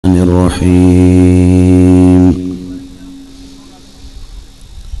الرحيم.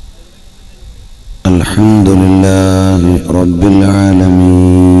 الحمد لله رب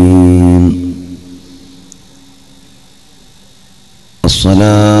العالمين،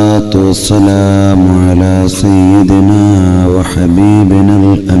 الصلاة والسلام على سيدنا وحبيبنا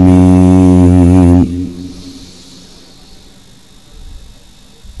الأمين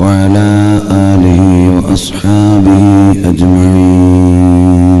وعلى آله وأصحابه أجمعين.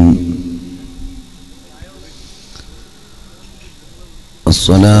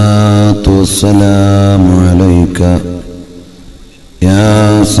 الصلاة والسلام عليك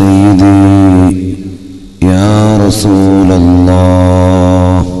يا سيدي يا رسول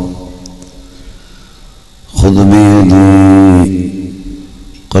الله، خذ بيدي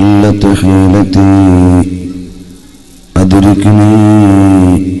قلت حيلتي أدركني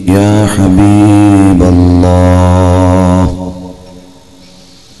يا حبيب الله.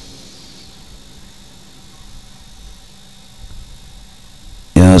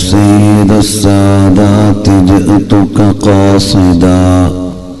 يا سيد السادات جئتك قاصدا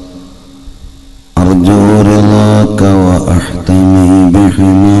أرجو رضاك وأحتمي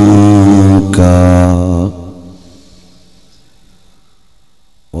بحماك.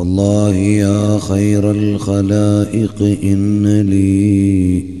 والله يا خير الخلائق إن لي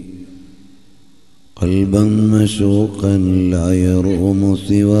قلبا مشوقا لا يروم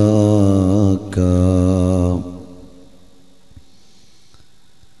سواك.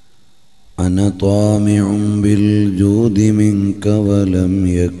 أنا طامع بالجود منك ولم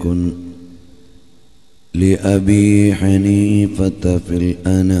يكن لأبي حنيفة في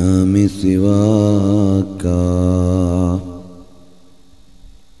الأنام سواك.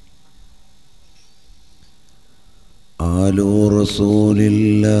 آل رسول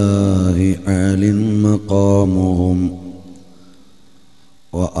الله عال مقامهم،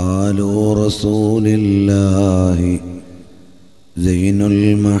 وآل رسول الله زين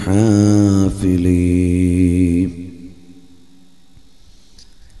المحافل،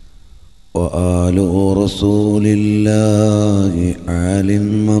 وآل رسول الله عال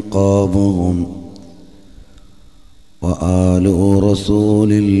مقامهم، وآل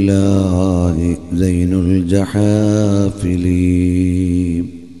رسول الله زين الجحافل.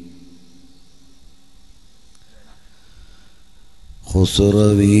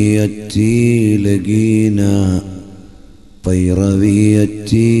 خسرويتي لقينا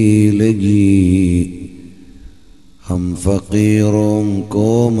पैरवियच्ची लगी, हम फकीरों को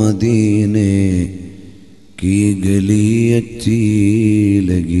मदीने की गली अच्छी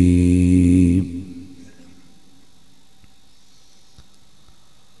लगी.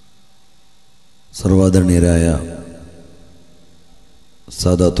 സർവാദരണീയരായ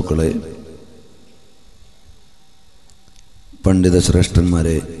സാദാത്തുക്കളെ, പണ്ഡിത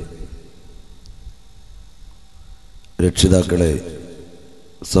ശ്രേഷ്ഠന്മാരെ, രക്ഷിതാക്കളെ,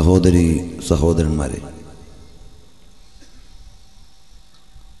 സഹോദരി സഹോദരന്മാരെ,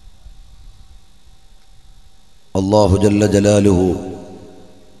 അല്ലാഹു ജല്ല ജലാലുഹു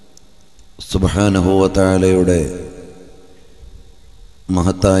സുബ്ഹാനഹു വ തആലയുടെ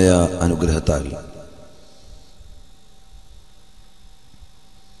മഹത്തായ അനുഗ്രഹത്താൽ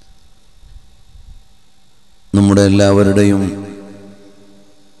നമ്മുടെ എല്ലാവരുടെയും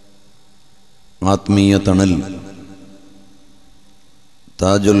ആത്മീയ തണൽ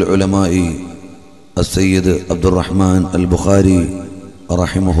താജുൽ ഉലമായി അസ്സയ്യിദ് അബ്ദുറഹ്മാൻ അൽ-ബുഖാരി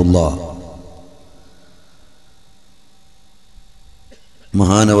റഹിമഹുല്ലാഹ്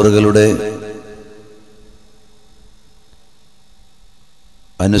മഹാനവറുകളുടെ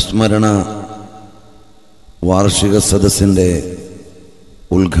അനുസ്മരണ വാർഷിക സദസ്സിൻ്റെ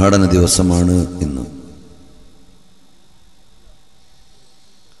ഉദ്ഘാടന ദിവസമാണ് ഇന്ന്.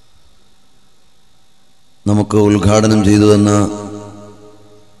 നമുക്ക് ഉദ്ഘാടനം ചെയ്തു തന്ന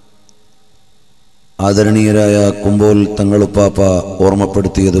ആദരണീയരായ കുമ്പോൽ തങ്ങളുപ്പാപ്പ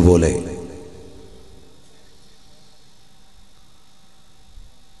ഓർമ്മപ്പെടുത്തിയതുപോലെ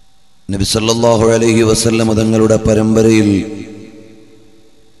നബി സല്ലല്ലാഹു അലൈഹി വസല്ലം തങ്ങളുടെ പരമ്പരയിൽ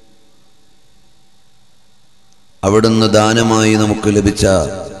അവിടുന്ന് ദാനമായി നമുക്ക് ലഭിച്ച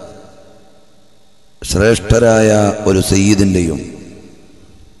ശ്രേഷ്ഠരായ ഒരു സയ്യിദിന്റെയും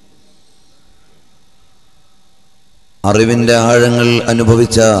അറിവിന്റെ ആഴങ്ങൾ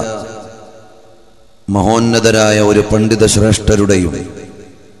അനുഭവിച്ച മഹോന്നതരായ ഒരു പണ്ഡിത ശ്രേഷ്ഠരുടെയും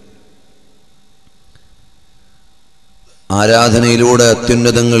ആരാധനയിലൂടെ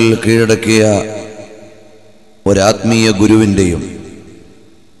അത്യുന്നതങ്ങൾ കീഴടക്കിയ ഒരാത്മീയ ഗുരുവിന്റെയും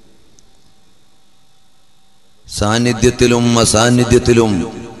സാന്നിധ്യത്തിലും അസാന്നിധ്യത്തിലും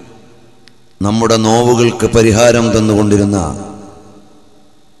നമ്മുടെ നോവുകൾക്ക് പരിഹാരം തന്നുകൊണ്ടിരുന്ന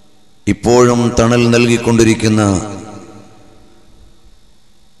ഇപ്പോഴും തണൽ നൽകിക്കൊണ്ടിരിക്കുന്ന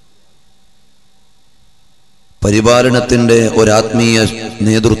പരിപാലനത്തിൻ്റെ ഒരാത്മീയ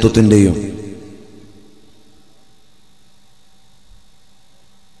നേതൃത്വത്തിൻ്റെയും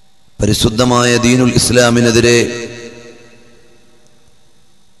പരിശുദ്ധമായ ദീനുൽ ഇസ്ലാമിനെതിരെ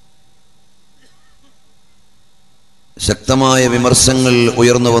ശക്തമായ വിമർശനങ്ങൾ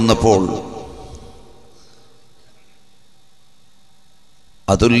ഉയർന്നു വന്നപ്പോൾ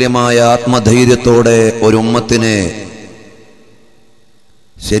അതുല്യമായ ആത്മധൈര്യത്തോടെ ഒരു ഉമ്മത്തിനെ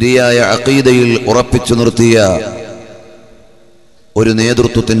ശരിയായ അഖീദയിൽ ഉറപ്പിച്ചു നിർത്തിയ ഒരു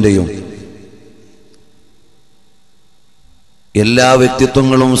നേതൃത്വത്തിൻ്റെയും എല്ലാ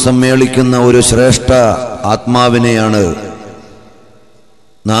വ്യക്തിത്വങ്ങളും സമ്മേളിക്കുന്ന ഒരു ശ്രേഷ്ഠ ആത്മാവിനെയാണ്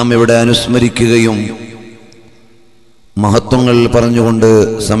നാം ഇവിടെ അനുസ്മരിക്കുകയും മഹത്വങ്ങൾ പറഞ്ഞുകൊണ്ട്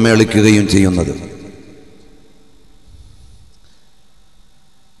സമ്മേളിക്കുകയും ചെയ്യുന്നത്.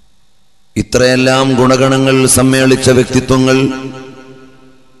 ഇത്രയെല്ലാം ഗുണഗണങ്ങൾ സമ്മേളിച്ച വ്യക്തിത്വങ്ങൾ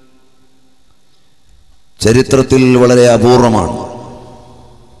ചരിത്രത്തിൽ വളരെ അപൂർവമാണ്.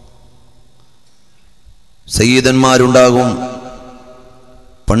 സയ്യിദന്മാരുണ്ടാകും,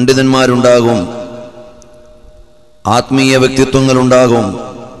 പണ്ഡിതന്മാരുണ്ടാകും, ആത്മീയ വ്യക്തിത്വങ്ങളുണ്ടാകും,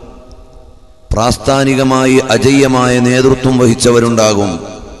 പ്രാസ്ഥാനികമായി അജയ്യമായ നേതൃത്വം വഹിച്ചവരുണ്ടാകും.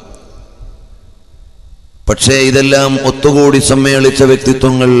 പക്ഷേ ഇതെല്ലാം ഒത്തുകൂടി സമ്മേളിച്ച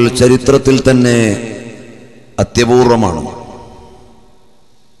വ്യക്തിത്വങ്ങൾ ചരിത്രത്തിൽ തന്നെ അത്യപൂർവമാണ്.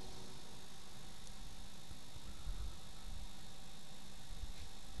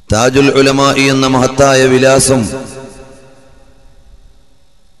 താജുൽ ഉലമായി എന്ന മഹത്തായ വിലാസം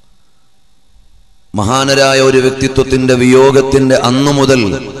മഹാനരായ ഒരു വ്യക്തിത്വത്തിന്റെ വിയോഗത്തിന്റെ അന്നു മുതൽ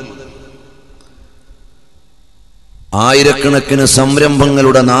ആയിരക്കണക്കിന്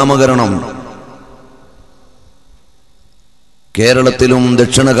സംരംഭങ്ങളുടെ നാമകരണം കേരളത്തിലും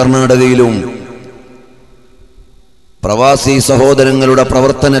ദക്ഷിണ കർണാടകയിലും പ്രവാസി സഹോദരങ്ങളുടെ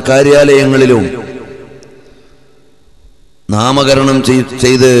പ്രവർത്തന കാര്യാലയങ്ങളിലും നാമകരണം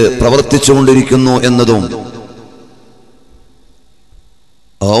ചെയ്ത് പ്രവർത്തിച്ചുകൊണ്ടിരിക്കുന്നു എന്നതും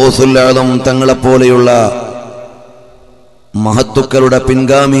ഗൗസുൽ ആദം തങ്ങളെപ്പോലെയുള്ള മഹത്തുക്കളുടെ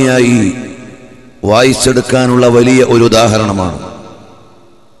പിൻഗാമിയായി വായിച്ചെടുക്കാനുള്ള വലിയ ഒരു ഉദാഹരണമാണ്.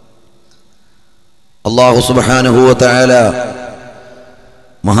 അല്ലാഹു സുബ്ഹാനഹു വ തആല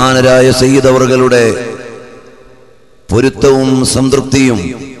മഹാനരായ സയ്യിദ് അവറുകളുടെ പൊരുത്തവും സംതൃപ്തിയും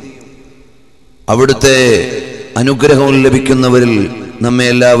അവിടുത്തെ അനുഗ്രഹവും ലഭിക്കുന്നവരിൽ നമ്മെ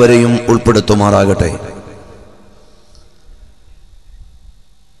എല്ലാവരെയും ഉൾപ്പെടുത്തുമാറാകട്ടെ.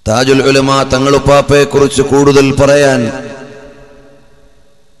 താജുൽ ഉലമാ തങ്ങളുപ്പാപ്പയെ കുറിച്ച് കൂടുതൽ പറയാൻ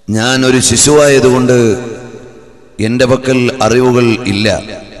ഞാൻ ഒരു ശിശുവായതുകൊണ്ട് എൻ്റെ പക്കൽ അറിവുകൾ ഇല്ല.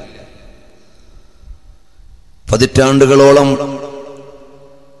 പതിറ്റാണ്ടുകളോളം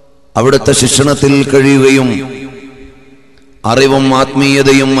അവിടുത്തെ ശിക്ഷണത്തിൽ കഴിയുകയും അറിവും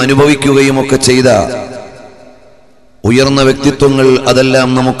ആത്മീയതയും അനുഭവിക്കുകയും ഒക്കെ ചെയ്ത ഉയർന്ന വ്യക്തിത്വങ്ങൾ അതെല്ലാം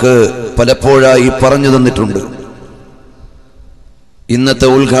നമുക്ക് പലപ്പോഴായി പറഞ്ഞു തന്നിട്ടുണ്ട്. ഇന്നത്തെ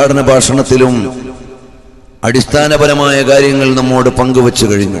ഉദ്ഘാടന ഭാഷണത്തിലും അടിസ്ഥാനപരമായ കാര്യങ്ങൾ നമ്മോട് പങ്കുവച്ചു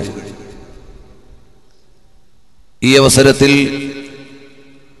കഴിഞ്ഞു. ഈ അവസരത്തിൽ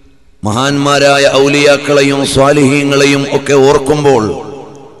മഹാന്മാരായ ഔലിയാക്കളെയും സ്വാലിഹീങ്ങളെയും ഒക്കെ ഓർക്കുമ്പോൾ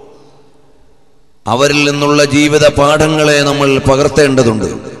അവരിൽ നിന്നുള്ള ജീവിത പാഠങ്ങളെ നമ്മൾ പകർത്തേണ്ടതുണ്ട്.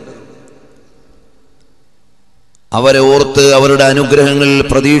 അവരെ ഓർത്ത് അവരുടെ അനുഗ്രഹങ്ങൾ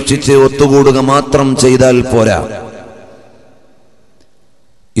പ്രതീക്ഷിച്ച് ഒത്തുകൂടുക മാത്രം ചെയ്താൽ പോരാ.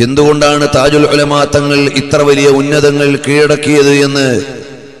 എന്തുകൊണ്ടാണ് താജുൽ ഉലമാ തങ്ങൾ ഇത്ര വലിയ ഉന്നതങ്ങൾ കീഴടക്കിയത് എന്ന്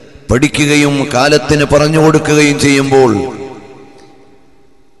പഠിക്കുകയും കാലത്തിന് പറഞ്ഞു കൊടുക്കുകയും ചെയ്യുമ്പോൾ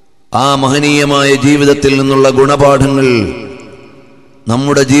ആ മഹനീയമായ ജീവിതത്തിൽ നിന്നുള്ള ഗുണപാഠങ്ങൾ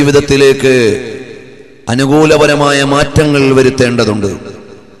നമ്മുടെ ജീവിതത്തിലേക്ക് അനുകൂലപരമായ മാറ്റങ്ങൾ വരുത്തേണ്ടതുണ്ട്.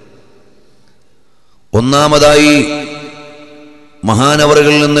 ഒന്നാമതായി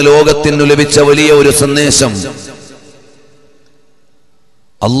മഹാനവറുകളിൽ നിന്ന് ലോകത്തിനു ലഭിച്ച വലിയ ഒരു സന്ദേശം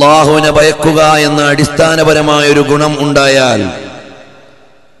അല്ലാഹുവിനെ ഭയക്കുക എന്ന അടിസ്ഥാനപരമായ ഒരു ഗുണം ഉണ്ടായാൽ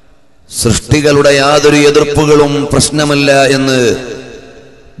സൃഷ്ടികളുടെ യാതൊരു എതിർപ്പുകളും പ്രശ്നമല്ല എന്ന്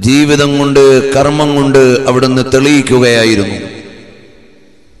ജീവിതം കൊണ്ട് കർമ്മം കൊണ്ട് അവിടുന്ന് തെളിയിക്കുകയായിരുന്നു.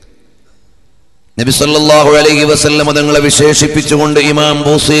 നബി സല്ലല്ലാഹു അലൈഹി വസല്ലം തങ്ങളെ വിശേഷിപ്പിച്ചുകൊണ്ട് ഇമാം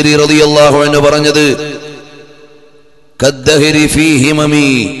ബൂസൈരി റളിയല്ലാഹു അൻഹു പറഞ്ഞത് കദ്ദഹരി ഫീ ഹിമമി,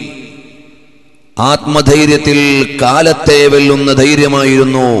 ആത്മധൈര്യത്തിൽ കാലത്തെ വെല്ലുന്ന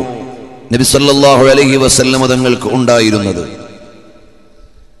ധൈര്യമായിരുന്നു നബി സല്ലല്ലാഹു അലൈഹി വസല്ലം തങ്ങൾക്ക് ഉണ്ടായിരുന്നത്.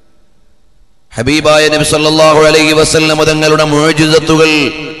 ഹബീബായ നബി സല്ലല്ലാഹു അലൈഹി വസല്ലം തങ്ങളുടെ മുഅ്ജിസത്തുകൾ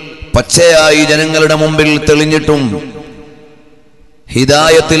പച്ചയായി ജനങ്ങളുടെ മുമ്പിൽ തെളിഞ്ഞിട്ടും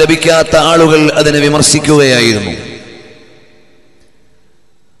ഹിദായത്ത് ലഭിക്കാത്ത ആളുകൾ അതിനെ വിമർശിക്കുകയായിരുന്നു.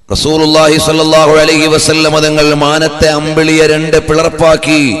 റസൂലുള്ളാഹി സ്വല്ലല്ലാഹു അലൈഹി വസല്ലം തങ്ങൾ മാനത്തെ അമ്പിളിയെ രണ്ട്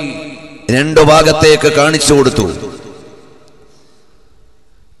പിളർപ്പാക്കി രണ്ടു ഭാഗത്തേക്ക് കാണിച്ചു കൊടുത്തു.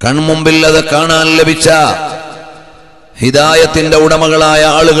 കൺമുമ്പിൽ അത് കാണാൻ ലഭിച്ച ഹിദായത്തിന്റെ ഉടമകളായ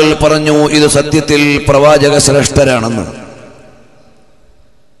ആളുകൾ പറഞ്ഞു, ഇത് സത്യത്തിൽ പ്രവാചക ശ്രേഷ്ഠരാണെന്ന്.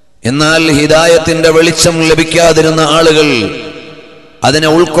 എന്നാൽ ഹിദായത്തിന്റെ വെളിച്ചം ലഭിക്കാതിരുന്ന ആളുകൾ അതിനെ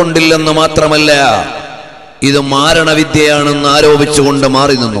ഉൾക്കൊണ്ടില്ലെന്ന് മാത്രമല്ല, ഇത് മാരണവിദ്യയാണെന്ന് ആരോപിച്ചുകൊണ്ട്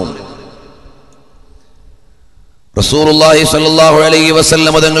മാറി നിന്നു. റസൂലുള്ളാഹി സ്വല്ലല്ലാഹു അലൈഹി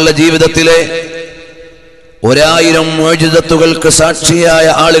വസല്ലം തങ്ങളുടെ ജീവിതത്തിലെ 1000 മുഅ്ജിസത്തുകൾക്ക് സാക്ഷിയായ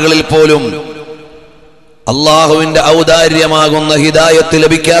ആളുകളിൽ പോലും അള്ളാഹുവിന്റെ ഔദാര്യമാകുന്ന ഹിദായത്ത്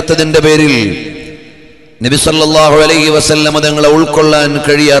ലഭിക്കാത്തതിന്റെ പേരിൽ നബി സല്ലല്ലാഹു അലൈഹി വസല്ലം തങ്ങളെ ഉൾക്കൊള്ളാൻ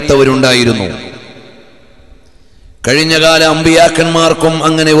കഴിയാത്തവരുണ്ടായിരുന്നു. കഴിഞ്ഞകാല അമ്പിയാക്കന്മാർക്കും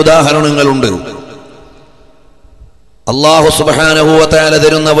അങ്ങനെ ഉദാഹരണങ്ങളുണ്ട്. അല്ലാഹു സുബ്ഹാനഹു വ തആല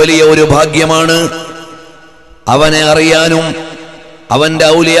തരുന്ന വലിയ ഒരു ഭാഗ്യമാണ് അവനെ അറിയാനും അവന്റെ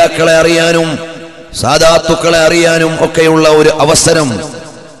ഔലിയാക്കളെ അറിയാനും സാദാത്തുക്കളെ അറിയാനും ഒക്കെയുള്ള ഒരു അവസരം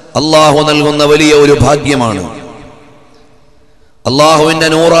അല്ലാഹു നൽകുന്ന വലിയ ഒരു ഭാഗ്യമാണ്. അല്ലാഹുവിന്റെ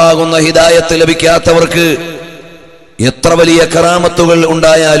നൂറാകുന്ന ഹിദായത്ത് ലഭിക്കാത്തവർക്ക് എത്ര വലിയ കറാമത്തുകൾ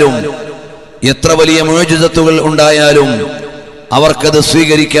ഉണ്ടായാലും എത്ര വലിയ മുഅ്ജിസത്തുകൾ ഉണ്ടായാലും അവർക്കത്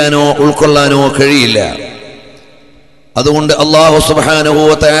സ്വീകരിക്കാനോ ഉൾക്കൊള്ളാനോ കഴിയില്ല. അതുകൊണ്ട് അല്ലാഹു സുബ്ഹാനഹു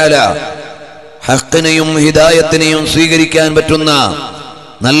വ തആല ഹഖ്നെയും ഹിദായത്തിനെയും സ്വീകരിക്കാൻ പറ്റുന്ന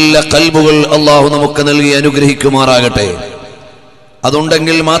നല്ല ഖൽബുകൾ അല്ലാഹു നമുക്ക് നൽകി അനുഗ്രഹിക്കുമാറാകട്ടെ.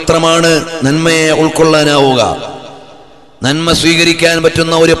 അതുണ്ടെങ്കിൽ മാത്രമാണ് നന്മയെ ഉൾക്കൊള്ളാനാവുക. നന്മ സ്വീകരിക്കാൻ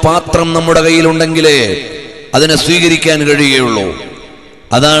പറ്റുന്ന ഒരു പാത്രം നമ്മുടെ കയ്യിലുണ്ടെങ്കിലേ അതിനെ സ്വീകരിക്കാൻ കഴിയുകയുള്ളൂ.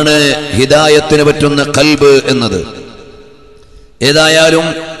 അതാണ് ഹിദായത്തിന് പറ്റുന്ന ഖൽബ് എന്നത്. ഏതായാലും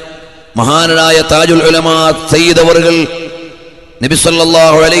മഹാനായ താജുൽ ഉലമാ സയ്യിദ് അവറുകൾ നബി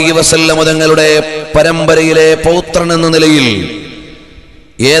സല്ലല്ലാഹു അലൈഹി വസല്ലം തങ്ങളുടെ പരമ്പരയിലെ പൗത്രൻ എന്ന നിലയിൽ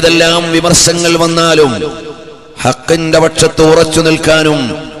ഏതെല്ലാം വിമർശങ്ങൾ വന്നാലും ഹഖിന്റെ പക്ഷത്ത് ഉറച്ചു നിൽക്കാനും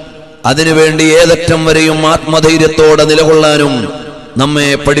അതിനുവേണ്ടി ഏതറ്റം വരെയും ആത്മധൈര്യത്തോടെ നിലകൊള്ളാനും നമ്മെ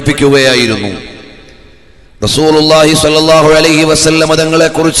പഠിപ്പിക്കുകയായിരുന്നു. റസൂലുള്ളാഹി സ്വല്ലല്ലാഹു അലൈഹി വസല്ലം തങ്ങളെ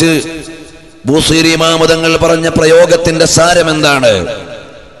കുറിച്ച് ബൂസീരി ഇമാം തങ്ങൾ പറഞ്ഞ പ്രയോഗത്തിന്റെ സാരം എന്താണ്?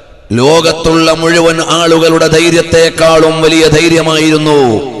 ലോകത്തുള്ള മുഴുവൻ ആളുകളുടെ ധൈര്യത്തെക്കാളും വലിയ ധൈര്യമായിരുന്നു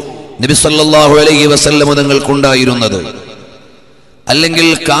നബി സല്ലല്ലാഹു അലൈഹി വസല്ലം തങ്ങൾക്കുണ്ടായിരുന്നത്. അല്ലെങ്കിൽ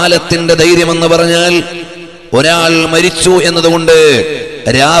കാലത്തിന്റെ ധൈര്യമെന്ന് പറഞ്ഞാൽ ഒരാൾ മരിച്ചു എന്നതുകൊണ്ട്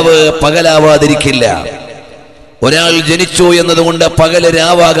രാവ് പകലാവാതിരിക്കില്ല, ഒരാൾ ജനിച്ചു എന്നതുകൊണ്ട് പകല്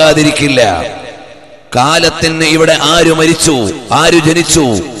രാവാകാതിരിക്കില്ല. കാലത്തിന് ഇവിടെ ആര് മരിച്ചു, ആര് ജനിച്ചു,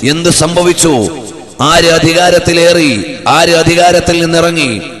 എന്ത് സംഭവിച്ചു, ആര് അധികാരത്തിലേറി, ആര് അധികാരത്തിൽ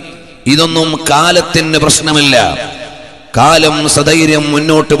നിന്നിറങ്ങി, ഇതൊന്നും കാലത്തിന് പ്രശ്നമില്ല. കാലം സധൈര്യം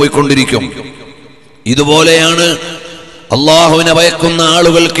മുന്നോട്ട് പോയിക്കൊണ്ടിരിക്കും. ഇതുപോലെയാണ് അള്ളാഹുവിനെ ഭയക്കുന്ന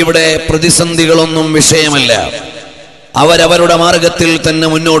ആളുകൾക്കിവിടെ പ്രതിസന്ധികളൊന്നും വിഷയമല്ല. അവരവരുടെ മാർഗത്തിൽ തന്നെ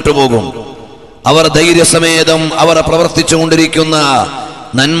മുന്നോട്ട് പോകും. അവർ ധൈര്യസമേതം അവർ പ്രവർത്തിച്ചു കൊണ്ടിരിക്കുന്ന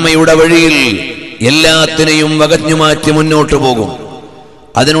നന്മയുടെ വഴിയിൽ എല്ലാത്തിനെയും വകഞ്ഞുമാറ്റി മുന്നോട്ട് പോകും.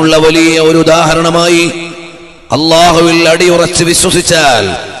 അതിനുള്ള വലിയ ഒരു ഉദാഹരണമായി അള്ളാഹുവിൽ അടിയുറച്ച് വിശ്വസിച്ചാൽ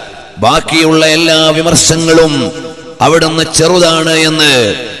ബാക്കിയുള്ള എല്ലാ വിമർശങ്ങളും അവിടുന്ന് ചെറുതാണ് എന്ന്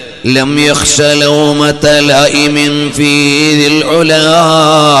ലം യഖ്ശ ലൗമത ലൈമിൻ ഫീ ദിൽ ഉലാ,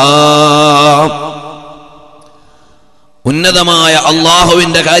 ഉന്നതമായ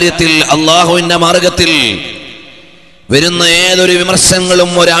അള്ളാഹുവിന്റെ കാര്യത്തിൽ അള്ളാഹുവിന്റെ മാർഗത്തിൽ വരുന്ന ഏതൊരു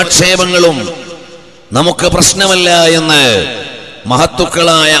വിമർശനങ്ങളും ഒരാക്ഷേപങ്ങളും നമുക്ക് പ്രശ്നമല്ല എന്ന്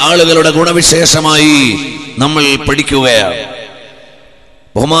മഹത്തുക്കളായ ആളുകളുടെ ഗുണവിശേഷമായി നമ്മൾ പഠിക്കുകയാണ്.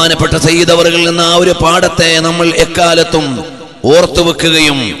 ബഹുമാനപ്പെട്ട സയ്യിദ് അവറുകളിൽ നിന്ന് ആ ഒരു പാഠത്തെ നമ്മൾ എക്കാലത്തും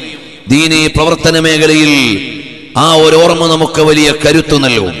ഓർത്തുവെക്കുകയും ദീനീ പ്രവർത്തന മേഖലയിൽ ആ ഒരു ഓർമ്മ നമുക്ക് വലിയ കരുത്തു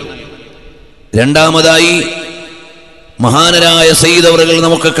നൽകും. രണ്ടാമതായി മഹാനരായ സയ്യിദ് അവറുകൾ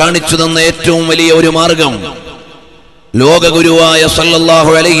നമുക്ക് കാണിച്ചു തന്ന ഏറ്റവും വലിയ ഒരു മാർഗം ലോകഗുരുവായ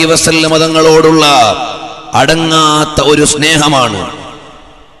സല്ലല്ലാഹു അലൈഹി വസല്ലം തങ്ങളോടുള്ള അടങ്ങാത്ത ഒരു സ്നേഹമാണ്.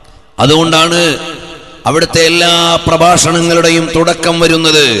 അതുകൊണ്ടാണ് അവിടുത്തെ എല്ലാ പ്രഭാഷണങ്ങളുടെയും തുടക്കം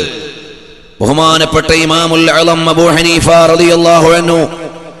വരുന്നത് ബഹുമാനപ്പെട്ട ഇമാമുൽ അഅ്ലം അബൂ ഹനീഫ റളിയല്ലാഹു അൻഹു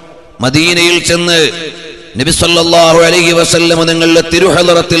മദീനയിൽ ചെന്ന് നബി സല്ലല്ലാഹു അലൈഹി വസല്ലം തങ്ങളുടെ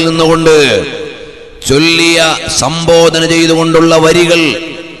തിരുഹളറത്തിൽ നിന്നുകൊണ്ട് ചൊല്ലിയ സംബോധന ചെയ്തുകൊണ്ടുള്ള വരികൾ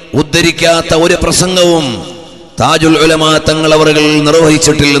ഉദ്ധരിക്കാത്ത ഒരു പ്രസംഗവും താജുൽ ഉലമാ തങ്ങൾ അവറുകൾ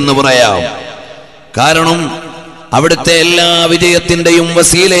നിർവഹിച്ചിട്ടില്ലെന്ന് പറയാം. കാരണം അവിടുത്തെ എല്ലാ വിജയത്തിന്റെയും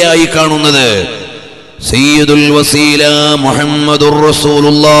വസീലയായി കാണുന്നത് സയ്യിദുൽ വസീല മുഹമ്മദുർ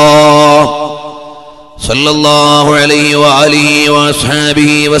റസൂലുള്ളാഹ് സല്ലല്ലാഹു അലൈഹി വആലിഹി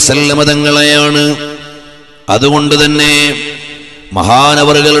വഅസ്ഹാബിഹി വസല്ലമ തങ്ങളെയാണ്. അതുകൊണ്ട് തന്നെ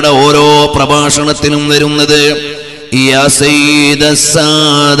മഹാനവറുകളുടെ ഓരോ പ്രഭാഷണത്തിനും വരുന്നത് യാ സയ്യിദസ്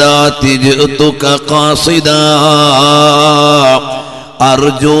സാദാതി ജിഅ്തുക ഖാസിദാ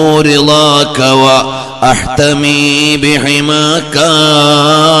അർജു റിളാക വ അഹ്തമി ബിഹിമാക.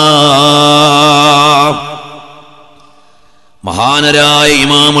 മഹാനരായ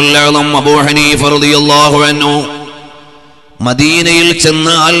ഇമാമുൽ അഅ്ലം അബൂ ഹനീഫ റളിയല്ലാഹു അൻഹു മദീനയിൽ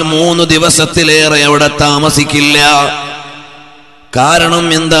ചെന്നാൽ 3 ദിവസത്തിലേറെ അവിടെ താമസിക്കില്ല. കാരണം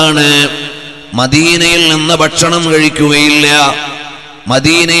എന്താണ്? മദീനയിൽ നിന്ന് ഭക്ഷണം കഴിക്കുകയില്ല.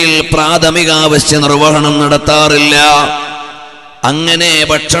 മദീനയിൽ പ്രാഥമിക ആവശ്യ നിർവഹണം നടത്താറില്ല. അങ്ങനെ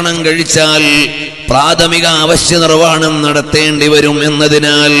ഭക്ഷണം കഴിച്ചാൽ പ്രാഥമിക ആവശ്യ നിർവഹണം നടത്തേണ്ടി വരും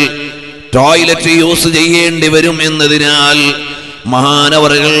എന്നതിനാൽ, ടോയ്ലറ്റ് യൂസ് ചെയ്യേണ്ടി വരും എന്നതിനാൽ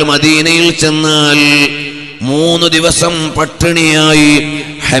മഹാനവറുകൾ മദീനയിൽ ചെന്നാൽ 3 ദിവസം പട്ടിണിയായി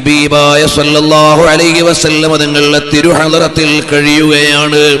ഹബീബായ സല്ലല്ലാഹു അലൈഹി വസല്ലം തങ്ങളുടെ തിരുഹളറത്തിൽ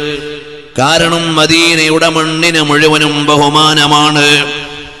കഴിയുകയാണ്. കാരണം മദീനയുടെ മണ്ണിന് മുഴുവനും ബഹുമാനമാണ്.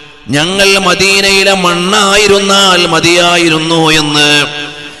 ഞങ്ങൾ മദീനയിലെ മണ്ണായിരുന്നാൽ മതിയായിരുന്നു എന്ന്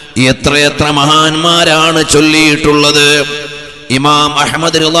എത്രയെത്ര മഹാന്മാരാണ് ചൊല്ലിയിട്ടുള്ളത്. ഇമാം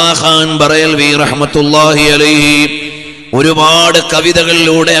അഹ്മദ് റിളാ ഖാൻ ബറയൽവി റഹ്മത്തുള്ളാഹി അലൈഹി ഒരുപാട്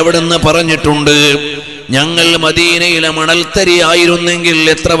കവിതകളിലൂടെ അവിടുന്ന് പറഞ്ഞിട്ടുണ്ട്, ഞങ്ങൾ മദീനയിലെ മണൽത്തരി ആയിരുന്നെങ്കിൽ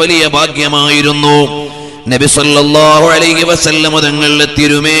എത്ര വലിയ ഭാഗ്യമായിരുന്നു. നബി സല്ലല്ലാഹു അലൈഹി വസല്ലം തങ്ങളുടെ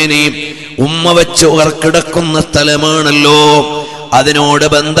തിരുമേനി ഉമ്മ വെച്ച് കിടക്കുന്ന സ്ഥലമാണല്ലോ, അതിനോട്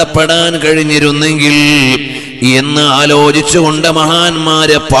ബന്ധപ്പെടാൻ കഴിഞ്ഞിരുന്നെങ്കിൽ എന്ന് ആലോചിച്ചുകൊണ്ട്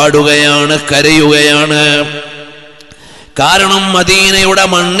മഹാന്മാരെ പാടുകയാണ്, കരയുകയാണ്. കാരണം മദീനയുടെ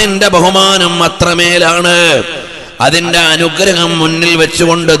മണ്ണിന്റെ ബഹുമാനം അത്രമേലാണ്. അതിന്റെ അനുഗ്രഹം മുന്നിൽ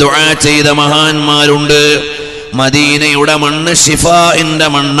വെച്ചുകൊണ്ട് ദുആ ചെയ്ത മഹാന്മാരുണ്ട്. മദീനയുടെ മണ്ണ് ശിഫാഇന്റെ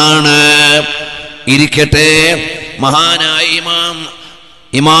മണ്ണാണ്. ഇരിക്കട്ടെ, മഹാനായ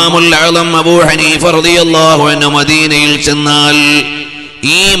ഇമാമുൽ അഅ്ലം അബൂ ഹനീഫ റളിയല്ലാഹു അൻഹു മദീനയിൽ ചെന്നാൽ,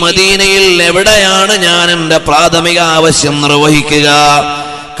 ഈ മദീനയിൽ എവിടെയാണ് ഞാൻ എൻ്റെ പ്രാഥമിക ആവശ്യം നിർവഹിക്കുക?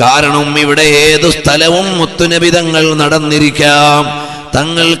 കാരണം ഇവിടെ ഏതു സ്ഥലവും മുത്തുനബി തങ്ങൾ നടന്നിരിക്കാം,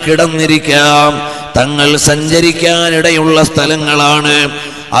 തങ്ങൾ കിടന്നിരിക്കാം, തങ്ങൾ സഞ്ചരിക്കാനിടയുള്ള സ്ഥലങ്ങളാണ്.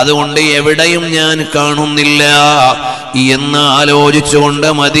 അതുകൊണ്ട് എവിടെയും ഞാൻ കാണുന്നില്ല എന്ന് ആലോചിച്ചുകൊണ്ട്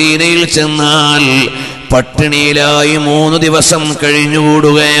മദീനയിൽ ചെന്നാൽ പട്ടിണിയിലായി 3 ദിവസം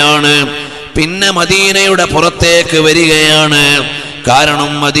കഴിഞ്ഞുകൂടുകയാണ്. പിന്നെ മദീനയുടെ പുറത്തേക്ക് വരികയാണ്.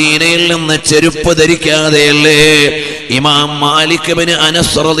 കാരണം മദീനയിൽ നിന്ന് ചെരുപ്പ് ധരിക്കാതെയല്ലേ ഇമാം മാലിക് ഇബ്നു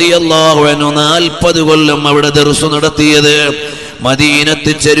അനസ് റളിയല്ലാഹു അൻഹു 40 കൊല്ലം അവിടെ ദർസ് നടത്തിയത്.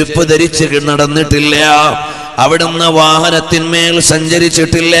 മദീനത്ത് ചെരുപ്പ് ധരിച്ച് നടന്നിട്ടില്ല. അവിടുന്ന് വാഹനത്തിന്മേൽ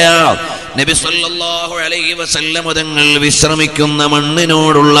സഞ്ചരിച്ചിട്ടില്ല. നബി സല്ലല്ലാഹു അലൈഹി വസല്ലം തങ്ങൾ വിശ്രമിക്കുന്ന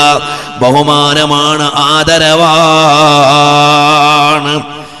മണ്ണിനോടുള്ള ബഹുമാനമാണ്, ആദരവാണ്.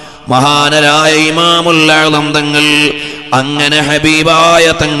 മഹാനരായ ഇമാമുൽ അഅ്ലം തങ്ങൾ അങ്ങനെ ഹബീബായ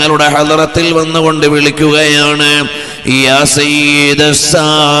തങ്ങളുടെ ഹളറത്തിൽ വന്നുകൊണ്ട് വിളിക്കുകയാണ്, യാ സയ്യിദസ്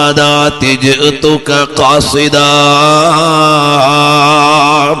സാദാതി ജിഅ്തുക ഖാസിദാ.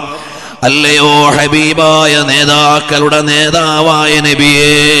 അല്ലയോ ഹബീബായ നേതാക്കളുടെ നേതാവായ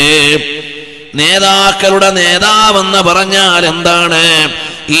നബിയേ. നേതാക്കളുടെ നേതാവെന്ന് പറഞ്ഞാൽ എന്താണ്?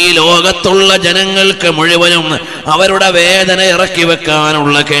 ഈ ലോകത്തുള്ള ജനങ്ങൾക്ക് മുഴുവനും അവരുടെ വേദന ഇറക്കി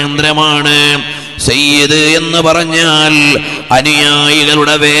വെക്കാനുള്ള കേന്ദ്രമാണ്. സയ്യിദ് എന്ന് പറഞ്ഞാൽ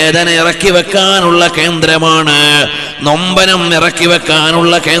അനുയായികളുടെ വേദന ഇറക്കി വെക്കാനുള്ള കേന്ദ്രമാണ്, നൊമ്പനം ഇറക്കി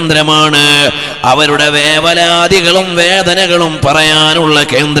വെക്കാനുള്ള കേന്ദ്രമാണ്, അവരുടെ വേവലാദികളും വേദനകളും പറയാനുള്ള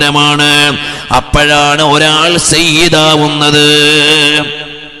കേന്ദ്രമാണ്. അപ്പോഴാണ് ഒരാൾ സയ്യിദാവുന്നത്.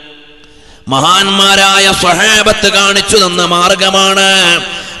 മഹാന്മാരായ സ്വഹാബത്ത് കാണിച്ചു തന്ന മാർഗമാണ്.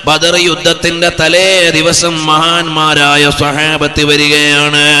 ബദർ യുദ്ധത്തിന്റെ തലേ ദിവസം മഹാന്മാരായ സ്വഹാബത്ത്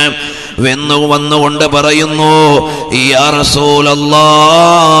വരികയാണ്. വന്നുകൊണ്ട് പറയുന്നു, യാ റസൂലല്ലാഹ്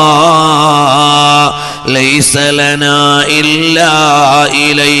ലൈസ ലനാ ഇല്ലാ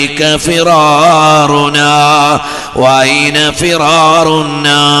ഇലൈക ഫിറാറുനാ വൈന ഫിറാറുൻ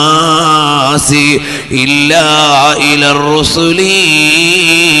നാസി ഇല്ലാ ഇലർ റുസുലി.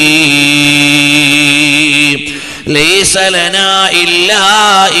 ലൈസ ലനാ ഇല്ലാ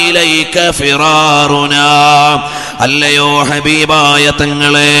ഇലൈക ഫിറാറുനാ. അല്ലയോ ഹബീബായ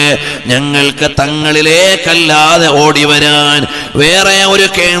തങ്ങളെ, ഞങ്ങൾക്ക് തങ്ങളിലേക്കല്ലാതെ ഓടി വരാൻ വേറെ ഒരു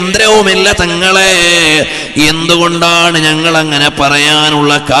കേന്ദ്രവുമില്ല തങ്ങളെ. എന്തുകൊണ്ടാണ് ഞങ്ങൾ അങ്ങനെ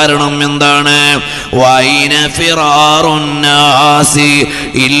പറയാനുള്ള കാരണം എന്താണ്? വൈന ഫിറാറുൻ നാസി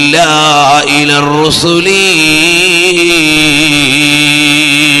ഇല്ലാ ഇലർ റുസുലി.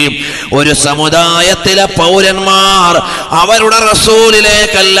 ഒരു സമുദായത്തിലെ പൗരന്മാർ അവരുടെ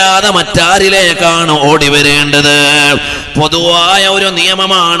റസൂലിലേക്കല്ലാതെ മറ്റാരിലേക്കാണ് ഓടി വരേണ്ടത്? പൊതുവായ ഒരു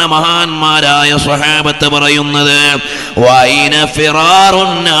നിയമമാണ് മഹാന്മാരായ സ്വഹാബത്ത് പറയുന്നത്. വൈന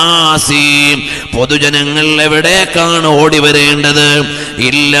ഫിറാറുൻ നാസി, പൊതുജനങ്ങൾ എവിടേക്കാണ് ഓടി വരേണ്ടത്?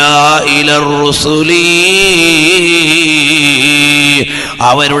 ഇല്ലാ ഇലർ റുസുലി,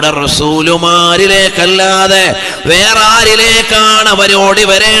 അവരുടെ റസൂലുമാരിലേക്കല്ലാതെ വേറെ ആരിലേക്കാണ് അവർ ഓടി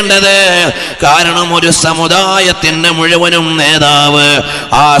വരേണ്ടത്? കാരണം ഒരു സമുദായത്തിന്റെ മുഴുവനും നേതാവ്,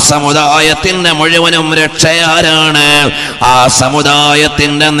 ആ സമുദായത്തിന്റെ മുഴുവനും രക്ഷയാരാണ്? ആ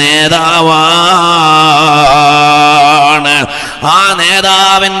സമുദായത്തിന്റെ നേതാവാണ്. ആ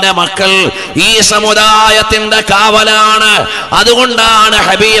നേതാവിന്റെ മക്കൾ ഈ സമുദായത്തിന്റെ കാവലാണ്. അതുകൊണ്ടാണ്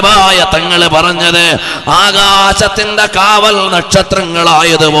ഹബീബായ തങ്ങൾ പറഞ്ഞത്, ആകാശത്തിന്റെ കാവൽ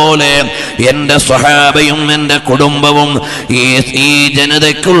നക്ഷത്രങ്ങളായതുപോലെ എന്റെ സ്വഹാബയും എന്റെ കുടുംബവും ഈ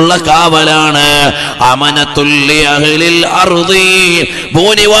ജനതയ്ക്കുള്ള കാവലാണ്. അമനത്തുല്ലി അഹ്ലിൽ അർദി,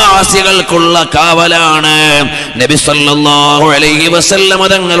 ഭൂനിവാസികൾക്കുള്ള കാവലാണ്. നബി സല്ലല്ലാഹു അലൈഹി വസല്ലം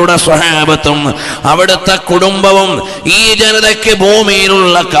തങ്ങളുടെ സ്വഹാബത്തും അവിടുത്തെ കുടുംബവും ഈ ജനതയ്ക്ക്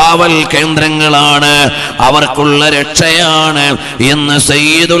ഭൂമിയിലുള്ള കാവൽ കേന്ദ്രങ്ങളാണ്, അവർക്കുള്ള രക്ഷയാണ് എന്ന്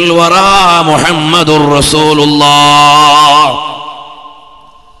സയ്യിദുൽ വറാ മുഹമ്മദുർ റസൂലുള്ളാഹ്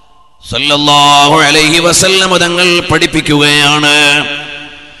സല്ലല്ലാഹു അലൈഹി വസല്ലം തങ്ങൾ പഠിപ്പിക്കുകയാണ്.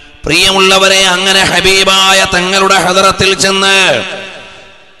 പ്രിയമുള്ളവരെ, അങ്ങനെ ഹബീബായ തങ്ങളുടെ ഹദറത്തിൽ ചെന്ന്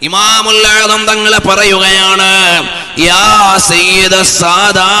ഇമാമുൽ ആദം തങ്ങൾ പറയുകയാണ്, യാ സയ്യിദസ്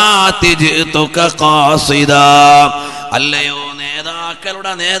സാദാതി ജിതുക ഖാസിദാ, അല്ലയോ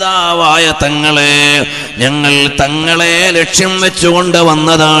നേതാക്കളുടെ നേതാവായ തങ്ങളെ, ഞങ്ങൾ തങ്ങളെ ലക്ഷ്യം വെച്ചുകൊണ്ട്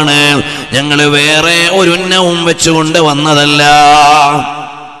വന്നതാണ്, ഞങ്ങൾ വേറെ ഒരു ഉന്നവും വെച്ചുകൊണ്ട് വന്നതല്ല.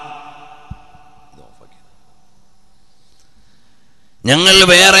 ഞങ്ങൾ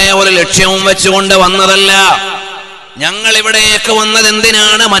വേറെ ഒരു ലക്ഷ്യവും വെച്ചുകൊണ്ട് വന്നതല്ല. ഞങ്ങൾ ഇവിടേക്ക് വന്നത്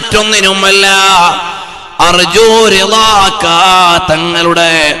എന്തിനാണ്? മറ്റൊന്നിനുമല്ല. അർജൂ റിളാക,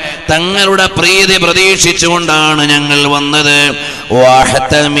 തങ്ങളുടെ പ്രീതി പ്രതീക്ഷിച്ചുകൊണ്ടാണ് ഞങ്ങൾ വന്നത്.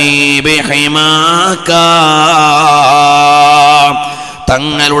 വഹ്തമീ ബിഹിമാക,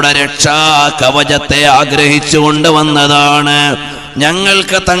 തങ്ങളുടെ രക്ഷാ കവചത്തെ ആഗ്രഹിച്ചുകൊണ്ട് വന്നതാണ്.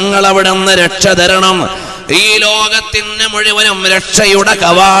 ഞങ്ങൾക്ക് തങ്ങൾ അവിടെ നിന്ന് രക്ഷ തരണം. ഈ ലോകത്തിന് മുഴുവനും രക്ഷയുടെ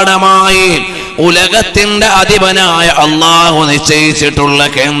കവാടമായി ഉലകത്തിന്റെ അധിപനായ അല്ലാഹു നിശ്ചയിച്ചിട്ടുള്ള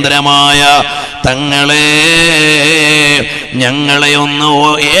കേന്ദ്രമായ തങ്ങളെ, ഞങ്ങളെ ഒന്ന്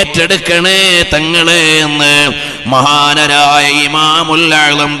ഏറ്റെടുക്കണേ തങ്ങളെ എന്ന് മഹാനരായ ഇമാമുൽ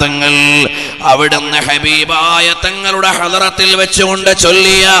ആദം തങ്ങൾ അവിടുന്ന് ഹബീബായ തങ്ങളുടെ ഹദറത്തിൽ വെച്ചുകൊണ്ട്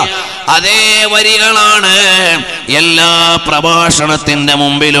ചൊല്ലിയ അതേ വരികളാണ് എല്ലാ പ്രഭാഷണത്തിന്റെ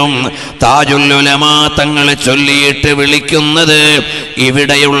മുമ്പിലും താജുൽ ഉലമാ തങ്ങൾ ചൊല്ലിയിട്ട് വിളിക്കുന്നത്.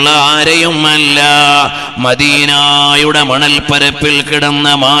 ഇവിടെയുള്ള ആരെയും അല്ല, മദീനായുടെ മണൽപ്പരപ്പിൽ കിടന്ന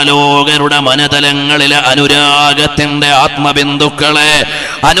മാലോകരുടെ മനതലങ്ങളിലെ അനുരാഗത്തിന്റെ ആത്മബിന്ദുക്കളെ,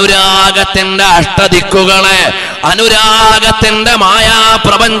 അനുരാഗത്തിന്റെ അഷ്ടദിക്കുകളെ, അനുരാഗത്തിന്റെ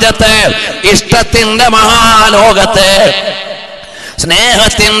മായാപ്രപഞ്ചത്തെ, ഇഷ്ടത്തിന്റെ മഹാലോകത്തെ,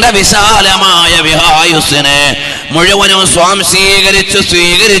 സ്നേഹത്തിന്റെ വിശാലമായ വിഹായുസ്സിനെ മുഴുവനും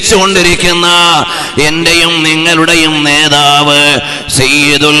സ്വീകരിച്ചു കൊണ്ടിരിക്കുന്ന എന്റെയും നിങ്ങളുടെയും നേതാവ്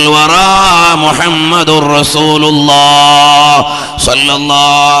സയ്യിദുൽ വറാ മുഹമ്മദുർ റസൂലുള്ളാഹ്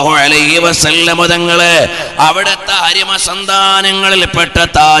സ്വല്ലല്ലാഹു അലൈഹി വസല്ലം തങ്ങളെ അവിടുത്തെ അരിമ സന്താനങ്ങളിൽപ്പെട്ട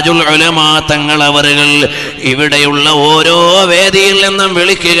താജുൽ ഉലമാ തങ്ങൾ അവരുകൾ ഇവിടെയുള്ള ഓരോ വേദിയിൽ നിന്നും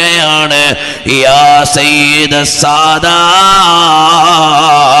വിളിക്കുകയാണ്, യാ സയ്യിദസ് സാദാത്ത്.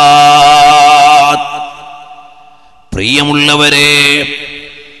 പ്രിയമുള്ളവരെ,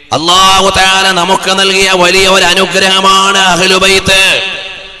 അല്ലാഹു തആല നമുക്ക് നൽകിയ വലിയ ഒരു അനുഗ്രഹമാണ് അഹ്ലുബൈത്ത്.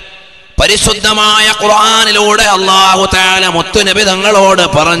 പരിശുദ്ധമായ ഖുർആനിലൂടെ അല്ലാഹു തആല മുത്തുനബി തങ്ങളോട്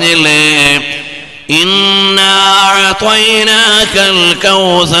പറഞ്ഞില്ലേ, ഇന്നാ അഅതൈനാകൽ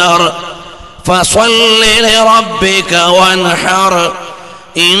കൗസർ ഫസ്വല്ലി ലിറബ്ബിക വൻഹർ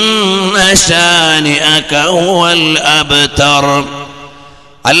ഇന്ന ശാനിഅക ഹുവൽ അബ്തർ.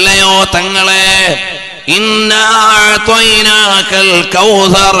 അല്ലയോ തങ്ങളെ, ഇന്നാ അഅതൈനാകൽ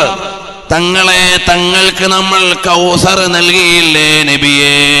കൗസർ, തങ്ങളെ തങ്ങൾക്ക് നമ്മൾ കൗസർ നൽകിയില്ലേ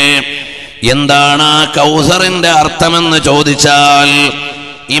നബിയേ. എന്താണ് ആ കൗസറിന്റെ അർത്ഥമെന്ന് ചോദിച്ചാൽ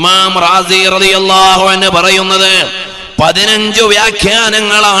ഇമാം റാസി റളിയല്ലാഹു അൻഹു പറയുന്നത് 15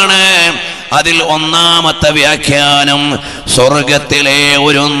 വ്യാഖ്യാനങ്ങളാണ്. അതിൽ ഒന്നാമത്തെ വ്യാഖ്യാനം സ്വർഗത്തിലെ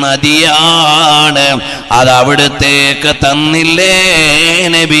ഒരു നദിയാണ്, അത് അവിടുത്തേക്ക് തന്നില്ലേ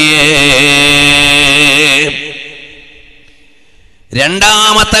നബിയേ.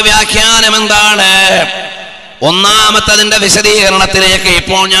 രണ്ടാമത്തെ വ്യാഖ്യാനം എന്താണ്? ഒന്നാമത്തതിന്റെ വിശദീകരണത്തിലേക്ക്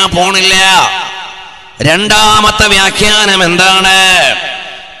ഇപ്പോൾ ഞാൻ പോണില്ല. രണ്ടാമത്തെ വ്യാഖ്യാനം എന്താണ്?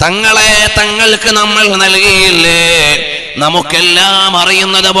 തങ്ങളെ തങ്ങൾക്ക് നമ്മൾ നൽകിയില്ലേ, നമുക്കെല്ലാം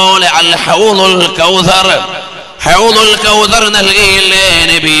അറിയുന്നത് പോലെ അൽ ഹൗദുൽ കൗസർ, ഹൗദുൽ കൗസർ നൽകിയില്ലേ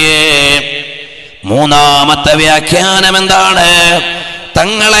നബിയേ. മൂന്നാമത്തെ വ്യാഖ്യാനം എന്താണ്?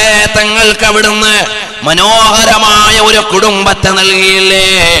 തങ്ങളെ തങ്ങൾക്ക് അവിടുന്ന് മനോഹരമായ ഒരു കുടുംബത്തെ നൽകിയില്ലേ,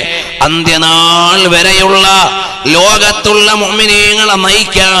 അന്ത്യനാൾ വരെയുള്ള ലോകത്തുള്ള മുഅ്മിനീങ്ങളെ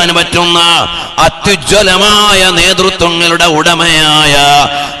നയിക്കാൻ പറ്റുന്ന അത്യുജ്വലമായ നേതൃത്വങ്ങളുടെ ഉടമയായ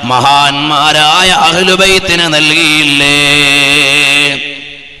മഹാന്മാരായ അഹ്ലുബൈത്തിനെ നൽകിയില്ലേ.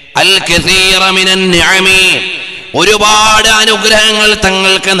 അൽ കസീറ മിനൻ നിഅമി, ഒരുപാട് അനുഗ്രഹങ്ങൾ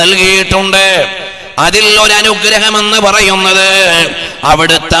തങ്ങൾക്ക് നൽകിയിട്ടുണ്ട്. അതിൽ ഒരു അനുഗ്രഹം എന്ന് പറയുന്നത്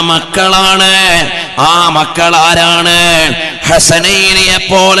അവിടുത്തെ മക്കളാണ്. ആ മക്കൾ ആരാണ്? ഹസനൈനിയെ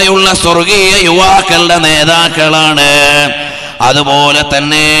പോലെയുള്ള സ്വർഗീയ യുവാക്കളുടെ നേതാക്കളാണ്. അതുപോലെ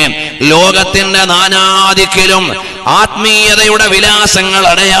തന്നെ ലോകത്തിന്റെ നാനാദിക്കിലും ആത്മീയതയുടെ വിലാസങ്ങൾ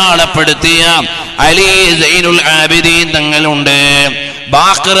അടയാളപ്പെടുത്തിയ അലി സൈനുൽ ആബിദീൻ തങ്ങളുണ്ട്,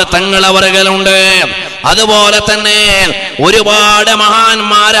 ബാഖർ തങ്ങൾ അവറുകളുണ്ട്. അതുപോലെ തന്നെ ഒരുപാട്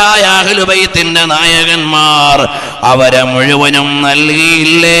മഹാന്മാരായ അഹ്ലുബൈത്തിന്റെ നായകന്മാർ, അവരെ മുഴുവനും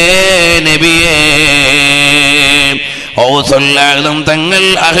നൽകിയില്ലേ നബിയേ. ഔസുൽ അഅ്ലം തങ്ങൾ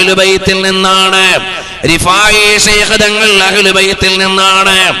അഹ്ലുബൈത്തിൽ നിന്നാണ്, റിഫായി ശൈഖ് തങ്ങൾ അഹ്ലുബൈത്തിൽ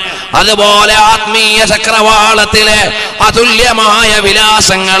നിന്നാണ്. അതുപോലെ ആത്മീയ ചക്രവാളത്തിലെ അതുല്യമായ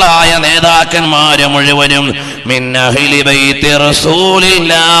വിലാസങ്ങളായ നേതാക്കന്മാര് മുഴുവനും മിൻ അഹ്ലി ബൈത്തി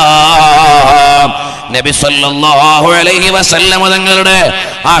റസൂലില്ലാഹ്, നബി സല്ലല്ലാഹു അലൈഹി വസല്ലം തങ്ങളുടെ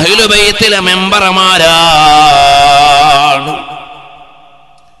അഹ്ലുബൈത്തിലെ മെമ്പർമാരാണ്.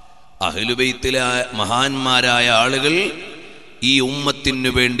 അഹ്ലുബൈത്തിലെ മഹാന്മാരായ ആളുകൾ ഈ ഉമ്മത്തിനു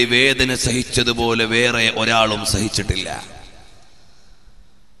വേണ്ടി വേദന സഹിച്ചതുപോലെ വേറെ ഒരാളും സഹിച്ചിട്ടില്ല.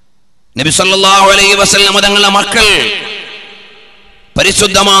 നബി സല്ലല്ലാഹു അലൈഹി വസല്ലം തങ്ങളുടെ മക്കൾ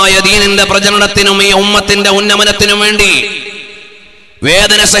പരിശുദ്ധമായ ദീനിന്റെ പ്രചരണത്തിനും ഈ ഉമ്മത്തിന്റെ ഉന്നമനത്തിനും വേണ്ടി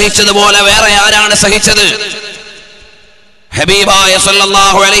വേദന സഹിച്ചതുപോലെ വേറെ ആരാണ് സഹിച്ചത്? ഹബീബായ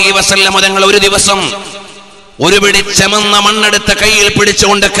സല്ലല്ലാഹു അലൈഹി വസല്ലം തങ്ങൾ ഒരു ദിവസം ഒരു പിടി ചെമന്ന മണ്ണെടുത്ത കയ്യിൽ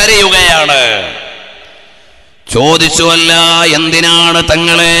പിടിച്ചുകൊണ്ട് കരയുകയാണ്. ചോദിച്ചു, അല്ല എന്തിനാണ്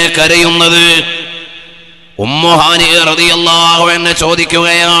തങ്ങളെ കരയുന്നത്? ഉമ്മു ഹാനി റളിയല്ലാഹു അൻഹ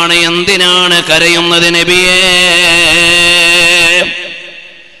ചോദിക്കുകയാണ്, എന്തിനാണ് കരയുന്നത് നബിയേ?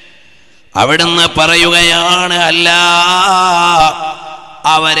 അവിടുന്ന് പറയുകയാണ്, അല്ല,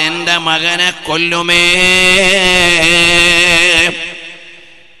 അവരെന്റെ മകനെ കൊല്ലുമേ,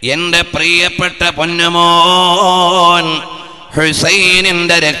 എന്റെ പ്രിയപ്പെട്ട പൊന്നുമോൻ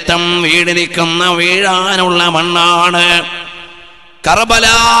ഹുസൈനിന്റെ രക്തം വീഴാനുള്ള മണ്ണാണ്.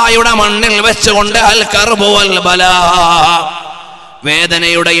 കർബലായുടെ മണ്ണിൽ വെച്ചുകൊണ്ട് അൽ കർബു വൽ ബലാ,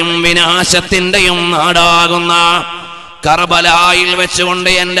 വേദനയുടെയും വിനാശത്തിന്റെയും നാടാകുന്ന കർബലായിൽ വെച്ചുകൊണ്ട്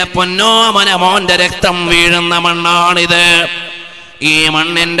എന്റെ പൊന്നോമന മോന്റെ രക്തം വീഴുന്ന മണ്ണാണിത്. ഈ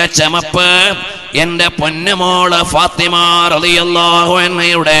മണ്ണിന്റെ ചമപ്പ് എന്റെ പൊന്നുമോള് ഫാത്തിമ റളിയല്ലാഹു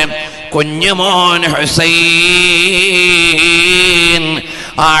അൻഹയുടെ കുഞ്ഞുമോൻ ഹുസൈൻ,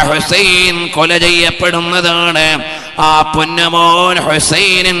 ആ ഹുസൈൻ കൊല ചെയ്യപ്പെടുന്നതാണ്. ആ പൊന്നുമോൻ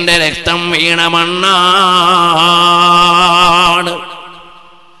ഹുസൈനിന്റെ രക്തം വീണ മണ്ണാണ്.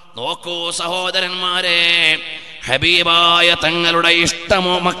 നോക്കൂ സഹോദരന്മാരെ, ഹബീബായ തങ്ങളുടെ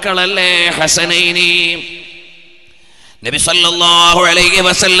ഇഷ്ടമോ മക്കളല്ലേ ഹസനൈനി? നബി സല്ലല്ലാഹു അലൈഹി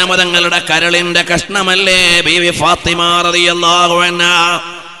വസല്ലം തങ്ങളുടെ കരളിന്റെ കഷ്ണമല്ലേ ബീവി ഫാത്തിമ റളിയല്ലാഹു അൻഹാ?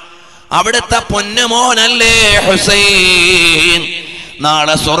 അവിടുത്തെ പൊന്നുമോനല്ലേ ഹുസൈൻ?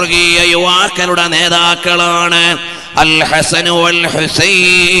 നാളെ സ്വർഗീയ യുവാക്കളുടെ നേതാക്കളാണ് അൽ ഹസൻ വൽ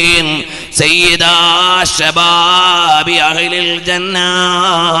ഹുസൈൻ, സയ്യിദാ ശബാബി അഹ്ലിൽ ജന്ന.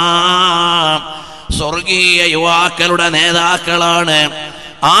 സ്വർഗീയ യുവാക്കളുടെ നേതാക്കളാണ്.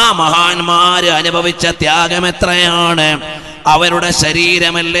 ആ മഹാന്മാര് അനുഭവിച്ച ത്യാഗം എത്രയാണ്! അവരുടെ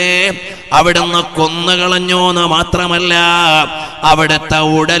ശരീരമല്ലേ അവിടുന്ന് കൊന്നുകളഞ്ഞു എന്ന് മാത്രമല്ല, അവിടുത്തെ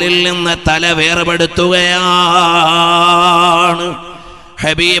ഉടലിൽ നിന്ന് തല വേർപെടുത്തുകയാണ്.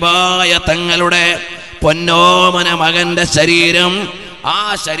 ഹബീബായ തങ്ങളുടെ പൊന്നോമന മകന്റെ ശരീരം, ആ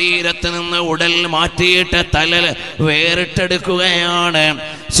ശരീരത്തിൽ നിന്ന് ഉടൽ മാറ്റിയിട്ട് തല വേറിട്ടെടുക്കുകയാണ്,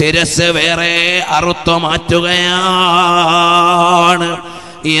 ശിരസ് വേറെ അറുത്തു മാറ്റുകയാണ്.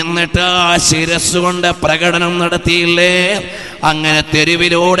 എന്നിട്ട് ആ ശിരസ് കൊണ്ട് പ്രകടനം നടത്തിയില്ലേ? അങ്ങനെ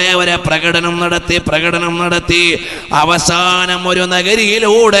തെരുവിലൂടെ അവരെ പ്രകടനം നടത്തി അവസാനം ഒരു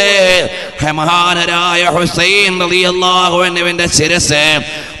നഗരിയിലൂടെ മഹാനരായ ഹുസൈൻ റളിയല്ലാഹു അൻഹുവിന്റെ ശിരസ്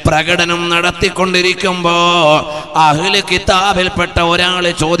പ്രകടനം നടത്തിക്കൊണ്ടിരിക്കുമ്പോ അഹ്ലു കിതാബിൽപ്പെട്ട ഒരാൾ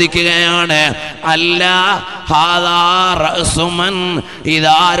ചോദിക്കുകയാണ്, അല്ല ഹാദാ റഅസുമൻ,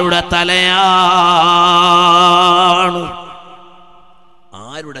 ഇതാരുടെ തലയാണ്?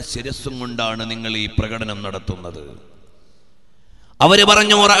 ആരുടെ ശിരസ്സും കൊണ്ടാണ് നിങ്ങൾ ഈ പ്രകടനം നടത്തുന്നത്? അവര്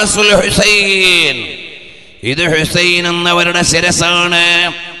പറഞ്ഞു, റഅസുൽ ഹുസൈൻ, ഇത് ഹുസൈൻ എന്നവരുടെ ശിരസാണ്.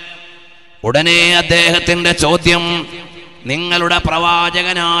 ഉടനെ അദ്ദേഹത്തിന്റെ ചോദ്യം, നിങ്ങളുടെ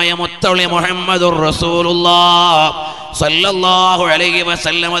പ്രവാചകനായ മുത്തളി മുഹമ്മദുർ റസൂലുള്ളാഹ് സല്ലല്ലാഹു അലൈഹി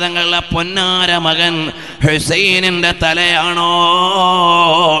വസല്ലം തങ്ങളുടെ പൊന്നാര മകൻ ഹുസൈനിന്റെ തലയാണോ?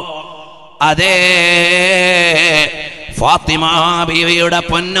 അതേ, ഫാത്തിമ ബീവിയുടെ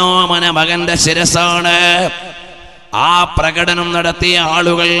പൊന്നോമന മകന്റെ ശിരസാണ്. ആ പ്രകടനം നടത്തിയ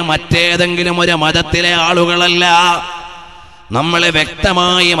ആളുകൾ മറ്റേതെങ്കിലും ഒരു മതത്തിലെ ആളുകളല്ല. നമ്മളെ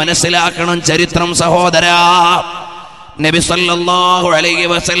വ്യക്തമായി മനസ്സിലാക്കണം ചരിത്രം സഹോദരാ. നബി സല്ലല്ലാഹു അലൈഹി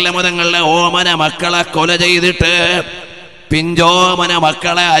വസല്ലം തങ്ങളുടെ ഓമന മക്കളെ കൊല ചെയ്തിട്ട് പിഞ്ചോമന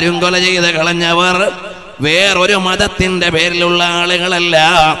മക്കളെ അരുങ്കൊല ചെയ്ത് കളഞ്ഞവർ വേറൊരു മതത്തിന്റെ പേരിലുള്ള ആളുകളല്ല,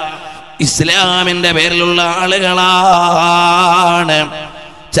 ഇസ്ലാമിന്റെ പേരിലുള്ള ആളുകളാണ്.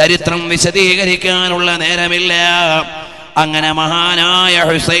 ചരിത്രം വിശദീകരിക്കാനുള്ള നേരമില്ല. അങ്ങനെ മഹാനായ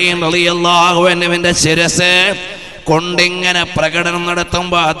ഹുസൈൻ റളിയല്ലാഹു അൻഹുവിന്റെ ശിരസ് കൊണ്ടിങ്ങനെ പ്രകടനം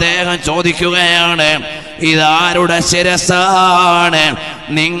നടത്തുമ്പോ അദ്ദേഹം ചോദിക്കുകയാണ്, ഇതാരുടെ ശിരസാണ്?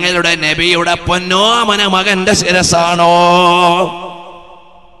 നിങ്ങളുടെ നബിയുടെ പൊന്നോമന മകന്റെ ശിരസാണോ?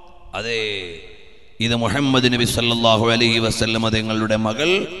 അതെ, ഇത് മുഹമ്മദ് നബി സല്ലല്ലാഹു അലൈഹി വസല്ലം തങ്ങളുടെ മകൾ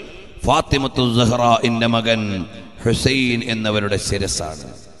ഫാത്തിമത്തു സുഹ്റാഇന്റെ മകൻ ഹുസൈൻ എന്നവരുടെ ശിരസാണ്.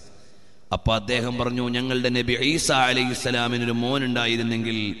 അപ്പൊ അദ്ദേഹം പറഞ്ഞു, ഞങ്ങളുടെ നബി ഈസാ അലൈഹിസ്സലാമിന് ഒരു മോൻ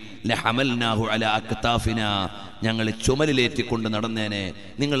ഉണ്ടായിരുന്നെങ്കിൽ ലഹമൽനാഹു അലാ അക്താഫിന, ഞങ്ങൾ ചുമലിലേറ്റിക്കൊണ്ട് നടന്നേനെ.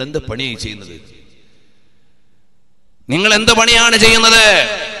 നിങ്ങൾ എന്ത് പണിയാണ് ചെയ്യുന്നത്? നിങ്ങൾ എന്ത് പണിയാണ് ചെയ്യുന്നത്?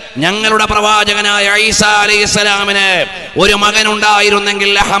 ഞങ്ങളുടെ പ്രവാചകനായ ഈസാ അലൈഹിസ്സലാമിന് ഒരു മകൻ ഉണ്ടായിരുന്നെങ്കിൽ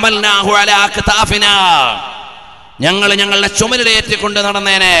ലഹമൽനാഹു അലാ അക്താഫിന, ഞങ്ങൾ ഞങ്ങളുടെ ചുമലിലേറ്റിക്കൊണ്ട്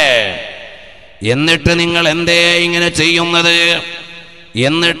നടന്നേനെ. എന്നിട്ട് നിങ്ങൾ എന്തേ ഇങ്ങനെ ചെയ്യുന്നത്?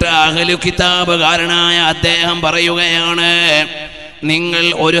 എന്നിട്ട് അഹ്ലു കിതാബുകാരനായ അദ്ദേഹം പറയുകയാണ്, നിങ്ങൾ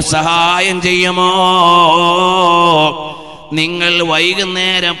ഒരു സഹായം ചെയ്യുമോ? നിങ്ങൾ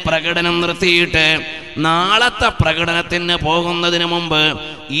വൈകുന്നേരം പ്രകടനം നിർത്തിയിട്ട് നാളത്തെ പ്രകടനത്തിന് പോകുന്നതിന് മുമ്പ്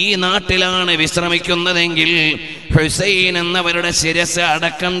ഈ നാട്ടിലാണ് വിശ്രമിക്കുന്നതെങ്കിൽ ഹുസൈൻ എന്നവരുടെ ശിരസ്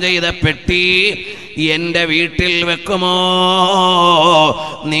അടക്കം ചെയ്ത പെട്ടി എന്റെ വീട്ടിൽ വെക്കുമോ?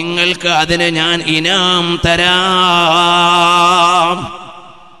 നിങ്ങൾക്ക് അതിന് ഞാൻ ഇനാം തരാം.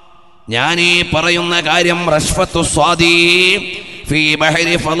 ഞാൻ ഈ പറയുന്ന കാര്യം റഷ്ഫത്തു സ്വാദി ഫീ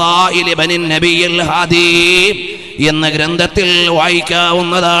ബഹരി ഫളാഇൽ ബനി നബിയിൽ ഹാദി എന്ന ഗ്രന്ഥത്തിൽ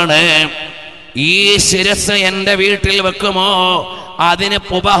വായിക്കാവുന്നതാണ്. ഈ ശിരസ് എന്റെ വീട്ടിൽ വെക്കുമോ? അതിന്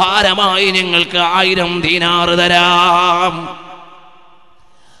ഉപഹാരമായി നിങ്ങൾക്ക് 1000 ദീനാർ തരാം.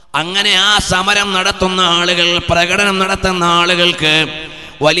 അങ്ങനെ ആ സമരം നടത്തുന്ന ആളുകൾ, പ്രകടനം നടത്തുന്ന ആളുകൾക്ക്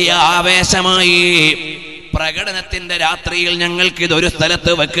വലിയ ആവേശമായി. പ്രകടനത്തിന്റെ രാത്രിയിൽ ഞങ്ങൾക്ക് ഇതൊരു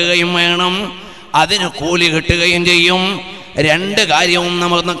സ്ഥലത്ത് വെക്കുകയും വേണം, അതിന് കൂലി കിട്ടുകയും ചെയ്യും, 2 കാര്യവും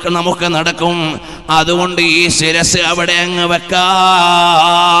നമുക്ക് നടക്കും. അതുകൊണ്ട് ഈ ശിരസ് അവിടെ അങ്ങ്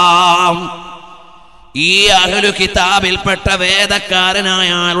വെക്കാം. ഈ അഹ്ലു കിതാബിൽപ്പെട്ട വേദക്കാരനായ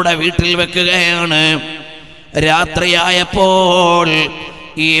ആളുടെ വീട്ടിൽ വെക്കുകയാണ്. രാത്രിയായപ്പോൾ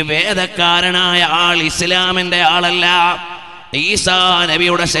ഈ വേദക്കാരനായ ആൾ ഇസ്ലാമിന്റെ ആളല്ല, ഈസാ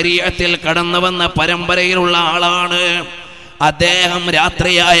നബിയുടെ ശരീഅത്തിൽ കടന്നു വന്ന പരമ്പരയിലുള്ള ആളാണ്. അദ്ദേഹം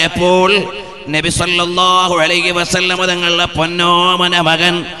രാത്രിയായപ്പോൾ നബി സല്ലല്ലാഹു അലൈഹി വസല്ലം തങ്ങളുടെ പൊന്നോമന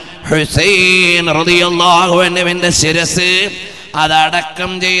മകൻ ഹുസൈൻ റളിയല്ലാഹു അൻഹുവിന്റെ ശിരസ്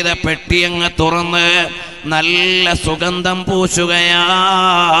അതടക്കം ചെയ്ത പെട്ടിയങ്ങ് തുറന്ന് നല്ല സുഗന്ധം പൂശുകയാണ്.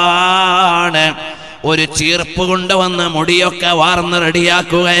 ഒരു ചീർപ്പ് കൊണ്ടുവന്ന് മുടിയൊക്കെ വാർന്ന്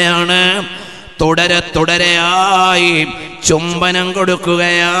റെഡിയാക്കുകയാണ്. തുടരെയായി ചുംബനം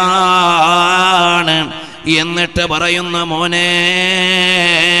കൊടുക്കുകയാണ്. എന്നിട്ട് പറയുന്ന, മോനെ,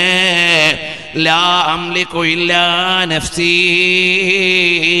 ലാ അംലികു ഇല്ലാ നഫ്സി,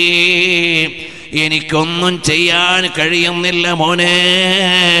 എനിക്കൊന്നും ചെയ്യാൻ കഴിയുന്നില്ല മോനെ,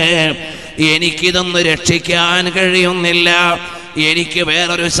 എനിക്കിതൊന്ന് രക്ഷിക്കാൻ കഴിയുന്നില്ല, എനിക്ക്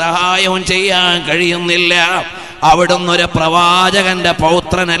വേറൊരു സഹായവും ചെയ്യാൻ കഴിയുന്നില്ല. അവിടുന്ന് ഒരു പ്രവാചകന്റെ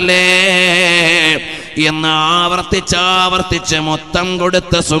പൗത്രനല്ലേ, എന്ന് ആവർത്തിച്ചാവർത്തിച്ച് മുത്തം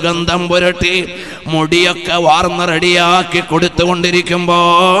കൊടുത്ത് സുഗന്ധം പുരട്ടി മുടിയൊക്കെ വാർന്ന് റെഡിയാക്കി കൊടുത്തുകൊണ്ടിരിക്കുമ്പോ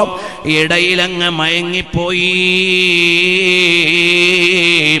ഇടയിലങ്ങ് മയങ്ങിപ്പോയി.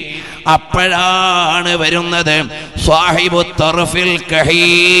 അപ്പോഴാണ് വരുന്നത് സാഹിബു തർഫിൽ കഹീൽ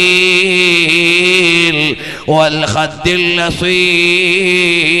വൽ ഖദ്ദിൽ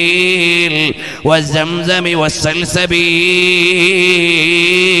അസീൽ വസംസം വസൽസബീൽ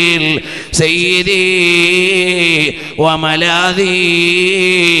സയ്യിദി വമലാദി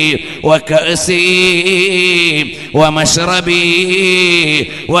വകഅസി വമശ്റബി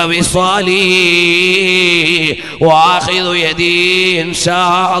വവിസാലി വആഖിദു യദി ഇൻഷാ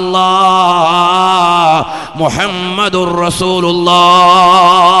അല്ലാഹ് മുഹമ്മദുർ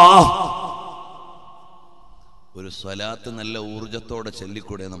റസൂലുള്ളാഹ്. ഒരു സ്വലാത്ത് നല്ല ഊർജത്തോടെ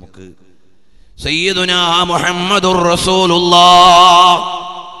ചൊല്ലിക്കൂടെ നമുക്ക്? സയ്യിദുനാ മുഹമ്മദുർ റസൂലുള്ളാഹ്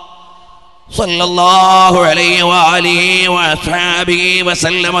സ്വല്ലല്ലാഹു അലൈഹി വആലിഹി വഅസ്ഹാബിഹി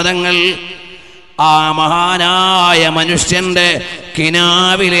വസല്ലമ തങ്ങൾ ആ മഹാനായ മനുഷ്യന്റെ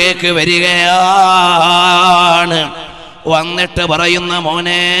കിനാവിലേക്ക് വരികയാണ്. വന്നിട്ട് പറയുന്ന,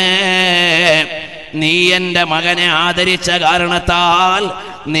 മോനെ, നീ എൻ്റെ മകനെ ആദരിച്ച കാരണത്താൽ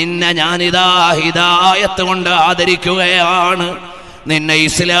നിന്നെ ഞാനിതാ ഹിദായത്ത് കൊണ്ട് ആദരിക്കുകയാണ്, നിന്നെ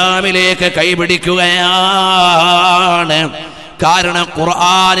ഇസ്ലാമിലേക്ക് കൈപിടിക്കുകയാണ്. കാരണം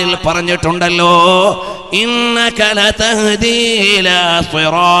ഖുർആനിൽ പറഞ്ഞിട്ടുണ്ടല്ലോ, ഇന്നക ലതഹ്ദീ ഇലാ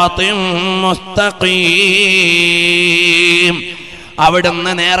സിറാത്തിൻ മുസ്തഖീം,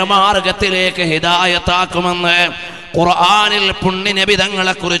 അവിടുന്ന് നേർമാർഗത്തിലേക്ക് ഹിദായത്താക്കുമെന്ന് ഖുർആനിൽ പുണ്യ നബി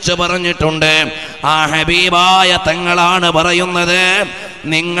തങ്ങളെ കുറിച്ച് പറഞ്ഞിട്ടുണ്ട്. ആ ഹബീബായ തങ്ങളാണ് പറയുന്നത്,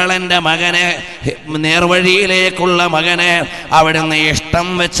 നിങ്ങളെൻ്റെ മകനെ, നേർവഴിയിലേക്കുള്ള മകനെ അവിടുന്ന് ഇഷ്ടം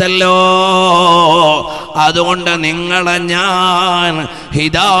വെച്ചല്ലോ, അതുകൊണ്ട് നിങ്ങളെ ഞാൻ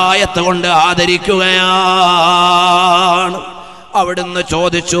ഹിദായത്ത് കൊണ്ട് ആദരിക്കുകയാണ്. അവിടുന്ന്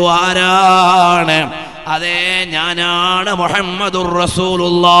ചോദിച്ചു, ആരാണ്? അതേ, ഞാനാണ് മുഹമ്മദുർ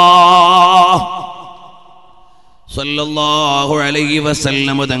റസൂലുള്ളാഹ് സല്ലല്ലാഹു അലൈഹി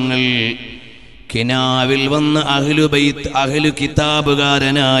വസല്ലം തങ്ങൾ കിനാവിൽ വന്ന് അഹ്ലു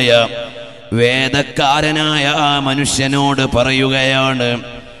കിതാബുകാരനായ വേദക്കാരനായ ആ മനുഷ്യനോട് പറയുകയാണ്,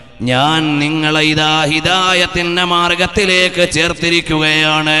 ഞാൻ നിങ്ങളെ ഇതാ ഹിദായത്തിന്റെ മാർഗത്തിലേക്ക്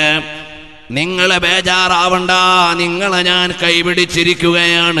ചേർത്തിരിക്കുകയാണ്, നിങ്ങളെ ബേജാറാവണ്ട, നിങ്ങളെ ഞാൻ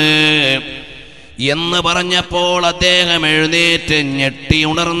കൈപിടിച്ചിരിക്കുകയാണ് എന്ന് പറഞ്ഞപ്പോൾ അദ്ദേഹം എഴുന്നേറ്റ്, ഞെട്ടി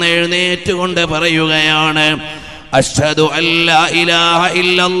ഉണർന്ന് എഴുന്നേറ്റ് കൊണ്ട് പറയുകയാണ്, അഷ്ഹദു അല്ലാ ഇലാഹ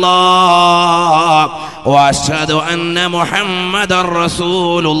ഇല്ലല്ലാഹ് വഅഷ്ഹദു അന്ന മുഹമ്മദർ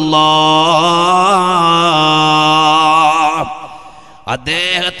റസൂലുള്ളാഹ്.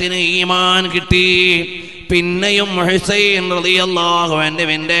 അദ്ദേഹത്തിന് ഈമാൻ കിട്ടി. പിന്നെയും ഹുസൈൻ റളിയല്ലാഹു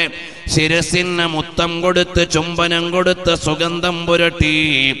അൻഹുവിന്റെ ശിരസിന് മുത്തം കൊടുത്ത് ചുംബനം കൊടുത്ത് സുഗന്ധം പുരട്ടി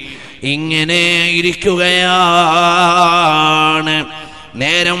ഇങ്ങനെ ഇരിക്കുകയാണ്.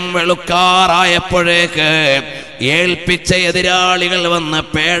 നേരം വെളുക്കാറായപ്പോഴേക്ക് ഏൽപ്പിച്ച എതിരാളികൾ വന്ന്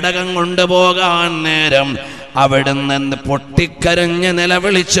പേടകം കൊണ്ടുപോകാൻ നേരം അവിടുന്ന് പൊട്ടിക്കരഞ്ഞ്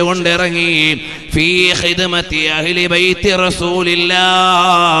നിലവിളിച്ചുകൊണ്ടിറങ്ങി, ഫീ ഖിദ്മത്തി അഹ്ലി ബൈത്തി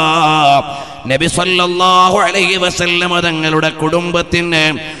റസൂലില്ലാഹ്, നബി സല്ലല്ലാഹു അലൈഹി വസല്ലം തങ്ങളുടെ കുടുംബത്തിന്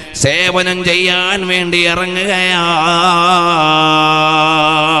സേവനം ചെയ്യാൻ വേണ്ടി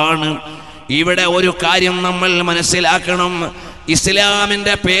ഇറങ്ങുകയാണ്. ഇവിടെ ഒരു കാര്യം നമ്മൾ മനസ്സിലാക്കണം,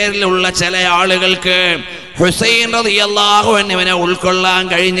 ഇസ്ലാമിന്റെ പേരിലുള്ള ചില ആളുകൾക്ക് ഹുസൈൻ റളിയല്ലാഹു അൻഹുവിനെ ഉൾക്കൊള്ളാൻ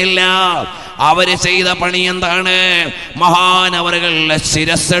കഴിഞ്ഞില്ല. അവര് ചെയ്ത പണി എന്താണ്? മഹാനവറുകളുടെ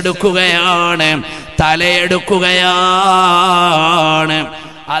ശിരസ്സെടുക്കുകയാണ്, തലയെടുക്കുകയാണ്.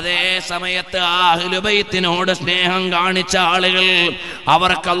 അതേ സമയത്ത് അഹ്ലുബൈത്തിനോട് സ്നേഹം കാണിച്ച ആളുകൾ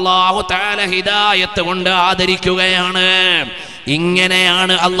അവർക്ക് അല്ലാഹു തആല ഹിദായത്ത് കൊണ്ട് ആദരിക്കുകയാണ്.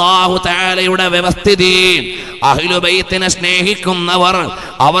 ഇങ്ങനെയാണ് അല്ലാഹു തആലയുടെ വ്യവസ്ഥിതി. അഹ്ലുബൈത്തിനെ സ്നേഹിക്കുന്നവർ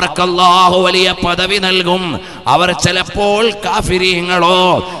അവർക്ക് അല്ലാഹു വലിയ പദവി നൽകും. അവർ ചിലപ്പോൾ കാഫിരീങ്ങളോ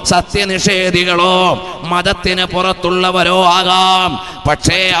സത്യനിഷേധികളോ മതത്തിന് പുറത്തുള്ളവരോ ആകാം,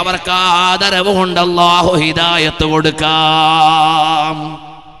 പക്ഷേ അവർക്ക് ആദരവ് കൊണ്ട് അല്ലാഹു ഹിദായത്ത് കൊടുക്കാം.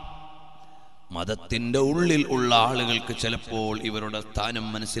 മതത്തിന്റെ ഉള്ളിൽ ഉള്ള ആളുകൾക്ക് ചിലപ്പോൾ ഇവരുടെ സ്ഥാനം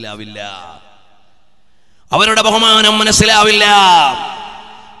മനസ്സിലാവില്ല, അവരുടെ ബഹുമാനം മനസ്സിലാവില്ല.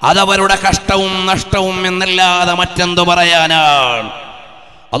 അതവരുടെ കഷ്ടവും നഷ്ടവും എന്നല്ലാതെ മറ്റെന്തു പറയാനാണ്?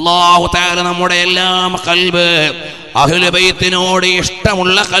 അല്ലാഹു തആല നമ്മുടെ എല്ലാം ഖൽബ് അഹ്ലു ബൈത്തിനോട്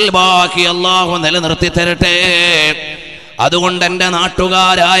ഇഷ്ടമുള്ള ഖൽബാക്കി അല്ലാഹു നിലനിർത്തി തരട്ടെ. അതുകൊണ്ട് എൻ്റെ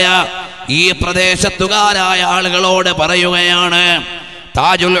നാട്ടുകാരായ ഈ പ്രദേശത്തുകാരായ ആളുകളോട് പറയുകയാണ്,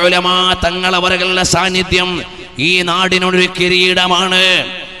 താജുൽ ഉലമാ തങ്ങളവരുടെ സാന്നിധ്യം ഈ നാടിനൊരു കിരീടമാണ്.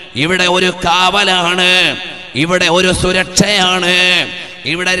 ഇവിടെ ഒരു കാവലാണ്, ഇവിടെ ഒരു സുരക്ഷയാണ്.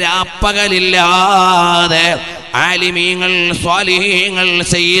 ഇവിടെ രാപ്പകലില്ലാതെ ആലിമീങ്ങൾ, സ്വാലിഹീങ്ങൾ,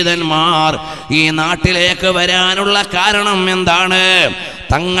 സയ്യിദന്മാർ ഈ നാട്ടിലേക്ക് വരാനുള്ള കാരണം എന്താണ്?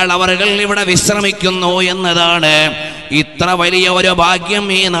 തങ്ങൾ അവர்கள் ഇവിടെ വിശ്രമിക്കുന്നു എന്നതാണ്. ഇത്ര വലിയ ഒരു ഭാഗ്യം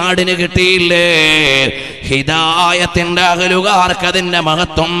ഈ നാടിന് കിട്ടിയില്ലേ? ഹിദായത്തിന്റെ അഹലുകാർക്ക് അതിന്റെ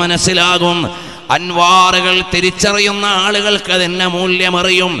മഹത്വം മനസ്സിലാകും. അൻവാറുകൾ തിരിച്ചറിയുന്ന ആളുകൾക്ക് അതിന്റെ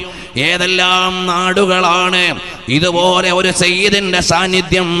മൂല്യമറിയും. ഏതെല്ലാം നാടുകളാണ് ഇതുപോലെ ഒരു സയ്യിദിന്റെ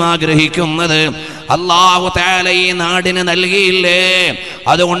സാന്നിധ്യം ആഗ്രഹിക്കുന്നത്? അല്ലാഹു തആല ഈ നാടിന് നൽകിയില്ലേ?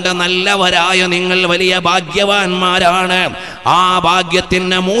 അതുകൊണ്ട് നല്ലവരായ നിങ്ങൾ വലിയ ഭാഗ്യവാന്മാരാണ്. ആ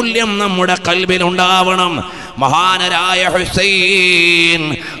ഭാഗ്യത്തിന്റെ മൂല്യം നമ്മുടെ ഖൽബിൽ ഉണ്ടാവണം. മഹാനരായ ഹുസൈൻ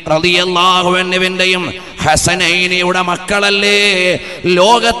റളിയല്ലാഹു അൻഹുവിന്റെയും ഹസനൈനിയുടെ മക്കളല്ലേ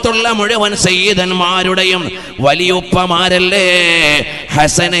ലോകത്തുള്ള മുഴുവൻ സയ്യിദന്മാരുടെയും വലിയുപ്പമാരല്ലേ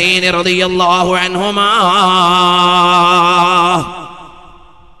ഹസനൈനി റളിയല്ലാഹു അൻഹുമാ.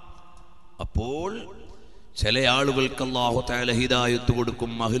 അപ്പോൾ ചില ആളുകൾക്ക് അല്ലാഹു തആല ഹിദായത്ത്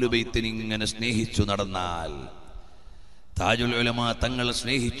കൊടുക്കും. അഹ്ലു ബൈത്തിനെ ഇങ്ങനെ സ്നേഹിച്ചു നടന്നാൽ, താജുൽ ഉലമാ തങ്ങളെ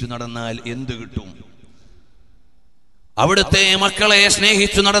സ്നേഹിച്ചു നടന്നാൽ എന്ത് കിട്ടും? അവിടുത്തെ മക്കളെ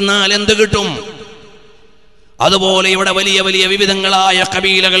സ്നേഹിച്ചു നടന്നാൽ എന്ത് കിട്ടും? അതുപോലെ ഇവിടെ വലിയ വലിയ വിവിധങ്ങളായ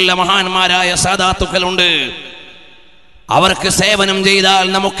കബീലകളിലെ മഹാന്മാരായ സാദാത്തുക്കളുണ്ട്. അവർക്ക് സേവനം ചെയ്താൽ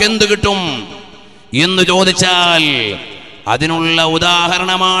നമുക്ക് എന്ത് കിട്ടും എന്ന് ചോദിച്ചാൽ അതിനുള്ള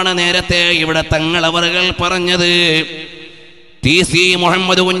ഉദാഹരണമാണ് നേരത്തെ ഇവിടെ തങ്ങൾ അവറുകൾ പറഞ്ഞത്. TC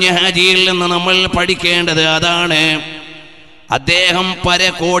മുഹമ്മദ് കുഞ്ഞ് ഹാജിയിൽ നിന്ന് നമ്മൾ പഠിക്കേണ്ടത് അതാണ്. അദ്ദേഹം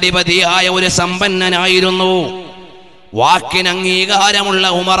പരകോടിപതിയായ ഒരു സമ്പന്നനായിരുന്നു. വാക്കിന് അംഗീകാരമുള്ള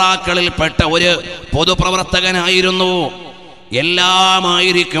ഉമറാക്കളിൽപ്പെട്ട ഒരു പൊതുപ്രവർത്തകനായിരുന്നു.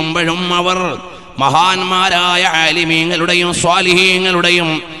 എല്ലാമായിരിക്കുമ്പോഴും അവർ മഹാന്മാരായ ആലിമീങ്ങളുടെയും സ്വാലിഹീങ്ങളുടെയും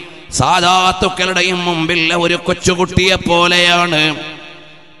സാദാത്തുക്കളുടെയും മുമ്പിൽ ഒരു കൊച്ചുകുട്ടിയെ പോലെയാണ്.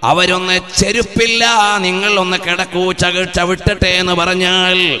 അവരൊന്ന് ചെരുപ്പില്ല, നിങ്ങൾ ഒന്ന് കിടക്കൂ, ചവിട്ടട്ടെ എന്ന്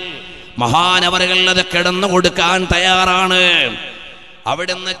പറഞ്ഞാൽ മഹാനവറുകൾ അത് കിടന്നു കൊടുക്കാൻ തയ്യാറാണ്.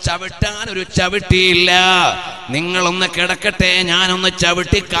 അവിടുന്ന് ചവിട്ടാൻ ഒരു ചവിട്ടിയില്ല. നിങ്ങളൊന്ന് കിടക്കട്ടെ, ഞാനൊന്ന്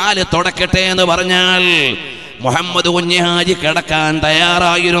ചവിട്ടി കാല് തുടക്കട്ടെ എന്ന് പറഞ്ഞാൽ മുഹമ്മദ് കുഞ്ഞ് ഹാജി കിടക്കാൻ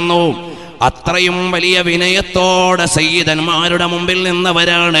തയ്യാറായിരുന്നു. അത്രയും വലിയ വിനയത്തോടെ സയ്യിദന്മാരുടെ മുമ്പിൽ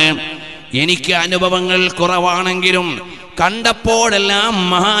നിന്നവരാണ്. എനിക്ക് അനുഭവങ്ങൾ കുറവാണെങ്കിലും കണ്ടപ്പോഴെല്ലാം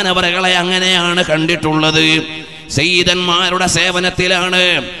മഹാനവറുകളെ അങ്ങനെയാണ് കണ്ടിട്ടുള്ളത്. സയ്യിദന്മാരുടെ സേവനത്തിലാണ്.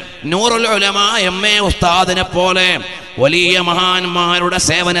 നൂറുൽ ഉലമാ MA ഉസ്താദിനെ പോലെ വലിയ മഹാന്മാരുടെ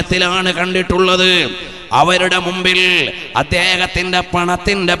സേവനത്തിലാണ് കണ്ടിട്ടുള്ളത്. അവരുടെ മുമ്പിൽ അദ്ദേഹത്തിന്റെ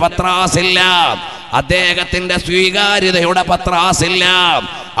പണത്തിന്റെ പത്രാസില്ല, അദ്ദേഹത്തിന്റെ സ്വീകാര്യതയുടെ പത്രാസില്ല.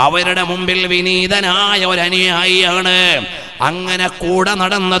 അവരുടെ മുമ്പിൽ വിനീതനായ ഒരു അനുയായിയാണ്. അങ്ങനെ കൂടെ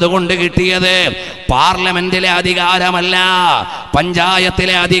നടന്നതുകൊണ്ട് കിട്ടിയത് പാർലമെന്റിലെ അധികാരമല്ല,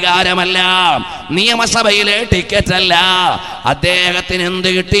 പഞ്ചായത്തിലെ അധികാരമല്ല, നിയമസഭയിലെ ടിക്കറ്റ് അല്ല. അദ്ദേഹത്തിന് എന്ത്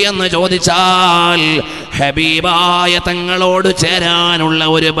കിട്ടിയെന്ന് ചോദിച്ചാൽ ഹബീബായ തങ്ങളോട് ചേരാനുള്ള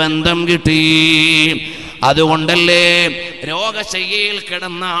ഒരു ബന്ധം കിട്ടി. അതുകൊണ്ടല്ലേ രോഗശയ്യയിൽ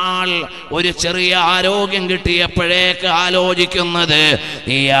കിടന്ന ആൾ ഒരു ചെറിയ ആരോഗ്യം കിട്ടിയപ്പോഴേക്ക് ആലോചിക്കുന്നത്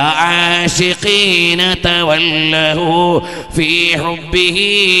യാ ആശിഖീന തവല്ലഹു ഫീ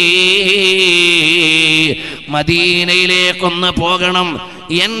ഹുബ്ബിഹി, മദീനയിലേക്കൊന്ന് പോകണം,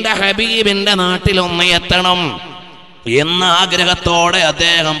 എൻ്റെ ഹബീബിന്റെ നാട്ടിലൊന്ന് എത്തണം എന്ന ആഗ്രഹത്തോടെ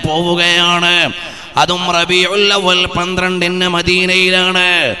അദ്ദേഹം പോവുകയാണ്. അതും റബീഉൽ അവ്വൽ 12 മദീനയിലാണ്.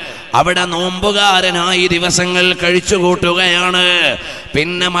 അവിടെ നോമ്പുകാരനായി ദിവസങ്ങൾ കഴിച്ചുകൂട്ടുകയാണ്.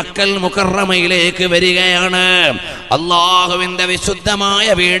 പിന്നെ മക്കൽ മുകറമയിലേക്ക് വരികയാണ്. അള്ളാഹുവിന്റെ വിശുദ്ധമായ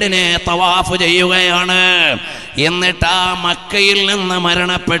വീടിനെ തവാഫ് ചെയ്യുകയാണ്. എന്നിട്ട് ആ മക്കയിൽ നിന്ന്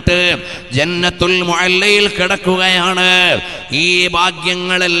മരണപ്പെട്ട് ജന്നത്തുൽ മുഅല്ലയിൽ കിടക്കുകയാണ്. ഈ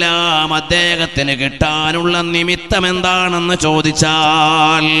ഭാഗ്യങ്ങളെല്ലാം അദ്ദേഹത്തിന് കിട്ടാനുള്ള നിമിത്തം എന്താണെന്ന്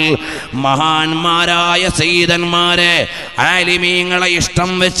ചോദിച്ചാൽ മഹാന്മാരായ സയ്യിദന്മാരെ ആലിമീങ്ങളെ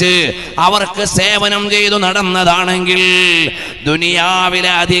ഇഷ്ടം വെച്ച് അവർക്ക് സേവനം ചെയ്തു നടന്നതാണെങ്കിൽ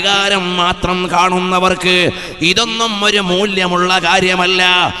ദുനിയാവിലെ അധികാരം മാത്രം കാണുന്നവർക്ക് ഇതൊന്നും ഒരു മൂല്യമുള്ള കാര്യമല്ല.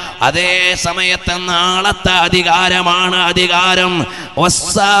 അതേ സമയത്ത് നാളത്തെ അധികാരമാണ് അധികാരം.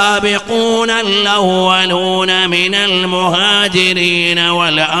 വസ്സാബിഖൂനൽ അവ്വലൂന മിനൽ മുഹാജിരീന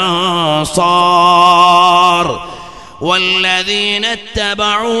വൽ അൻസാർ والذين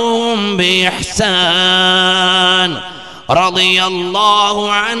اتبعوهم بإحسان رضي الله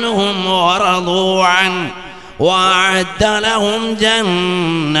عنهم ورضوا عنه وأعد لهم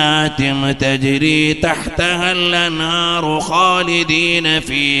جنات تجري تحتها الأنهار خالدين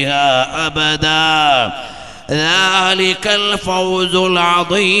فيها أبدا ദാലികൽ ഫൗസുൽ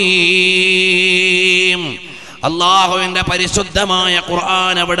അദീം. അല്ലാഹുവിന്റെ പരിശുദ്ധമായ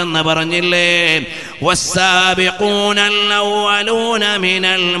ഖുർആൻ അവിടുന്ന് പറഞ്ഞില്ലേ, വസ്സാബിഖൂനൽ അവ്വലൂന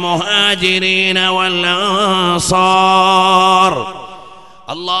മിനൽ മുഹാജിരീന വൽ അൻസാർ.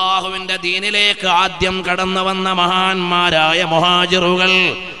 അല്ലാഹുവിന്റെ ദീനിലേക്ക് ആദ്യം കടന്നു വന്ന മഹാന്മാരായ മുഹാജിറുകൾ,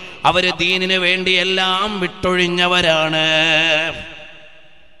 അവര് ദീനിനു വേണ്ടി എല്ലാം വിട്ടൊഴിഞ്ഞവരാണ്.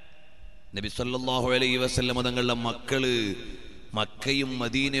 നബി സല്ലല്ലാഹു അലൈഹി വസല്ലം തങ്ങളുടെ മക്കള് മക്കയും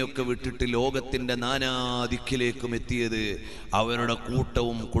മദീനയൊക്കെ വിട്ടിട്ട് ലോകത്തിന്റെ നാനാദിക്കിലേക്കും എത്തിയത് അവരുടെ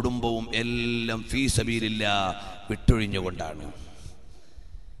കൂട്ടവും കുടുംബവും എല്ലാം ഫീ സബീലില്ലാഹ് വിട്ടൊഴിഞ്ഞുകൊണ്ടാണ്.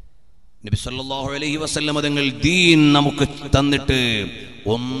 നബി സല്ലല്ലാഹു അലൈഹി വസല്ലം തങ്ങൾ ദീൻ നമുക്ക് തന്നിട്ട്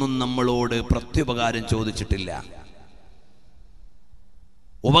ഒന്നും നമ്മളോട് പ്രത്യുപകാരം ചോദിച്ചിട്ടില്ല.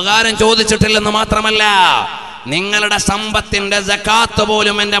 ഉപകാരം ചോദിച്ചിട്ടില്ലെന്ന് മാത്രമല്ല, നിങ്ങളുടെ സമ്പത്തിന്റെ സകാത്ത്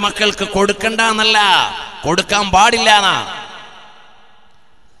പോലും എന്റെ മക്കൾക്ക് കൊടുക്കണ്ടെന്നല്ല, കൊടുക്കാൻ പാടില്ല.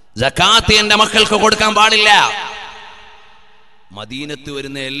 സകാത്ത് എന്റെ മക്കൾക്ക് കൊടുക്കാൻ പാടില്ല. മദീനത്ത്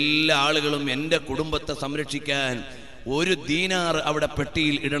വരുന്ന എല്ലാ ആളുകളും എന്റെ കുടുംബത്തെ സംരക്ഷിക്കാൻ ഒരു ദീനാർ അവിടെ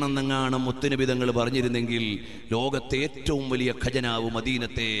പെട്ടിയിൽ ഇടണമെന്നാണ് മുത്തുനബി തങ്ങൾ പറഞ്ഞിരുന്നെങ്കിൽ ലോകത്തെ ഏറ്റവും വലിയ ഖജനാവ്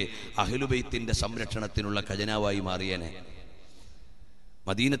മദീനത്തെ അഹ്ലുബൈത്തിന്റെ സംരക്ഷണത്തിനുള്ള ഖജനാവായി മാറിയേനെ.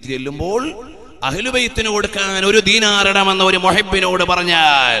 മദീനത്തിൽ ചെല്ലുമ്പോൾ അഹ്ലുബൈത്തിന് കൊടുക്കാൻ ഒരു ദീനാർ ഇടമെന്ന ഒരു മുഹബ്ബിനോട്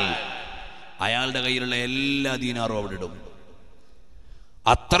പറഞ്ഞാൽ അയാളുടെ കയ്യിലുള്ള എല്ലാ ദീനാറും അവിടെ ഇടും.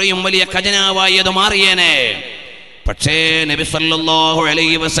 അത്രയും വലിയ ഖജനാവായി അത് മാറിയേനെ. പക്ഷേ നബി സല്ലല്ലാഹു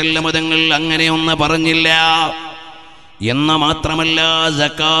അലൈഹി വസല്ലം തങ്ങൾ അങ്ങനെയൊന്നും പറഞ്ഞില്ല. എന്ന് മാത്രമല്ല,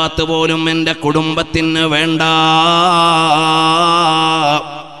 സകാത്ത് പോലും എന്റെ കുടുംബത്തിന് വേണ്ട,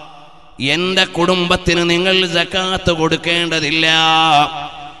 എന്റെ കുടുംബത്തിന് നിങ്ങൾ സകാത്ത് കൊടുക്കേണ്ടതില്ല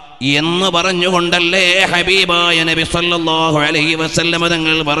എന്ന് പറഞ്ഞുകൊണ്ടല്ലേ ഹബീബായ നബി സല്ലല്ലാഹു അലൈഹി വസല്ലം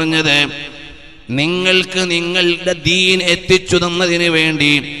തങ്ങൾ പറഞ്ഞത്, നിങ്ങൾക്ക് നിങ്ങളുടെ ദീൻ എത്തിച്ചു തന്നതിന്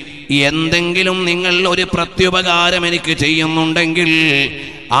വേണ്ടി എന്തെങ്കിലും നിങ്ങൾ ഒരു പ്രത്യുപകാരം എനിക്ക് ചെയ്യുന്നുണ്ടെങ്കിൽ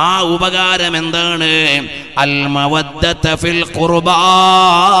ആ ഉപകാരം എന്താണ്? അൽ മവദ്ദത ഫിൽ ഖുർബാ,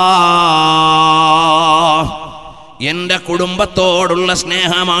 എന്റെ കുടുംബത്തോടുള്ള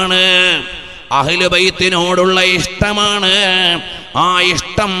സ്നേഹമാണ്, അഹ്ലു ബൈത്തിനോടുള്ള ഇഷ്ടമാണ്. ആ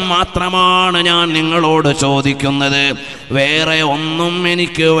ഇഷ്ടം മാത്രമാണ് ഞാൻ നിങ്ങളോട് ചോദിക്കുന്നത്, വേറെ ഒന്നും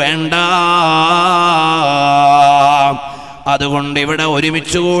എനിക്ക് വേണ്ട. അതുകൊണ്ട് ഇവിടെ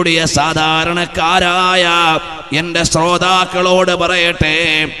ഒരുമിച്ച് കൂടിയ സാധാരണക്കാരായ എന്റെ ശ്രോതാക്കളോട് പറയട്ടെ,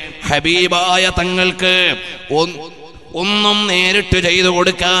 ഹബീബായ തങ്ങൾക്ക് ഒന്നും നേരിട്ട് ചെയ്തു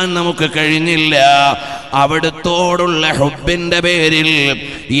കൊടുക്കാൻ നമുക്ക് കഴിഞ്ഞില്ല. അവിടുത്തോടുള്ള ഹുബ്ബിന്റെ പേരിൽ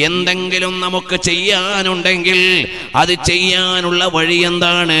എന്തെങ്കിലും നമുക്ക് ചെയ്യാനുണ്ടെങ്കിൽ അത് ചെയ്യാനുള്ള വഴി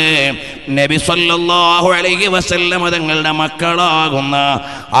എന്താണ്? നബി സല്ലല്ലാഹു അലൈഹി വസല്ലം തങ്ങളുടെ മക്കളാകുന്ന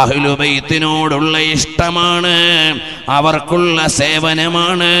അഹ്ലു ബൈത്തിനോടുള്ള ഇഷ്ടമാണ്, അവർക്കുള്ള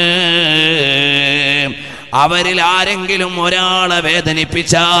സേവനമാണ്. അവരിൽ ആരെങ്കിലും ഒരാളെ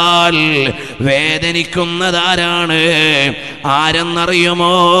വേദനിപ്പിച്ചാൽ വേദനിക്കുന്നതാരാണ്?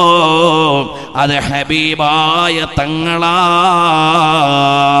 ആരെന്നറിയുമോ? അത് ഹബീബായ തങ്ങളാണ്.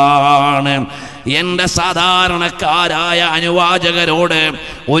 എന്റെ സാധാരണക്കാരായ അനുവാചകരോട്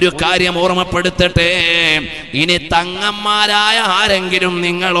ഒരു കാര്യം ഓർമ്മപ്പെടുത്തട്ടെ, ഇനി തങ്ങന്മാരായ ആരെങ്കിലും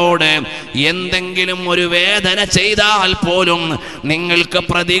നിങ്ങളോട് എന്തെങ്കിലും ഒരു വേദന ചെയ്താൽ പോലും നിങ്ങൾക്ക്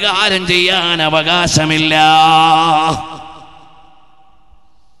പ്രതികാരം ചെയ്യാൻ അവകാശമില്ല.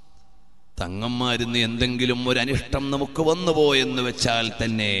 തങ്ങന്മാരിന്ന് എന്തെങ്കിലും ഒരു അനിഷ്ടം നമുക്ക് വന്നുപോയെന്ന് വെച്ചാൽ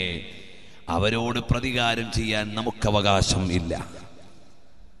തന്നെ അവരോട് പ്രതികാരം ചെയ്യാൻ നമുക്ക് അവകാശം ഇല്ല.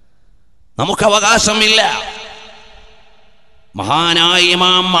 നമുക്കവകാശമില്ല. മഹാനായ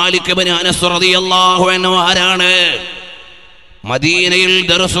ഇമാം മാലിക് ഇബ്നു അനസ് റളിയല്ലാഹു അൻഹു ആരാണ്? മദീനയിൽ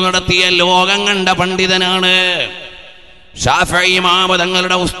ദർസ് നടത്തിയ ലോകം കണ്ട പണ്ഡിതനാണ്. ശാഫിഈ ഇമാം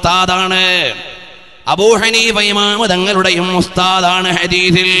തങ്ങളുടെ ഉസ്താദാണ്. അബൂ ഹനീഫ ഇമാം തങ്ങളുടെയും ഉസ്താദാണ്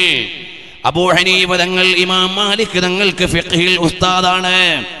ഹദീസിൽ. അബൂ ഹനീഫ തങ്ങൾ ഇമാം മാലിക് തങ്ങൾക്ക് ഫിഖ്ഹിൽ ഉസ്താദാണ്.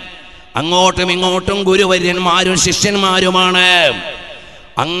 അങ്ങോട്ടും ഇങ്ങോട്ടും ഗുരുവര്യന്മാരും ശിഷ്യന്മാരുമാണ്.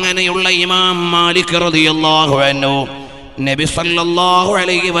 അങ്ങനെയുള്ള ഇമാം മാലിക് റളിയല്ലാഹു അൻഹു നബി സല്ലല്ലാഹു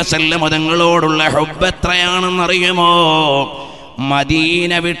അലൈഹി വസല്ലം തങ്ങളോടുള്ള ഹുബ്ബ് എത്രയാണെന്ന് അറിയുമോ?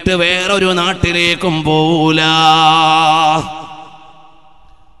 മദീന വിട്ട് വേറൊരു നാട്ടിലേക്കും പോകൂല.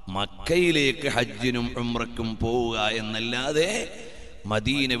 മക്കയിലേക്ക് ഹജ്ജിനും ഉംറയ്ക്കും പോവുക എന്നല്ലാതെ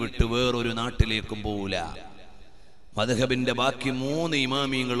മദീന വിട്ട് വേറൊരു നാട്ടിലേക്കും പോകൂല. മദ്ഹബിന്റെ ബാക്കി 3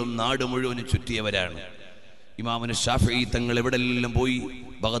 ഇമാമിയങ്ങളും നാട് മുഴുവനും ചുറ്റിയവരാണ്. ഇമാമുന ശാഫിഈ തങ്ങൾ എവിടെല്ലാം പോയി,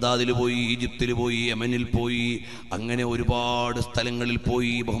 ബഗ്ദാദിൽ പോയി, ഈജിപ്തിൽ പോയി, യമനിൽ പോയി, അങ്ങനെ ഒരുപാട് സ്ഥലങ്ങളിൽ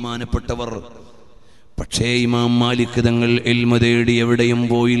പോയി ബഹുമാനപ്പെട്ടവർ. പക്ഷേ ഇമാം മാലിക് തങ്ങൾ ഇൽമ തേടി എവിടെയും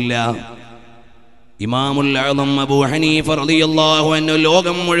പോയില്ല. ഇമാമുൽ അഅ്ളം അബൂ ഹനീഫ റളിയല്ലാഹു അൻഹു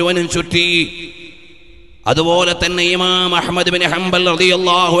ലോകം മുഴുവനും ചുറ്റി. അതുപോലെ തന്നെ ഇമാം അഹ്മദ് ബിൻ ഹംബൽ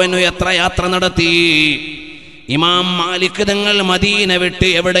റളിയല്ലാഹു അൻഹു എത്ര യാത്ര നടത്തി. ഇമാം മാലിക് തങ്ങൾ മദീന വിട്ട്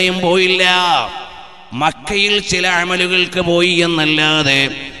എവിടെയും പോയില്ല. മക്കയിൽ ചില അമലുകൾക്ക് പോയി എന്നല്ലാതെ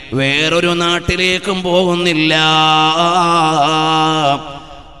വേറൊരു നാട്ടിലേക്കും പോകുന്നില്ല.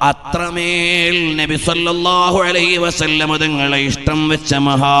 അത്രമേൽ നബി സല്ലല്ലാഹു അലൈഹി വസല്ലം തങ്ങളെ ഇഷ്ടം വെച്ച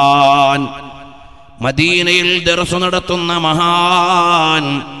മഹാൻ, മദീനയിൽ ദർസ് നടത്തുന്ന മഹാൻ,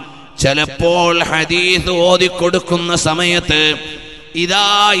 ചിലപ്പോൾ ഹദീസ് ഓതിക്കൊടുക്കുന്ന സമയത്ത് ഇതാ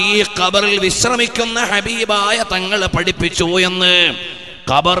ഈ ഖബറിൽ വിശ്രമിക്കുന്ന ഹബീബായ തങ്ങൾ പഠിപ്പിച്ചു എന്ന്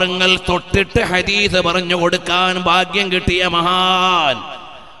ഖബറുകൾ തൊട്ടിട്ട് ഹദീസ് പറഞ്ഞു കൊടുക്കാൻ ഭാഗ്യം കിട്ടിയ മഹാൻ.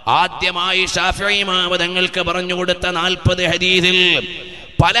 ആദ്യമായി ശാഫിഈ ഇമാം തങ്ങൾക്ക് പറഞ്ഞു കൊടുത്ത 40 ഹദീസിൽ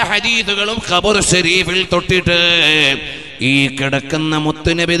പല ഹദീസുകളും ഖബർ ശരീഫിൽ തൊട്ടിട്ട് ഈ കിടക്കുന്ന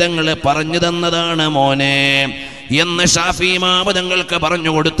മുത്തുനബി തങ്ങൾ പറഞ്ഞു തന്നതാണ് മോനെ എന്ന് ശാഫിഈ ഇമാം തങ്ങൾക്ക്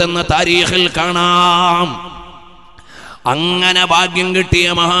പറഞ്ഞു കൊടുത്തെന്ന് താരീഖിൽ കാണാം. അങ്ങനെ ഭാഗ്യം കിട്ടിയ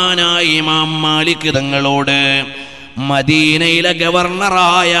മഹാനായ ഇമാം മാലിക് തങ്ങളോട് മദീനയിലെ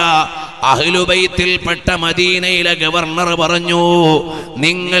ഗവർണറായ അഹ്ലുബൈത്തിൽപ്പെട്ട മദീനയിലെ ഗവർണർ പറഞ്ഞു,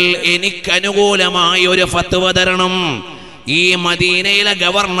 നിങ്ങൾ എനിക്കനുകൂലമായി ഒരു ഫത്വ തരണം. ഈ മദീനയിലെ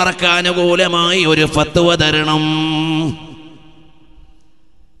ഗവർണർക്ക് അനുകൂലമായി ഒരു ഫത്വ തരണം.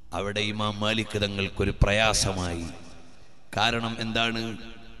 അവിടെ ഇമാം മാലിക് തങ്ങൾക്കൊരു പ്രയാസമായി. കാരണം എന്താണ്?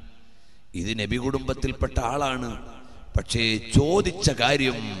 ഇത് നബി കുടുംബത്തിൽപ്പെട്ട ആളാണ്. പക്ഷേ ചോദിച്ച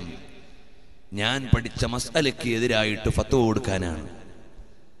കാര്യം ഞാൻ പഠിച്ച മസ്അലയ്ക്ക് എതിരായിട്ട് ഫത്വ കൊടുക്കാനാണ്.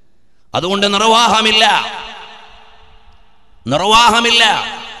 അതുകൊണ്ട് നിർവാഹമില്ല.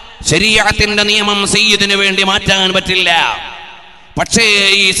 ശരീഅത്തിന്റെ നിയമം സയ്യിദിന് വേണ്ടി മാറ്റാൻ പറ്റില്ല. പക്ഷേ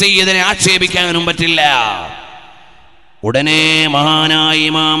ഈ സയ്യിദിനെ ആക്ഷേപിക്കാനും പറ്റില്ല. ഉടനെ മഹാനായ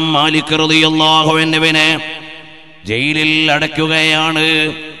ഇമാം മാലിക് റളിയല്ലാഹു അൻഹുവിനെ ജയിലിൽ അടയ്ക്കുകയാണ്.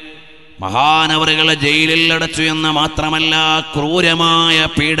 മഹാനവറുകളെ ജയിലിൽ അടച്ചു എന്ന് മാത്രമല്ല, ക്രൂരമായ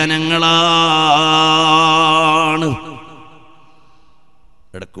പീഡനങ്ങളാണ്.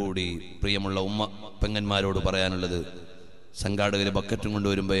 ഇടക്കൂടി പ്രിയമുള്ള പെങ്ങന്മാരോട് പറയാനുള്ളത്, സംഘാടകർ ബക്കറ്റും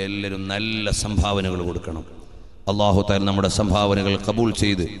കൊണ്ടുവരുമ്പോൾ എല്ലാവരും നല്ല സംഭാവനകൾ കൊടുക്കണം. അല്ലാഹു തആല നമ്മുടെ സംഭാവനകൾ കബൂൽ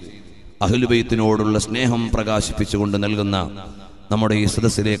ചെയ്ത് അഹ്ലുബൈത്തിനോടുള്ള സ്നേഹം പ്രകാശിപ്പിച്ചുകൊണ്ട് നൽകുന്ന നമ്മുടെ ഈ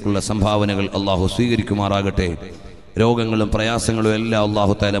സദസ്സിലേക്കുള്ള സംഭാവനകൾ അല്ലാഹു സ്വീകരിക്കുമാറാകട്ടെ. രോഗങ്ങളും പ്രയാസങ്ങളും എല്ലാം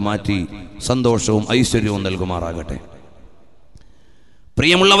അല്ലാഹു തആല മാറ്റി സന്തോഷവും ഐശ്വര്യവും നൽകുമാറാകട്ടെ.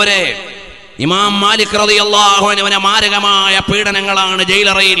 പ്രിയമുള്ളവരെ, ഇമാം മാലിക് റളിയല്ലാഹു അൻഹുവിനെ മാരകമായ പീഡനങ്ങളാണ്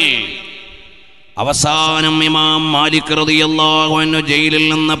ജയിലറയിൽ. അവസാനം ഇമാം മാലിക് റളിയല്ലാഹു അൻഹു ജയിലിൽ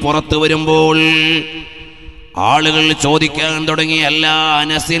നിന്ന് പുറത്തു വരുമ്പോൾ ആളുകൾ ചോദിക്കാൻ തുടങ്ങി, അല്ല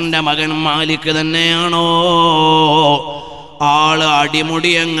അനസിന്റെ മകൻ മാലിക് തന്നെയാണോ? ആള്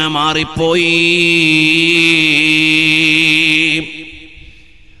അടിമുടി അങ്ങ് മാറിപ്പോയി.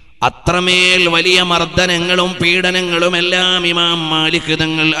 അത്രമേൽ വലിയ മർദ്ദനങ്ങളും പീഡനങ്ങളും എല്ലാം ഇമാം മാലിക്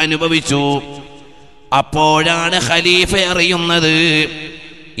തങ്ങൾ അനുഭവിച്ചു. അപ്പോഴാണ് ഖലീഫ അറിയുന്നത്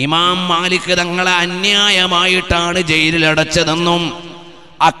ഇമാം മാലിക് തങ്ങളെ അന്യായമായിട്ടാണ് ജയിലിൽ അടച്ചതെന്നും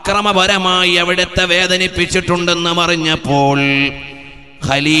അക്രമപരമായി അവിടുത്തെ വേദനിപ്പിച്ചിട്ടുണ്ടെന്നും അറിഞ്ഞപ്പോൾ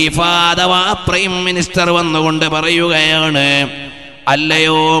ഖലീഫ അഥവാ പ്രൈം മിനിസ്റ്റർ വന്നുകൊണ്ട് പറയുകയാണ്,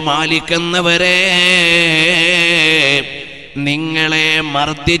 അല്ലയോ മാലിക് എന്നവരെ, നിങ്ങളെ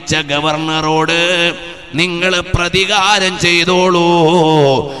മർദ്ദിച്ച ഗവർണറോട് നിങ്ങൾ പ്രതികാരം ചെയ്തോളൂ,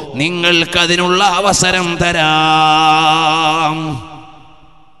 നിങ്ങൾക്കതിനുള്ള അവസരം തരാം.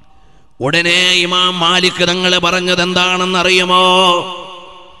 ഉടനെ ഇമാം മാലിക് തങ്ങൾ പറഞ്ഞത് എന്താണെന്നറിയുമോ?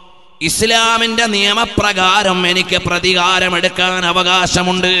 ഇസ്ലാമിന്റെ നിയമപ്രകാരം എനിക്ക് പ്രതികാരമെടുക്കാൻ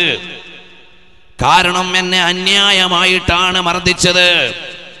അവകാശമുണ്ട്. കാരണം എന്നെ അന്യായമായിട്ടാണ് മർദ്ദിച്ചത്,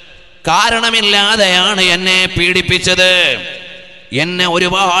 കാരണമില്ലാതെയാണ് എന്നെ പീഡിപ്പിച്ചത്, എന്നെ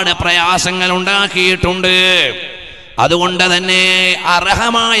ഒരുപാട് പ്രയാസങ്ങൾ ഉണ്ടാക്കിയിട്ടുണ്ട്. അതുകൊണ്ട് തന്നെ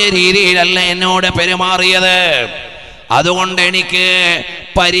അർഹമായ രീതിയിലല്ല എന്നോട് പെരുമാറിയത്. അതുകൊണ്ട് എനിക്ക്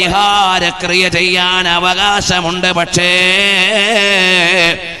പരിഹാരക്രിയ ചെയ്യാൻ അവകാശമുണ്ട്. പക്ഷേ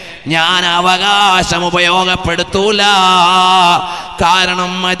ഞാൻ അവകാശം ഉപയോഗപ്പെടുത്തൂല.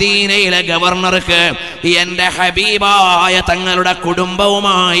 കാരണം മദീനയിലെ ഗവർണർക്ക് എൻ്റെ ഹബീബായ തങ്ങളുടെ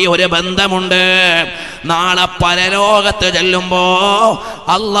കുടുംബവുമായി ഒരു ബന്ധമുണ്ട്. നാളെ പരലോകത്ത് ചെല്ലുമ്പോ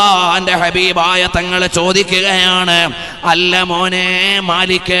അല്ലാഹുവിന്റെ ഹബീബായ തങ്ങൾ ചോദിക്കുകയാണ്, അല്ല മോനെ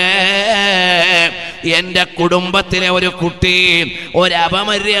മാലിക്, എൻ്റെ കുടുംബത്തിലെ ഒരു കുട്ടി ഒരു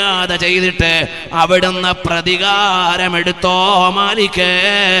അപമര്യാദ ചെയ്തിട്ട് അവിടുന്ന് പ്രതികാരമെടുത്തോ മാലിക്?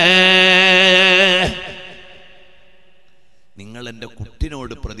 നിങ്ങൾ എൻ്റെ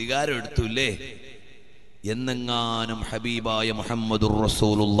കുട്ടിനോട് പ്രതികാരം എടുത്തില്ലേ എന്നെങ്ങാനും ഹബീബായ മുഹമ്മദുർ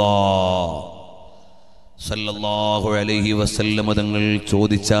റസൂലുള്ളാഹ് സല്ലല്ലാഹു അലൈഹി വസല്ലം തങ്ങൾ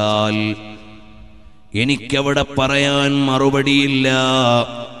ചോദിച്ചാൽ എനിക്കവിടെ പറയാൻ മറുപടിയില്ല,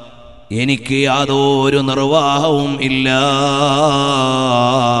 എനിക്ക് യാതൊരു നിർവാഹവും ഇല്ല.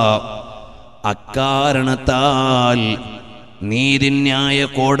 അക്കാരണത്താൽ നീതിന്യായ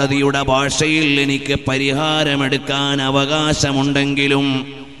കോടതിയുടെ ഭാഷയിൽ എനിക്ക് പരിഹാരമെടുക്കാൻ അവകാശമുണ്ടെങ്കിലും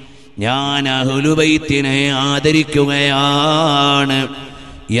ഞാൻ അഹ്ലുബൈത്തിനെ ആദരിക്കുകയാണ്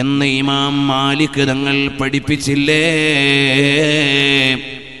എന്ന് ഇമാം മാലിക് തങ്ങൾ പഠിപ്പിച്ചില്ലേ?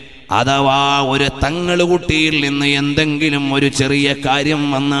 അഥവാ ഒരു തങ്ങളുകുട്ടിയിൽ നിന്ന് എന്തെങ്കിലും ഒരു ചെറിയ കാര്യം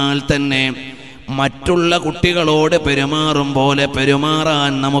വന്നാൽ തന്നെ മറ്റുള്ള കുട്ടികളോട് പെരുമാറും പോലെ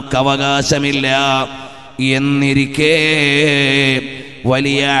പെരുമാറാൻ നമുക്ക് അവകാശമില്ല. എന്നിരിക്കെ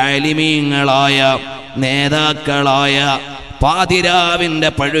വലിയ ആലിമീങ്ങളായ നേതാക്കളായ പാതിരാവിന്റെ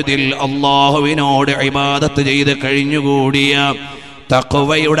പഴുതിൽ അല്ലാഹുവിനോട് ഇബാദത്ത് ചെയ്ത് കഴിഞ്ഞുകൂടിയ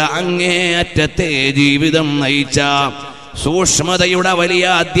തഖ്വയുടെ അങ്ങേയറ്റത്തെ ജീവിതം നയിച്ച സൂക്ഷ്മതയുടെ വലിയ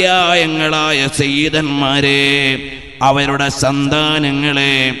അധ്യായങ്ങളായ സയ്യിദന്മാരെ, അവരുടെ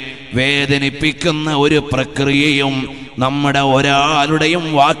സന്താനങ്ങളെ വേദനിപ്പിക്കുന്ന ഒരു പ്രക്രിയയും നമ്മുടെ ഒരാളുടെയും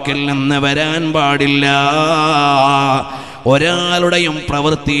വാക്കിൽ നിന്ന് വരാൻ പാടില്ല, ഒരാളുടെയും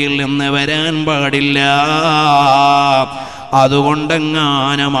പ്രവൃത്തിയിൽ നിന്ന് വരാൻ പാടില്ല.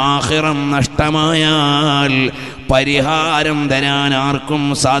 അതുകൊണ്ടെങ്ങാനും ആഖിറം നഷ്ടമായാൽ പരിഹാരം തരാൻ ആർക്കും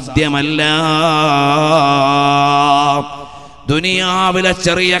സാധ്യമല്ല. ദുനിയാവിലെ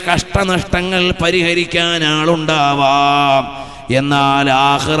ചെറിയ കഷ്ടനഷ്ടങ്ങൾ പരിഹരിക്കാൻ ആളുണ്ടാവാം, എന്നാൽ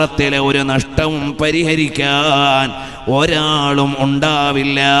ആഖിറത്തിലെ ഒരു നഷ്ടവും പരിഹരിക്കാൻ ഒരാളും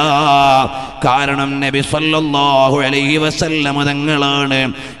ഉണ്ടാവില്ല. കാരണം നബി സല്ലല്ലാഹു അലൈഹി വസല്ലം തങ്ങളാണ്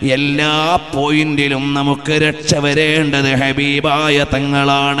എല്ലാ പോയിന്റിലും നമുക്ക് രക്ഷ വരേണ്ടത്. ഹബീബായ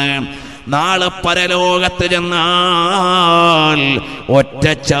തങ്ങളാണ്. നാളെ പരലോകത്ത് ചെന്നാൽ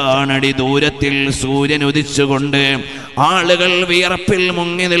ഒറ്റച്ചാണടി ദൂരത്തിൽ സൂര്യൻ ഉദിച്ചുകൊണ്ട് ആളുകൾ വിയർപ്പിൽ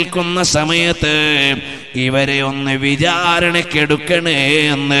മുങ്ങി നിൽക്കുന്ന സമയത്ത് ഇവരെ ഒന്ന് വിചാരണക്കെടുക്കണേ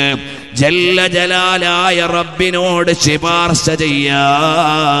എന്ന് ജല്ല ജലാലായ റബ്ബിനോട് ശുപാർശ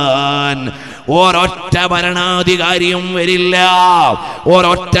ചെയ്യാൻ ഒരൊറ്റ ഭരണാധികാരിയും വരില്ല,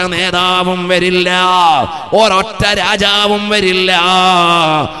 ഒരൊറ്റ നേതാവും വരില്ല, ഒരൊറ്റ രാജാവും വരില്ല.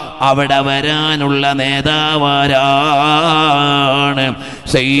 അവിടെ വരാനുള്ള നേതാവാരാണ്?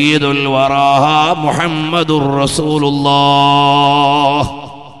 സയ്യിദുൽ വറാഹ മുഹമ്മദുർ റസൂലുള്ളാഹ്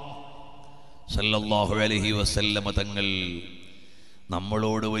സല്ലല്ലാഹു അലൈഹി വസല്ലം തങ്ങൾ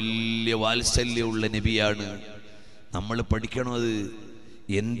നമ്മളോട് വലിയ വാത്സല്യമുള്ള നബിയാണ്. നമ്മൾ പഠിക്കണത്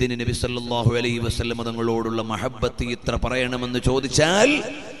എന്തിന് നബി സല്ലല്ലാഹു അലൈഹി വസല്ലം തങ്ങളോടുള്ള മഹബ്ബത്ത് ഇത്ര പറയണമെന്ന് ചോദിച്ചാൽ,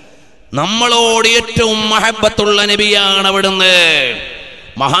 നമ്മളോട് ഏറ്റവും മഹബ്ബത്തുള്ള നബിയാണ് അവിടുന്ന്.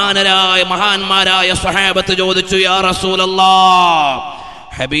 മഹാന്മാരായ സ്വഹാബത്ത് ചോദിച്ചു, യാ റസൂലല്ലാഹ്,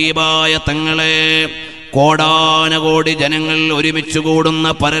 ഹബീബായ തങ്ങളെ, കോടാനകോടി ജനങ്ങൾ ഒരുമിച്ച് കൂടുന്ന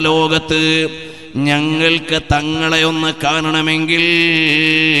പരലോകത്ത് ഞങ്ങൾക്ക് തങ്ങളെ ഒന്ന് കാണണമെങ്കിൽ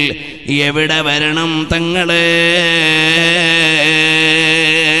എവിടെ വരണം തങ്ങളെ?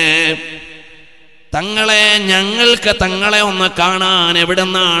 തങ്ങളെ ഞങ്ങൾക്ക് തങ്ങളെ ഒന്ന് കാണാൻ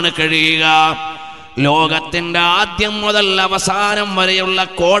എവിടുന്നാണ് കഴിയുക? ലോകത്തിന്റെ ആദ്യം മുതൽ അവസാനം വരെയുള്ള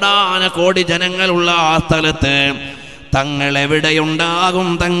കോടാനകോടി ജനങ്ങളുള്ള ആ സ്ഥലത്ത് തങ്ങൾ എവിടെയുണ്ടാകും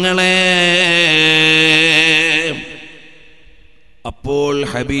തങ്ങളെ? അപ്പോൾ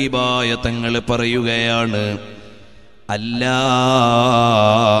ഹബീബായ തങ്ങൾ പറയുകയാണ്, അല്ലാ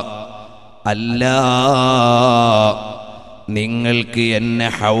അല്ലാ, നിങ്ങൾക്ക് എന്നെ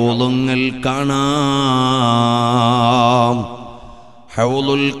ഹൗളുങ്ങൾ കാണാം.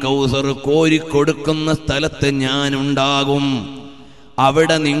 ഹൗളുൽ കൗസർ കോരിക്കൊടുക്കുന്ന സ്ഥലത്ത് ഞാൻ ഉണ്ടാകും.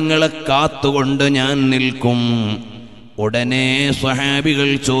 അവിടെ നിങ്ങളെ കാത്തുകൊണ്ട് ഞാൻ നിൽക്കും. ഉടനെ സ്വഹാബികൾ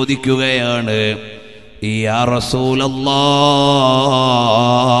ചോദിക്കുകയാണ്, യാ റസൂലല്ലാഹ്,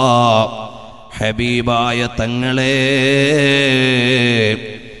 ഹബീബായ തങ്ങളെ,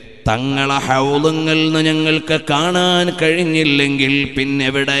 തങ്ങളെ ഹൗളുങ്ങൾ ഞങ്ങൾക്ക് കാണാൻ കഴിഞ്ഞില്ലെങ്കിൽ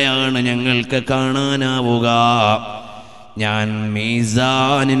പിന്നെവിടെയാണ് ഞങ്ങൾക്ക് കാണാനാവുക? ഞാൻ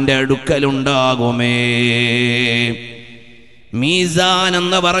മീസാനിന്റെ അടുക്കലുണ്ടാകുമേ. മീസാൻ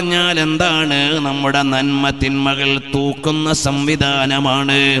എന്ന് പറഞ്ഞാൽ എന്താണ്? നമ്മുടെ നന്മ തിന്മകൾ തൂക്കുന്ന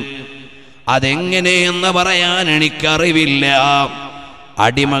സംവിധാനമാണ്. അതെങ്ങനെയെന്ന് പറയാൻ എനിക്കറിവില്ല.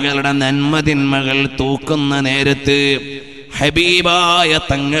 അടിമകളുടെ നന്മ തിന്മകൾ തൂക്കുന്ന നേരത്ത് ഹബീബായ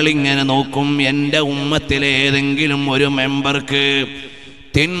തങ്ങളിങ്ങനെ നോക്കും, എൻ്റെ ഉമ്മത്തിലേതെങ്കിലും ഒരു മെമ്പർക്ക്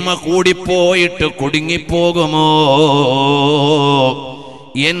തിന്മ കൂടിപ്പോയിട്ട് കുടുങ്ങിപ്പോകുമോ?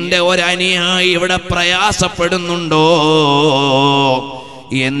 എൻ്റെ ഒരനുയായി ഇവിടെ പ്രയാസപ്പെടുന്നുണ്ടോ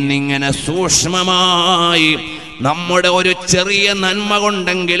എന്നിങ്ങനെ സൂക്ഷ്മമായി നമ്മുടെ ഒരു ചെറിയ നന്മ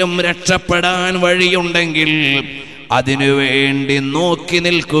കൊണ്ടെങ്കിലും രക്ഷപ്പെടാൻ വഴിയുണ്ടെങ്കിൽ അതിനുവേണ്ടി നോക്കി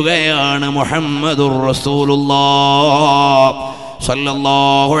നിൽക്കുകയാണ് മുഹമ്മദുർ റസൂലുള്ളാഹ്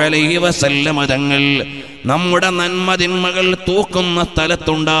സല്ലല്ലാഹു അലൈഹി വസല്ലം തങ്ങൾ. നമ്മുടെ നന്മതിന്മകൾ തൂക്കുന്ന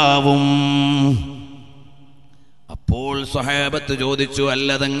സ്ഥലത്തുണ്ടാവും. അപ്പോൾ സ്വഹാബത്ത് ചോദിച്ചു, അല്ല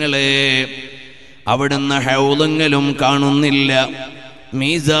തങ്ങളെ, അവിടുന്ന് ഹൗദെങ്കിലും കാണുന്നില്ല,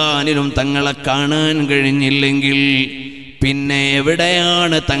 മീസാനിലും തങ്ങളെ കാണാൻ കഴിഞ്ഞില്ലെങ്കിൽ പിന്നെ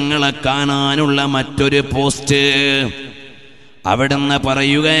എവിടെയാണ് തങ്ങളെ കാണാനുള്ള മറ്റൊരു പോസ്റ്റ്? അവിടുന്ന്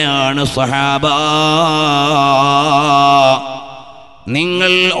പറയുകയാണ്, സ്വഹാബാ,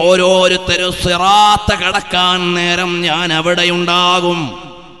 നിങ്ങൾ ഓരോരുത്തരും സിറാത്ത് കടക്കാൻ നേരം ഞാൻ അവിടെയുണ്ടാകും.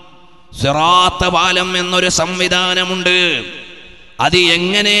 സിറാത്ത് പാലം എന്നൊരു സംവിധാനമുണ്ട്. അത്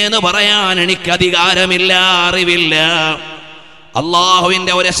എങ്ങനെയെന്ന് പറയാൻ എനിക്ക് അധികാരമില്ല, അറിവില്ല.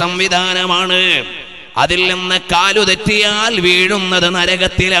 അള്ളാഹുവിന്റെ ഒരു സംവിധാനമാണ്. അതിൽ നിന്ന് കാലു തെറ്റിയാൽ വീഴുന്നത്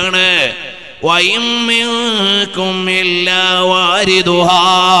നരകത്തിലാണ്.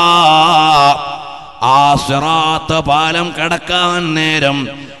 ആ സിറാത്ത് പാലം കടക്കാൻ നേരം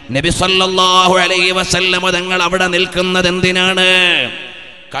നബി സല്ലല്ലാഹു അലൈഹി വസല്ലം തങ്ങൾ അവിടെ നിൽക്കുന്നത് എന്തിനാണ്?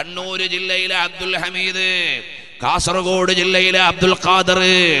 കണ്ണൂർ ജില്ലയിലെ അബ്ദുൽ ഹമീദ്, കാസർഗോഡ് ജില്ലയിലെ അബ്ദുൽ ഖാദർ,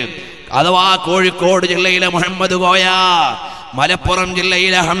 അഥവാ കോഴിക്കോട് ജില്ലയിലെ മുഹമ്മദ് കോയ, മലപ്പുറം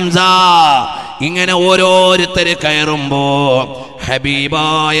ജില്ലയിലെ ഹംസ, ഇങ്ങനെ ഓരോരുത്തര് കയറുമ്പോ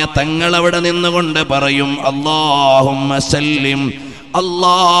ഹബീബായ തങ്ങൾ അവിടെ നിന്നുകൊണ്ട് പറയും, അല്ലാഹുമ്മ സല്ലിം,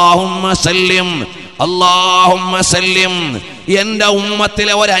 അല്ലാഹുമ്മ സല്ലിം, അല്ലാഹുമ്മ സല്ലിം. എന്റെ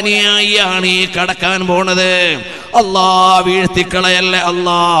ഉമ്മത്തിലെ ഒരു അനുയായിയാണ് ഈ കടക്കാൻ പോണത്. അല്ലാ, വീഴ്ത്തിക്കളയല്ലേ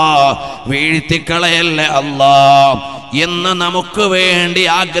അല്ലാ, വീഴ്ത്തിക്കളയല്ലേ അല്ലാ എന്ന് നമുക്ക് വേണ്ടി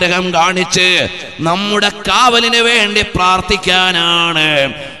ആഗ്രഹം കാണിച്ച് നമ്മുടെ കാവലിന് വേണ്ടി പ്രാർത്ഥിക്കാനാണ്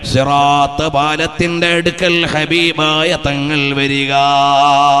സിറാത്ത് പാലത്തിന്റെ അടുക്കൽ ഹബീബായ തങ്ങൾ വരിക.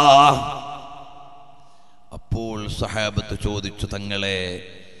 അപ്പോൾ സഹാബത്ത് ചോദിച്ചു, തങ്ങളെ,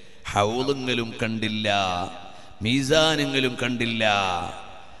 ഹൗദെങ്കിലും കണ്ടില്ല, മീസാനെങ്കിലും കണ്ടില്ല,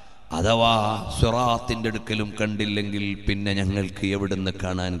 അഥവാ സിറാത്തിന്റെ അടുക്കലും കണ്ടില്ലെങ്കിൽ പിന്നെ ഞങ്ങൾക്ക് എവിടുന്ന്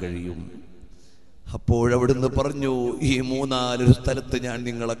കാണാൻ കഴിയും? അപ്പോഴവിടുന്ന് പറഞ്ഞു, ഈ മൂന്നാലൊരു സ്ഥലത്ത് ഞാൻ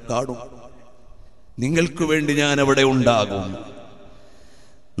നിങ്ങളെ കാണും, നിങ്ങൾക്ക് വേണ്ടി ഞാൻ അവിടെ ഉണ്ടാകും.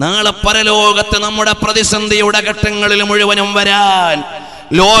 നാളെ പരലോകത്ത് നമ്മുടെ പ്രതിസന്ധിയുടെ ഘട്ടങ്ങളിൽ മുഴുവനും വരാൻ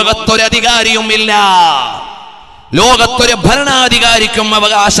ലോകത്തൊരധികാരിയും ഇല്ല, ലോകത്തൊരു ഭരണാധികാരിക്കും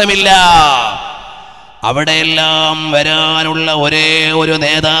അവകാശമില്ല. അവിടെയെല്ലാം വരാനുള്ള ഒരേ ഒരു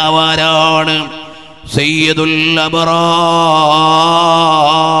നേതാവാരാണ്? സയ്യിദുൽ അബ്റാർ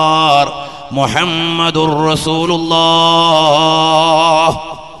മുഹമ്മദുർ റസൂലുള്ളാഹ്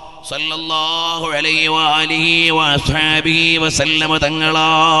സല്ലല്ലാഹു അലൈഹി വആലിഹി വഅസ്ഹാബിഹി വസല്ലമ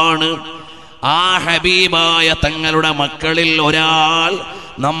തങ്ങളാണ്. ആ ഹബീബായ തങ്ങളുടെ മക്കളിൽ ഒരാൾ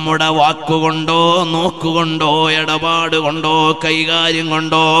നമ്മുടെ വാക്കുകൊണ്ടോ നോക്കുകൊണ്ടോ ഇടപാടുകൊണ്ടോ കൈകാര്യം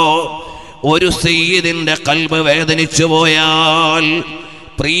കൊണ്ടോ ഒരു സയ്യിദിന്റെ ഖൽബ് വേദനിച്ചു പോയാൽ,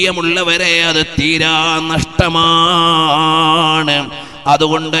 പ്രിയമുള്ളവരെ, അത് തീരാ നഷ്ടമാണ്.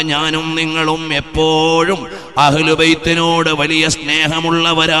 അതുകൊണ്ട് ഞാനും നിങ്ങളും എപ്പോഴും അഹ്ലുബൈത്തിനോട് വലിയ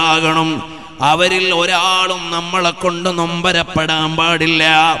സ്നേഹമുള്ളവരാകണം. അവരിൽ ഒരാളും നമ്മളെ കൊണ്ട് നൊമ്പരപ്പെടാൻ പാടില്ല,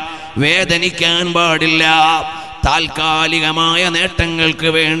 വേദനിക്കാൻ പാടില്ല. താൽക്കാലികമായ നേട്ടങ്ങൾക്ക്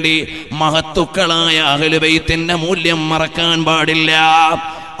വേണ്ടി മഹത്തുക്കളായ അഹ്ലുബൈത്തിന്റെ മൂല്യം മറക്കാൻ പാടില്ല.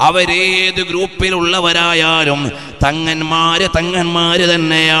 അവരേത് ഗ്രൂപ്പിലുള്ളവരായാലും തങ്ങന്മാര്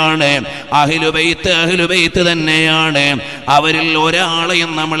തന്നെയാണ്, അഹ്ലുബൈത്ത് തന്നെയാണ്. അവരിൽ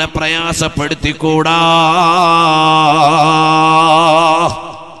ഒരാളെയും നമ്മളെ പ്രയാസപ്പെടുത്തിക്കൂടാ.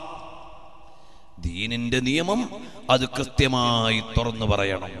 ദീനിന്റെ നിയമം അത് കൃത്യമായി തുറന്നു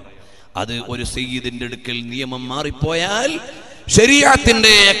പറയണം. അത് ഒരു സയ്യിദിന്റെ അടുക്കൽ നിയമം മാറിപ്പോയാൽ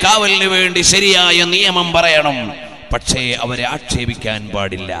ശരീഅത്തിന്റെ കാവലിന് വേണ്ടി ശരിയായ നിയമം പറയണം. പക്ഷേ അവരെ ആക്ഷേപിക്കാൻ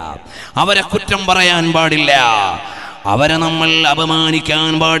പാടില്ല, അവരെ കുറ്റം പറയാൻ പാടില്ല, അവരെ നമ്മൾ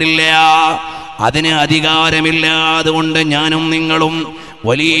അപമാനിക്കാൻ പാടില്ല. അതിന് അധികാരമില്ല. അതുകൊണ്ട് ഞാനും നിങ്ങളും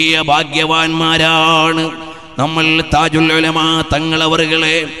വലിയ ഭാഗ്യവാന്മാരാണ്. നമ്മൾ താജുൽ ഉലമാ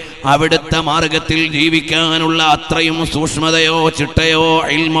തങ്ങളവറുകളെ അവിടുത്തെ മാർഗത്തിൽ ജീവിക്കാനുള്ള അത്രയും സൂക്ഷ്മതയോ ചിട്ടയോ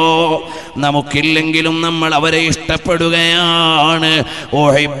ഇൽമോ നമുക്കില്ലെങ്കിലും നമ്മൾ അവരെ ഇഷ്ടപ്പെടുകയാണ്.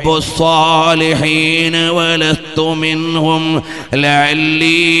 ഉഹിബ്ബുസ് സാലിഹീന വലസ്തു മിൻഹും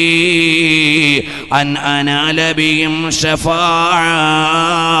ലഅല്ലി അൻ അനാല ബിഹിം ശഫാഅ.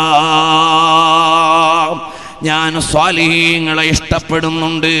 ഞാൻ സ്വാലിഹീങ്ങളെ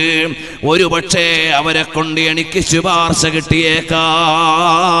ഇഷ്ടപ്പെടുന്നുണ്ട്. ഒരു പക്ഷേ അവരെ കൊണ്ട് എനിക്ക് ശുപാർശ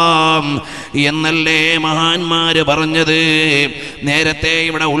കിട്ടിയേക്കാം. എന്നല്ലേ മഹാന്മാര് പറഞ്ഞത്. നേരത്തെ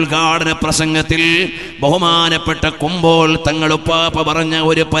ഇവിടെ ഉദ്ഘാടന പ്രസംഗത്തിൽ ബഹുമാനപ്പെട്ട കുമ്പോൾ തങ്ങളുപ്പാപ്പ പറഞ്ഞ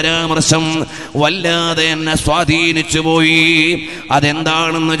ഒരു പരാമർശം വല്ലാതെ എന്നെ സ്വാധീനിച്ചു പോയി.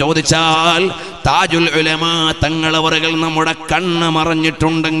 അതെന്താണെന്ന് ചോദിച്ചാൽ, താജുൽ ഉലമാ തങ്ങളവറുകൾ നമ്മുടെ കണ്ണ്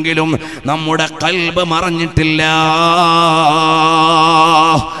മറഞ്ഞിട്ടുണ്ടെങ്കിലും നമ്മുടെ ഖൽബ് മറഞ്ഞിട്ടില്ല.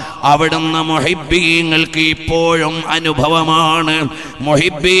 അവിടുന്ന് മുഹിബ്ബീങ്ങൾക്ക് ഇപ്പോഴും അനുഭവമാണ്,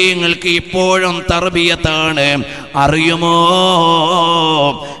 മുഹിബ്ബീങ്ങൾക്ക് ഇപ്പോഴും തർബിയത്താണ്. അറിയുമോ,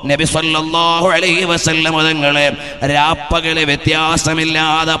 നബി സല്ലല്ലാഹു അലൈഹി വസല്ലം തങ്ങളെ രാപ്പകല്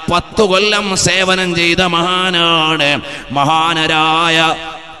വ്യത്യാസമില്ലാതെ 10 കൊല്ലം സേവനം ചെയ്ത മഹാനാണ് മഹാനരായ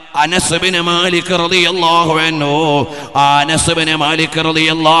അനസ് ബിൻ മാലിക് റളിയല്ലാഹു അൻഹു. അനസ് ബിൻ മാലിക്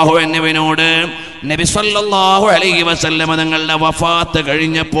റളിയല്ലാഹു അൻഹുവിനോട് നബി സല്ലല്ലാഹു അലൈഹി വസല്ലം തങ്ങളുടെ വഫാത്ത്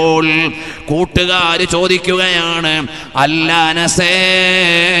കഴിഞ്ഞപ്പോൾ കൂട്ടുകാര് ചോദിക്കുകയാണ്, അല്ല അനസേ,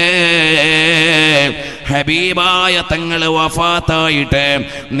 ഹബീബായ തങ്ങൾ വഫാത്തായിട്ട്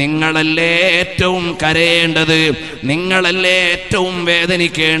നിങ്ങളല്ലേ ഏറ്റവും കരയേണ്ടത്, നിങ്ങളല്ലേ ഏറ്റവും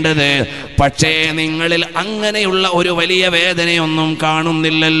വേദനിക്കേണ്ടത്, പക്ഷേ നിങ്ങളിൽ അങ്ങനെയുള്ള ഒരു വലിയ വേദനയൊന്നും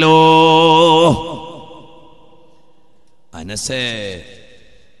കാണുന്നില്ലല്ലോ. അനസേ,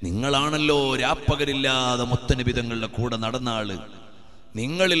 നിങ്ങളാണല്ലോ രാപ്പകലില്ലാതെ മുത്തനബി തങ്ങളുടെ കൂടെ നടന്ന ആള്,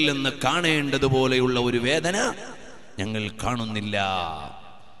 നിങ്ങളിൽ നിന്ന് കാണേണ്ടതുപോലെയുള്ള ഒരു വേദന ഞങ്ങൾ കാണുന്നില്ല.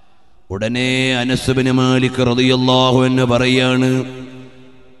 ഉടനെ അനസ് ബിൻ മാലിക് റളിയല്ലാഹു അൻഹു പറയാണ്,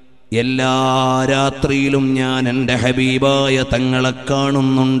 എല്ലാ രാത്രിയിലും ഞാൻ എൻ്റെ ഹബീബായ തങ്ങളെ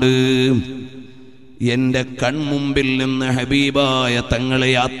കാണുന്നുണ്ട്. എൻ്റെ കൺമുമ്പിൽ നിന്ന് ഹബീബായ തങ്ങളെ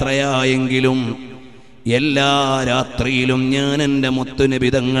യാത്രയായെങ്കിലും എല്ലാ രാത്രിയിലും ഞാൻ എൻ്റെ മുത്തുനബി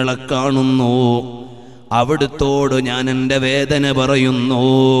തങ്ങളെ കാണുന്നു. അവിടുത്തോട് ഞാൻ എൻ്റെ വേദന പറയുന്നു.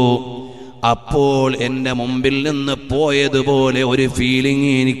 അപ്പോൾ എൻ്റെ മുമ്പിൽ നിന്ന് പോയതുപോലെ ഒരു ഫീലിംഗ്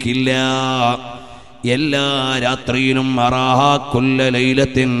എനിക്കില്ല. എല്ലാ രാത്രിയിലും അറാഹാ കുല്ല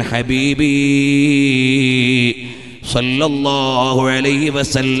ലൈലത്തിൻ ഹബീബി സല്ലല്ലാഹു അലൈഹി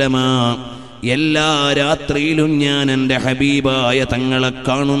വസല്ലമ, എല്ലാ രാത്രിയിലും ഞാൻ എൻ്റെ ഹബീബായ തങ്ങളെ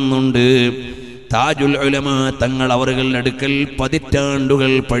കാണുന്നുണ്ട്. താജുൽ ഉലമാ തങ്ങൾ അവരുടെ അടുക്കൽ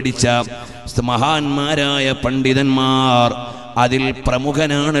പതിറ്റാണ്ടുകൾ പഠിച്ച മഹാന്മാരായ പണ്ഡിതന്മാർ, അതിൽ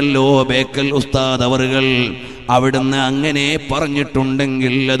പ്രമുഖനാണല്ലോ ബേക്കൽ ഉസ്താദ് അവറുകൾ. അവിടുന്ന് അങ്ങനെ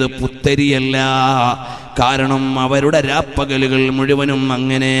പറഞ്ഞിട്ടുണ്ടെങ്കിൽ അത് പുത്തരിയല്ല. കാരണം അവരുടെ രാപ്പകലുകൾ മുഴുവനും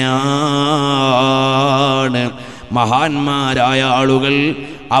അങ്ങനെയാണ്. മഹാന്മാരായ ആളുകൾ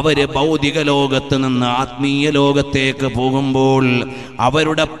അവര് ഭൗതിക ലോകത്ത് നിന്ന് ആത്മീയ ലോകത്തേക്ക് പോകുമ്പോൾ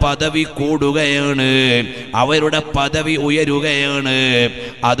അവരുടെ പദവി കൂടുകയാണ്, അവരുടെ പദവി ഉയരുകയാണ്.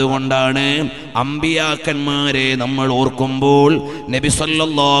 അതുകൊണ്ടാണ് അമ്പിയാക്കന്മാരെ നമ്മൾ ഓർക്കുമ്പോൾ നബി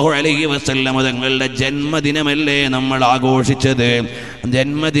സല്ലല്ലാഹു അലൈഹി വസല്ലം തങ്ങളുടെ ജന്മദിനമല്ലേ നമ്മൾ ആഘോഷിച്ചത്,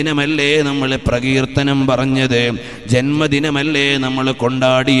 ജന്മദിനമല്ലേ നമ്മൾ പ്രകീർത്തനം പറഞ്ഞത്, ജന്മദിനമല്ലേ നമ്മൾ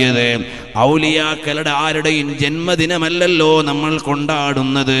കൊണ്ടാടിയത്. ഔലിയാക്കളുടെ ആരുടെയും ജന്മദിനമല്ലല്ലോ നമ്മൾ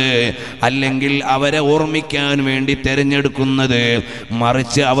കൊണ്ടാടുന്നത്, അല്ലെങ്കിൽ അവരെ ഓർമ്മിക്കാൻ വേണ്ടി തിരഞ്ഞെടുക്കുന്നത്,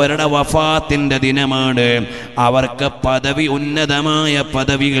 മറിച്ച് അവരുടെ വഫാത്തിന്റെ ദിനമാണ്. അവർക്ക് പദവി, ഉന്നതമായ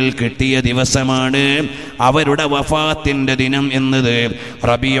പദവികൾ കിട്ടിയ ദിവസമാണ് അവരുടെ വഫാത്തിന്റെ ദിനം എന്നത്.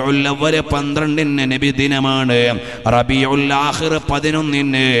 റബീഉൽ അവ്വൽ 12-ന് നബി ദിനമാണ്. റബീഉൽ ആഖിർ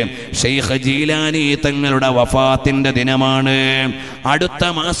 11-ന് ശൈഖ് ജീലാനി തങ്ങളുടെ വഫാത്തിന്റെ ദിനമാണ്. അടുത്ത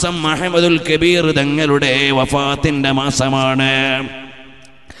മാസം അഹ്മദുൽ കബീർ തങ്ങളുടെ വഫാത്തിന്റെ മാസമാണ്.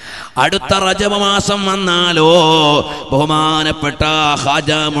 അടുത്ത റജബ് മാസം വന്നാലോ ബഹുമാനപ്പെട്ട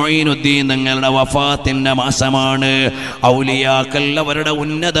ഖാജ മുഈനുദ്ദീൻ തങ്ങളുടെ വഫാത്തിന്റെ മാസമാണ്. ഔലിയാക്കൾ അവരുടെ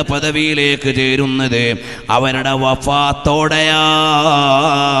ഉന്നത പദവിയിലേക്ക് ചേരുന്നത് അവരുടെ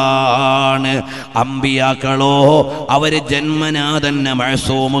വഫാത്തോടെയാണ്. അമ്പിയാക്കളോ അവര് ജന്മനാ തന്നെ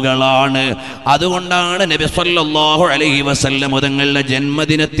മഅ്സൂമുകളാണ്. അതുകൊണ്ടാണ് നബി സല്ലല്ലാഹു അലൈഹി വസല്ലം തങ്ങളുടെ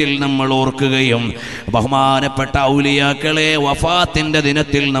ജന്മദിനത്തിൽ നമ്മൾ ഓർക്കുകയും ബഹുമാനപ്പെട്ട ഔലിയാക്കളെ വഫാത്തിന്റെ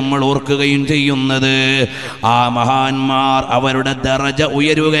ദിനത്തിൽ നമ്മൾ ഓർക്കുകയും ചെയ്യുന്നത്. ആ മഹാന്മാർ അവരുടെ ദറജ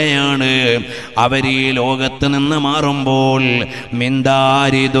ഉയരുകയാണ്. അവർ ഈ ലോകത്ത് നിന്ന് മാറുമ്പോൾ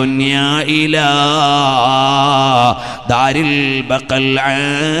മിന്ദാരി ദുനിയാ ഇലാ ദാരിൽ ബഖൽ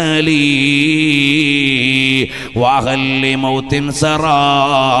ആലി വഹല്ലി മൗത്തിൻ സറാ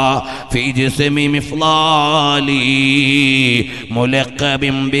ഫി ജിസ്മി മിഫ്ലാലി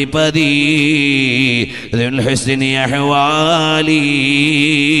മുലഖബിൻ ബിപദി ദുൽ ഹുസ്നി അഹ്വാലി.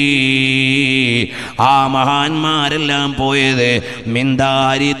 ആ മഹാന്മാരെല്ലാം പോയത്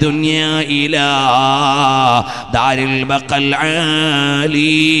മിന്ദാരി ദുനിയാ ഇലാ ദാരിൽ ബഖൽ ആലി.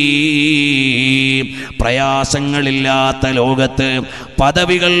 പ്രയാസങ്ങളില്ലാത്ത ലോകത്ത്,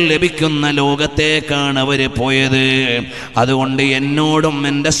 പദവികൾ ലഭിക്കുന്ന ലോകത്തേക്കാണ് അവർ പോയത്. അതുകൊണ്ട് എന്നോടും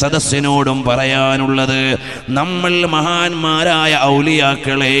എൻ്റെ സദസ്സിനോടും പറയാനുള്ളത്, നമ്മൾ മഹാന്മാരായ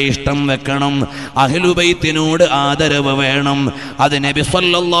ഔലിയാക്കളെ ഇഷ്ടം വെക്കണം, അഹ്ലുബൈത്തിനോട് ആദരവ് വേണം. അത് നബി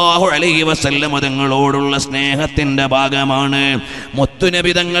സല്ലല്ലാഹു അലൈഹി വസല്ലം തങ്ങളോടുള്ള സ്നേഹത്തിൻ്റെ ഭാഗമാണ്.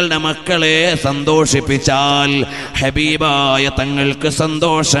 മുത്തുനബി തങ്ങളുടെ മക്കളെ സന്തോഷിപ്പിച്ചാൽ ഹബീബായ തങ്ങൾക്ക്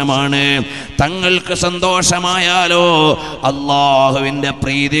സന്തോഷമാണ്. തങ്ങൾക്ക് സന്തോഷമായാലോ അല്ലാഹുവിൻ്റെ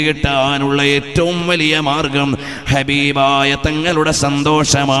പ്രീതി കിട്ടാനുള്ള ഏറ്റവും വലിയ മാർഗം ഹബീബായ തങ്ങളുടെ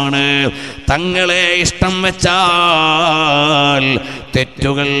സന്തോഷമാണ്. തങ്ങളെ ഇഷ്ടം വെച്ചാൽ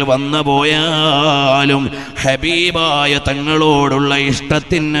തെറ്റുകൾ വന്നു പോയാലും ഹബീബായ തങ്ങളോടുള്ള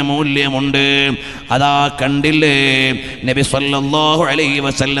ഇഷ്ടത്തിന് മൂല്യമുണ്ട്. അതാ കണ്ടില്ലേ, നബി സല്ലല്ലാഹു അലൈഹി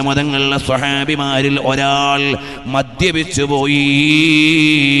വസല്ലം തങ്ങളുടെ സ്വഹാബിമാരിൽ ഒരാൾ മദ്യപിച്ചു പോയി.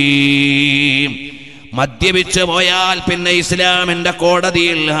 മദ്യപിച്ചു പോയാൽ പിന്നെ ഇസ്ലാമിന്റെ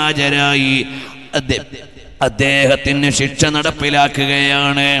കോടതിയിൽ ഹാജരായി അദ്ദേഹത്തിന് ശിക്ഷ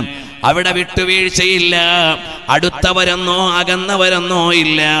നടപ്പിലാക്കുകയാണ്. അവിടെ വിട്ടുവീഴ്ചയില്ല. അടുത്തവരെന്നോ അകന്നവരെന്നോ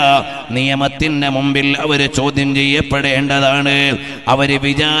ഇല്ല. നിയമത്തിന്റെ മുമ്പിൽ അവർ ചോദ്യം ചെയ്യപ്പെടേണ്ടതാണ്, അവര്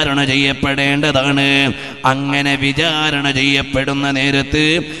വിചാരണ ചെയ്യപ്പെടേണ്ടതാണ്. അങ്ങനെ വിചാരണ ചെയ്യപ്പെടുന്ന നേരത്ത്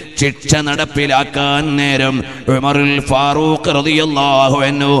ശിക്ഷ നടപ്പിലാക്കാൻ നേരം ഉമറുൽ ഫാറൂഖ് റളിയല്ലാഹു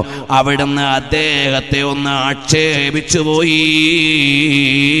അൻഹു അവിടുന്ന് അദ്ദേഹത്തെ ഒന്ന് ആക്ഷേപിച്ചു പോയി.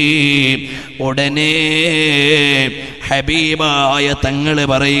 ഉടനെ ഹബീബായ തങ്ങൾ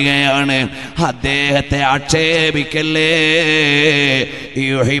പറയുകയാണ്, അദ്ദേഹത്തെ ആക്ഷേപിക്കല്ലേ,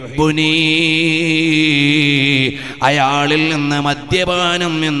 യുഹിബ്ബുനി, അയാളിൽ നിന്ന്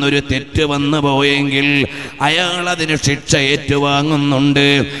മദ്യപാനം എന്നൊരു തെറ്റ് വന്നു പോയെങ്കിൽ അയാൾ അതിന് ശിക്ഷ ഏറ്റുവാങ്ങുന്നുണ്ട്.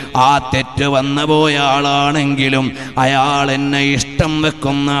 ആ തെറ്റ് വന്നു പോയ ആളാണെങ്കിലും അയാൾ എന്നെ ഇഷ്ടം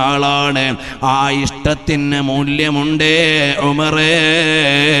വെക്കുന്ന ആളാണ്. ആ ഇഷ്ടത്തിന് മൂല്യമുണ്ടേ ഉമറേ,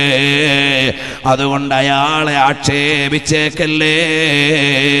 അതുകൊണ്ട് അയാളെ ആക്ഷേപിച്ചേക്കല്ലേ.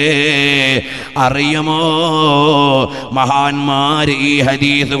 അറിയുമോ, മഹാന്മാര് ഈ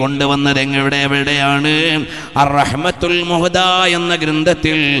ഹദീസ് കൊണ്ടുവന്നത് എവിടെയാണ്? അർ-റഹ്മത്തുൽ മുഹ്ദ എന്ന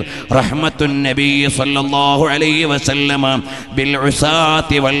ഗ്രന്ഥത്തിൽ റഹ്മത്തുൻ നബി സല്ലല്ലാഹു അലൈഹി വസല്ലമ ബിൽ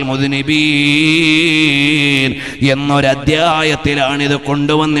ഉസാത്തി വൽ മുദ്നിബീൻ എന്നൊരു അധ്യായത്തിലാണ് ഇത്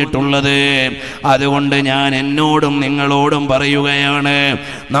കൊണ്ടുവന്നിട്ടുള്ളത്. അതുകൊണ്ട് ഞാൻ എന്നോടും നിങ്ങളോടും പറയുകയാണ്,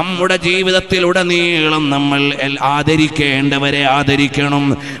 നമ്മുടെ ജീവിതത്തിലുടനീളം നമ്മൾ ആദരിക്കേണ്ടവരെ ആദരിക്കണം,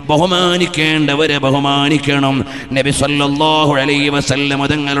 ബഹുമാനിക്കേണ്ടവരെ ബഹുമാനിക്കണം. നബി സല്ലല്ലാഹു അലൈഹി വസല്ലം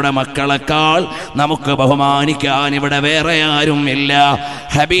തങ്ങളുടെ മക്കളെക്കാൾ നമുക്ക് ബഹുമാനിക്കാൻ ഇവിടെ വേറെ ആരും ഇല്ല.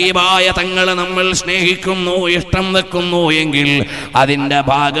 ഹബീബായ തങ്ങളെ നമ്മൾ സ്നേഹിക്കുന്നു, ഇഷ്ടം വെക്കുന്നു എങ്കിൽ അതിൻ്റെ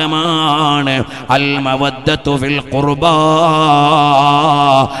ഭാഗമാണ് അൽ മവദ്ദത്തു ഫിൽ ഖുർബാ,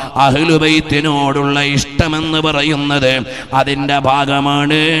 അഹ്ലുബൈത്തിനോടുള്ള ഇഷ്ടമെന്ന് പറയുന്നത് അതിൻ്റെ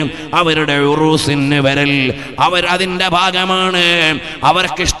ഭാഗമാണ്. അവരുടെ ഉറൂസിന് വരൽ, അതിൻ്റെ ഭാഗമാണ്.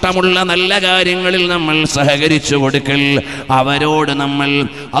 അവർക്കിഷ്ടമുള്ള നല്ല കാര്യങ്ങളിൽ നമ്മൾ സഹകരിച്ചു കൊടുക്കൽ, അവരോട് നമ്മൾ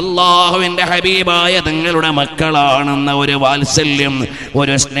അല്ലാഹുവിൻ്റെ ഹബീബായ തങ്ങളുടെ മക്കളാണെന്ന ഒരു വാത്സല്യം,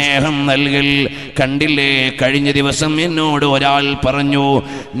 ഒരു സ്നേഹം നൽകൽ. കണ്ടില്ലേ, കഴിഞ്ഞ ദിവസം എന്നോട് ഒരാൾ പറഞ്ഞു,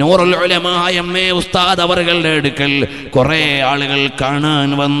 നൂറുൽ ഉലമാ എംഎ ഉസ്താദ് അവരുടെ അടുക്കൽ കുറെ ആളുകൾ കാണാൻ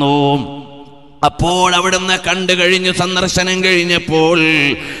വന്നു. അപ്പോൾ അവിടുന്ന് കണ്ടു കഴിഞ്ഞു, സന്ദർശനം കഴിഞ്ഞപ്പോൾ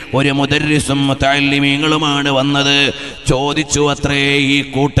ഒരു മുദർരിസും മുതഅല്ലിമീങ്ങളുമാണ് വന്നത്. ചോദിച്ചു അത്രേ, ഈ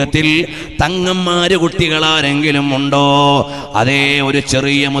കൂട്ടത്തിൽ തങ്ങന്മാര് കുട്ടികളാരെങ്കിലും ഉണ്ടോ? അതേ, ഒരു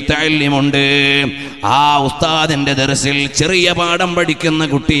ചെറിയ മുതഅല്ലിമുണ്ട്. ആ ഉസ്താദിന്റെ ദർസിൽ ചെറിയ പാഠം പഠിക്കുന്ന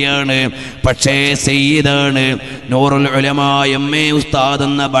കുട്ടിയാണ്, പക്ഷേ സയ്യിദാണ്. നൂറുൽ ഉലമാ എംഎ ഉസ്താദ്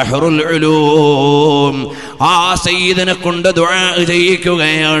എന്ന ബഹറുൽ ഉലൂം. ആ സയ്യിദിനെ കൊണ്ട് ദുആ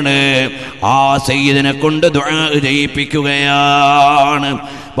ചെയ്യിക്കുകയാണ്, ആ സയ്യിദിനെ കൊണ്ട് ദുആ ചെയ്യിപ്പിക്കുകയാണ്.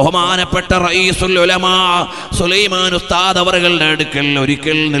 ബഹുമാനപ്പെട്ട റഈസുൽ ഉലമാ സുലൈമാൻ ഉസ്താദ് അവരുടെ അടുക്കൽ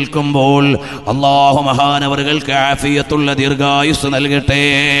ഒരിക്കൽ നിൽക്കുമ്പോൾ അല്ലാഹു മഹാനവറുകൾക്ക് ആഫിയത്തുള്ള ദീർഘായുസ് നൽകട്ടെ.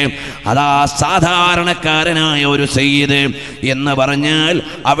 അതാ സാധാരണക്കാരനായ ഒരു സയ്യിദ് എന്ന് പറഞ്ഞാൽ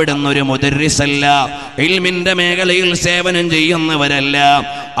അവിടുന്ന് ഒരു മുദർരിസല്ല, ഇൽമിന്റെ മേഖലയിൽ സേവനം ചെയ്യുന്നവരല്ല.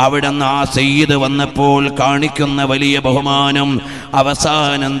 അവിടുന്ന് ആ സയ്യിദ് വന്നപ്പോൾ കാണിക്കുന്ന വലിയ ബഹുമാനം,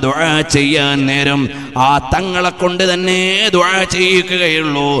 അവസാനം ദുആ ചെയ്യാൻ നേരം ആ തങ്ങളെ കൊണ്ട് തന്നെ ദുആ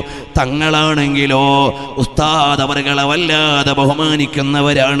ചെയ്യിക്കുകയുള്ളൂ. തങ്ങളാണെങ്കിലോ ഉസ്താദ് അവരെ വല്ലാതെ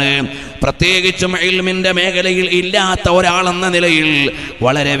ബഹുമാനിക്കുന്നവരാണ്. പ്രത്യേകിച്ചും ഇൽമിന്റെ മേഖലയിൽ ഇല്ലാത്ത ഒരാളെന്ന നിലയിൽ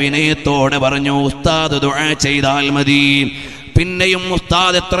വളരെ വിനയത്തോടെ പറഞ്ഞു, ഉസ്താദ് ദുആ ചെയ്താൽ മതി. പിന്നെയും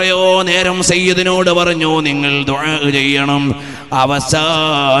ഉസ്താദ് എത്രയോ നേരം സയ്യിദിനോട് പറഞ്ഞു, നിങ്ങൾ ദുആ ചെയ്യണം.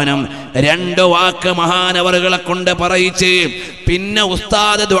 അവസാനം 2 വാക്ക് മഹാനവറുകളെ കൊണ്ട് പറയിച്ച് പിന്നെ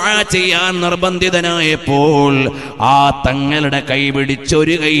ഉസ്താദ് ദുആ ചെയ്യാൻ നിർബന്ധിതനായപ്പോൾ ആ തങ്ങളുടെ കൈ പിടിച്ച്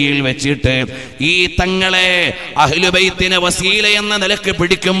ഒരു കൈയിൽ വെച്ചിട്ട് ഈ തങ്ങളെ അഹ്ലുബൈത്തിനെ വസീല എന്ന നിലക്ക്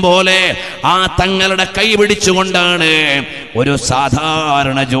പിടിക്കും പോലെ ആ തങ്ങളുടെ കൈ പിടിച്ചുകൊണ്ടാണ് ഒരു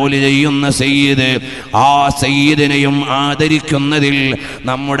സാധാരണ ജോലി ചെയ്യുന്ന സയ്യിദ് ആ സയ്യിദിനെയും ആദരിക്കുന്നതിൽ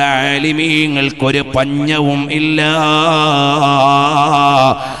നമ്മുടെ ആലിമീങ്ങൾക്കൊരു പഞ്ഞവും ഇല്ല.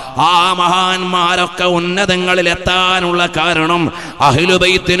 ആ മഹാന്മാരൊക്കെ ഉന്നതങ്ങളിൽ എത്താനുള്ള കാരണം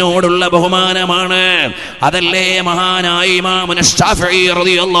അഹ്ലുബൈത്തിനോടുള്ള ബഹുമാനമാണ്. അതല്ലേ മഹാനായ ഇമാം ശാഫിഈ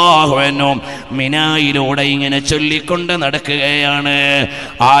റളിയല്ലാഹു അൻഹു മിനായിലൂടെ ഇങ്ങനെ ചൊല്ലിക്കൊണ്ട് നടക്കുകയാണ്.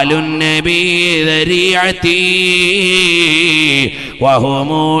 ആലുൻ നബി ദരിഅതി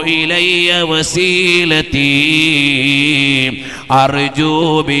വഹുമു ഇലയ്യ വസീലതി അർജു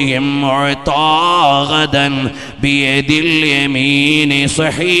ബിഹിം മുഅതാഗദൻ ബിയദിൽ യമീനി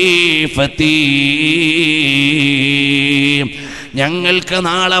സഹീഫതി. ഞങ്ങൾക്ക്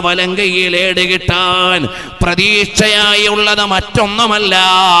നാളെ വലങ്കയിൽ ഏട് കിട്ടാൻ പ്രതീക്ഷയായി ഉള്ളത് മറ്റൊന്നുമല്ല,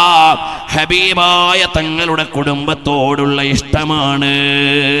 ഹബീബായ തങ്ങളുടെ കുടുംബത്തോടുള്ള ഇഷ്ടമാണ്.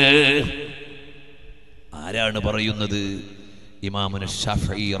 ആരാണ് പറയുന്നത്? ഇമാമുന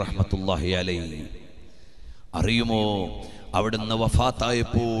ശാഫിഈ റഹ്മത്തുള്ളാഹി അലൈഹി. അറിയുമോ, അവിടുന്ന്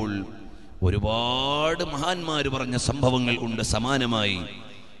വഫാത്തായപ്പോൾ ഒരുപാട് മഹാന്മാർ പറഞ്ഞ സംഭവങ്ങൾ ഉണ്ട് സമാനമായി.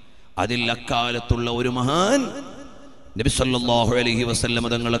 അതിൽ അക്കാലത്തുള്ള ഒരു മഹാൻ നബി സല്ലല്ലാഹു അലൈഹി വസല്ലം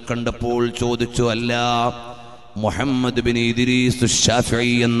തങ്ങളെ കണ്ടപ്പോൾ ചോദിച്ചു, അല്ല മുഹമ്മദ് ബിൻ ഇദ്രീസ്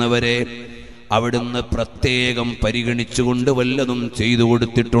ശാഫിഈ എന്നവരെ അവിടുന്ന് പ്രത്യേകം പരിഗണിച്ചുകൊണ്ട് വല്ലതും ചെയ്തു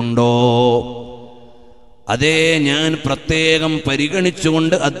കൊടുത്തിട്ടുണ്ടോ? അതേ, ഞാൻ പ്രത്യേകം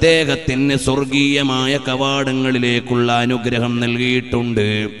പരിഗണിച്ചുകൊണ്ട് അദ്ദേഹത്തിന് സ്വർഗീയമായ കവാടങ്ങളിലേക്കുള്ള അനുഗ്രഹം നൽകിയിട്ടുണ്ട്.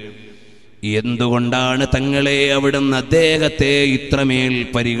 എന്തുകൊണ്ടാണ് തങ്ങളെ അവിടുന്ന് അദ്ദേഹത്തെ ഇത്രമേൽ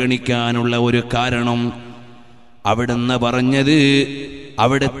പരിഗണിക്കാനുള്ള ഒരു കാരണം? അവിടുന്ന് പറഞ്ഞത്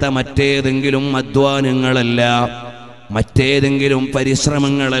അവിടുത്തെ മറ്റേതെങ്കിലും അധ്വാനങ്ങളല്ല, മറ്റേതെങ്കിലും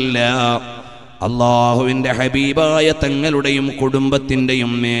പരിശ്രമങ്ങളല്ല, അല്ലാഹുവിൻ്റെ ഹബീബായ തങ്ങളുടെയും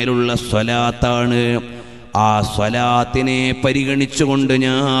കുടുംബത്തിൻ്റെയും മേലുള്ള സ്വലാത്താണ്. ആ സ്വലാത്തിനെ പരിഗണിച്ചുകൊണ്ട്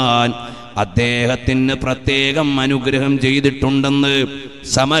ഞാൻ അദ്ദേഹത്തിന് പ്രത്യേകം അനുഗ്രഹം ചെയ്തിട്ടുണ്ടെന്ന്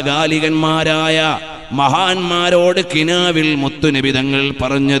സമകാലികന്മാരായ മഹാന്മാരോട് കിനാവിൽ മുത്തുനബി തങ്ങൾ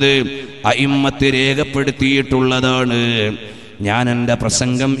പറഞ്ഞത് അയിമ്മത്ത് രേഖപ്പെടുത്തിയിട്ടുള്ളതാണ്. ഞാൻ എൻ്റെ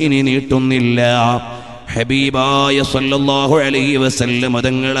പ്രസംഗം ഇനി നീട്ടുന്നില്ല. ഹബീബായ സല്ലല്ലാഹു അലൈഹി വസല്ലം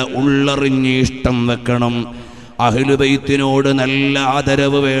തങ്ങളെ ഉള്ളറിഞ്ഞ് ഇഷ്ടം വെക്കണം. അഹ്ലുബൈത്തിനോട് നല്ല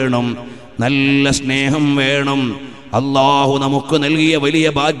ആദരവ് വേണം, നല്ല സ്നേഹം വേണം. അല്ലാഹു നമുക്ക് നൽകിയ വലിയ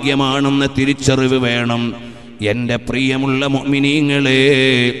ഭാഗ്യമാണെന്ന് തിരിച്ചറിവ് വേണം. എൻ്റെ പ്രിയമുള്ള മുഅ്മിനീങ്ങളെ,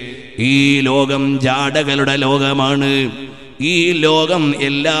 ഈ ലോകം ജാടകളുടെ ലോകമാണ്. ഈ ലോകം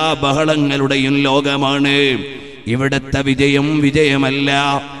എല്ലാ ബഹളങ്ങളുടെയും ലോകമാണ്. ഇവിടത്തെ വിജയം വിജയമല്ല,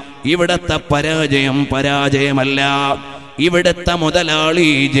 ഇവിടത്തെ പരാജയം പരാജയമല്ല, ഇവിടത്തെ മുതലാളി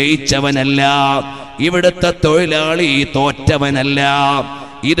ജയിച്ചവനല്ല, ഇവിടത്തെ തൊഴിലാളി തോറ്റവനല്ല.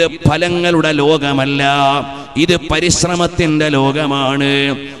 ഇത് ഫലങ്ങളുടെ ലോകമല്ല, ഇത് പരിശ്രമത്തിന്റെ ലോകമാണ്,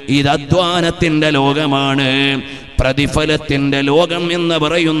 ഇത് അധ്വാനത്തിന്റെ ലോകമാണ്. പ്രതിഫലത്തിന്റെ ലോകം എന്ന്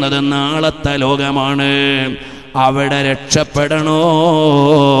പറയുന്നത് നാളത്തെ ലോകമാണ്. അവിടെ രക്ഷപ്പെടണോ,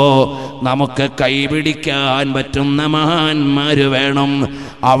 നമുക്ക് കൈപിടിക്കാൻ പറ്റുന്ന മഹാന്മാര് വേണം.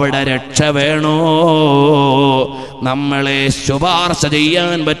 അവിടെ രക്ഷ വേണോ, നമ്മളെ ശുപാർശ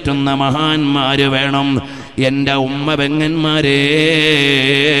ചെയ്യാൻ പറ്റുന്ന മഹാന്മാര് വേണം. എൻ്റെ ഉമ്മ പെങ്ങന്മാരെ,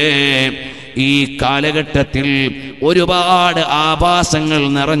 ഈ കാലഘട്ടത്തിൽ ഒരുപാട് ആഭാസങ്ങൾ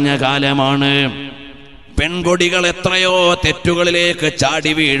നിറഞ്ഞ കാലമാണ്. പെൺകൊടികൾ എത്രയോ തെറ്റുകളിലേക്ക്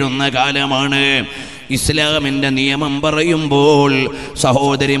ചാടി വീഴുന്ന കാലമാണ്. ഇസ്ലാമിൻ്റെ നിയമം പറയുമ്പോൾ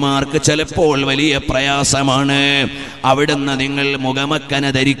സഹോദരിമാർക്ക് ചിലപ്പോൾ വലിയ പ്രയാസമാണ്. അവിടുന്ന് നിങ്ങൾ മുഖമക്കന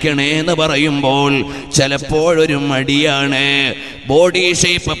ധരിക്കണേ എന്ന് പറയുമ്പോൾ ചിലപ്പോഴൊരു മടിയാണ്. ബോഡി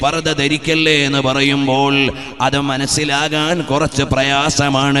ഷേപ്പ് പർദ്ദ ധരിക്കല്ലേ എന്ന് പറയുമ്പോൾ അത് മനസ്സിലാകാൻ കുറച്ച്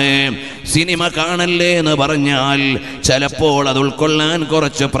പ്രയാസമാണ്. സിനിമ കാണല്ലേ എന്ന് പറഞ്ഞാൽ ചിലപ്പോൾ അത് ഉൾക്കൊള്ളാൻ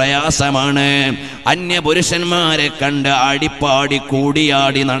കുറച്ച് പ്രയാസമാണ്. അന്യപുരുഷന്മാരെ കണ്ട് ആടിപ്പാടി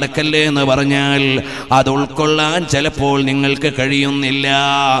കൂടിയാടി നടക്കല്ലേ എന്ന് പറഞ്ഞാൽ അത് ഉൾക്കൊള്ളാൻ ചിലപ്പോൾ നിങ്ങൾക്ക് കഴിയുന്നില്ല.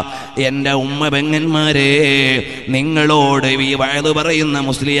 എൻ്റെ ഉമ്മ പെങ്ങന്മാരെ, നിങ്ങളോട് ഈ വഅദ് പറയുന്ന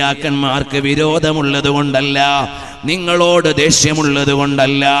മുസ്ലിയാക്കന്മാർക്ക് വിരോധമുള്ളത് കൊണ്ടല്ല, നിങ്ങളോട് ദേഷ്യമുള്ളത്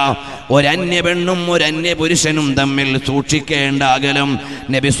കൊണ്ടല്ല. ഒരന്യ പെണ്ണും ഒരന്യ പുരുഷനും തമ്മിൽ സൂക്ഷിക്കേണ്ട അകലം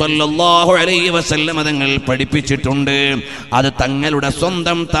നബി സല്ലല്ലാഹു അലൈഹി വസല്ലം തങ്ങൾ പഠിപ്പിച്ചിട്ടുണ്ട്. അത് തങ്ങളുടെ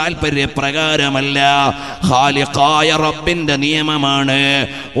സ്വന്തം താല്പര്യപ്രകാരമല്ല, ഖാലിഖായ റബ്ബിന്റെ നിയമമാണ്.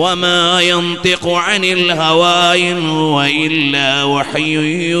 വമാ യൻതിഖു അനിൽ ഹവാ ഇൻ ഹുവ ഇല്ലാ വഹ്യു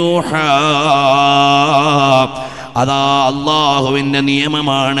യൂഹാ. അതാ അല്ലാഹുവിന്റെ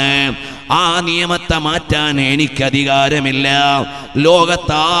നിയമമാണ്. ആ നിയമത്തെ മാറ്റാൻ എനിക്ക് അധികാരമില്ല,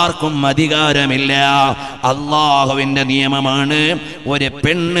 ലോകത്താർക്കും അധികാരമില്ല. അല്ലാഹുവിന്റെ നിയമമാണ് ഒരു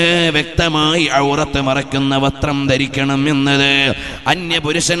പെണ്ണ് വ്യക്തമായി ഔറത്ത് മറയ്ക്കുന്ന വസ്ത്രം ധരിക്കണം എന്നത്,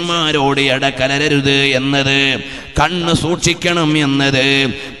 അന്യപുരുഷന്മാരോട് ഇടകലരരുത് എന്നത്, കണ്ണ് സൂക്ഷിക്കണം എന്നത്,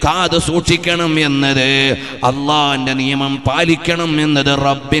 കാത് സൂക്ഷിക്കണം എന്നത്, അള്ളാന്റെ നിയമം പാലിക്കണം എന്നത്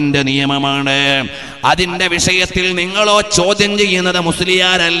റബ്ബിന്റെ നിയമമാണ്. അതിന്റെ വിഷയത്തിൽ നിങ്ങളോ ചോദ്യം ചെയ്യുന്നത്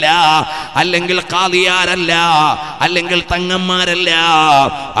മുസ്ലിയാരല്ല, അല്ലെങ്കിൽ ഖാദിയാരല്ല, അല്ലെങ്കിൽ തങ്ങന്മാരല്ല.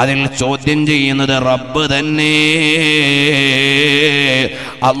 അതിൽ ചോദ്യം ചെയ്യുന്നത് റബ്ബ് തന്നെ.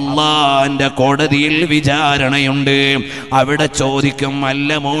 അള്ളാന്റെ കോടതിയിൽ വിചാരണയുണ്ട്. അവിടെ ചോദിക്കും, അല്ല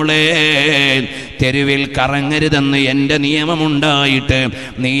മോളെ, തെരുവിൽ കറങ്ങരുതെന്ന് എൻ്റെ നിയമമുണ്ടായിട്ട്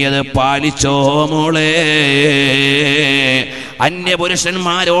നീ അത് പാലിച്ചോ മോളെ?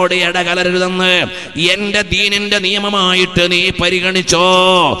 അന്യപുരുഷന്മാരോട് ഇടകലരുതെന്ന് എൻ്റെ ദീനിന്റെ നിയമമായിട്ട് നീ പരിഗണിച്ചോ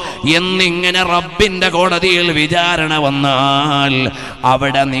എന്നിങ്ങനെ റബ്ബിന്റെ കോടതിയിൽ വിചാരണ വന്നാൽ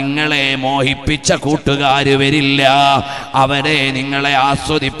അവിടെ നിങ്ങളെ മോഹിപ്പിച്ച കൂട്ടുകാര് വരില്ല, അവിടെ നിങ്ങളെ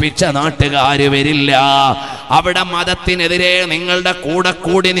ആസ്വദിപ്പിച്ച നാട്ടുകാര് വരില്ല, അവിടെ മതത്തിനെതിരെ നിങ്ങളുടെ കൂടെ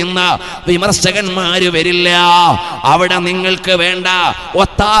കൂടി നിന്ന വിമർശകന്മാര് വരില്ല, അവിടെ നിങ്ങൾക്ക് വേണ്ട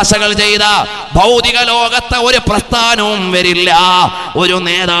ഒത്താശകൾ ചെയ്ത ഭൗതിക ലോകത്തെ ഒരു പ്രസ്ഥാനവും വരില്ല, ഒരു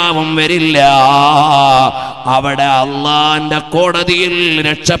നേതാവും വരില്ല. അവിടെ അള്ളാന്റെ കോടതിയിൽ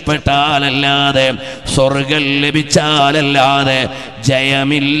രക്ഷപ്പെട്ടാലല്ലാതെ, സ്വർഗം ലഭിച്ചാലല്ലാതെ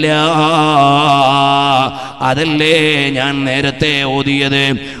ജയമില്ല. അതല്ലേ ഞാൻ നേരത്തെ ഓതിയത്,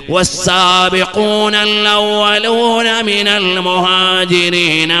 വസ്സാബിഖൂനൽ അവ്വലൂന മിനൽ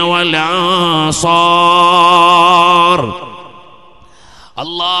മുഹാജിരീന വൽ അൻസാർ.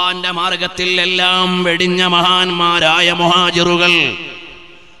 അള്ളാന്റെ മാർഗത്തിൽ എല്ലാം വെടിഞ്ഞ മഹാന്മാരായ മുഹാജിറുകൾ,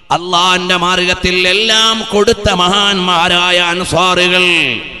 അള്ളാന്റെ മാർഗത്തിൽ എല്ലാം കൊടുത്ത മഹാന്മാരായ അൻസാറുകൾ,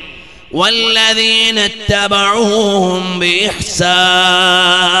 വല്ലദീന തബഊഹും ബിഇഹ്സാൻ,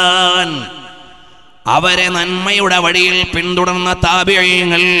 അവരെ നന്മയുടെ വഴിയിൽ പിന്തുടർന്ന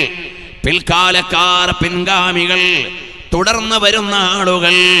താബിഈങ്ങൾ, പിൽക്കാലക്കാർ, പിൻഗാമികൾ, തുടർന്ന് വരുന്ന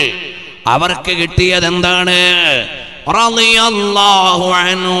ആളുകൾ, അവർക്ക് കിട്ടിയത് എന്താണ്? റളിയല്ലാഹു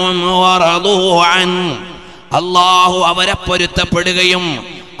അൻഹും വറദൂ അൻ. അല്ലാഹു അവരെ പൊരുത്തപ്പെടുകയും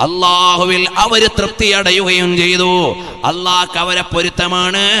അല്ലാഹുവിൽ അവർ തൃപ്തി അടയുകയും ചെയ്തു. അല്ലാഹ്ക്ക് അവരെ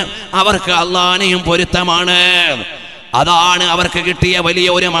പൊരുത്തമാണ്, അവർക്ക് അല്ലാഹനെയും പൊരുത്തമാണ്. അതാണ് അവർക്ക് കിട്ടിയ വലിയ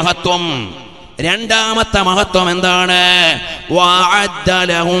ഒരു മഹത്വം. രണ്ടാമത്തെ മഹത്വം എന്താണ്? വഅദ്ദ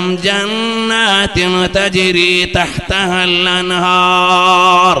ലഹും ജന്നാത്തിൻ തജ്രി തഹ്തഹൽ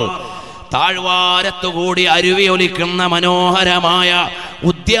അൻഹാർ. താഴ്വാരത്തുകൂടി അരുവിയൊലിക്കുന്ന മനോഹരമായ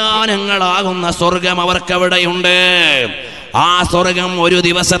ഉദ്യാനങ്ങളാകുന്ന സ്വർഗം അവർക്കവിടെയുണ്ട്. ആ സ്വർഗം ഒരു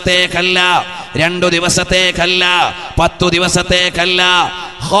ദിവസത്തേക്കല്ല, 2 ദിവസത്തേക്കല്ല, 10 ദിവസത്തേക്കല്ല,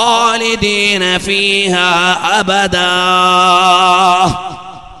 ഖാലിദീന ഫീഹാ അബദാ,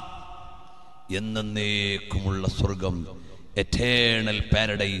 എന്നേക്കുമുള്ള സ്വർഗം, എറ്റേണൽ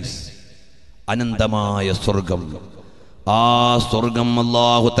പാരഡൈസ്, അനന്തമായ സ്വർഗം. ആ സ്വർഗം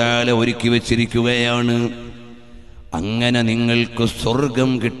അല്ലാഹു തആല ഒരുക്കി വെച്ചിരിക്കുകയാണ്. അങ്ങനെ നിങ്ങൾക്ക് സ്വർഗം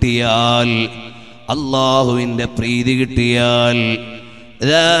കിട്ടിയാൽ, അല്ലാഹുവിന്റെ പ്രീതി കിട്ടിയാൽ,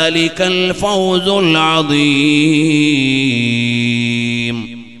 ദാലികൽ ഫൗസുൽ അദീം,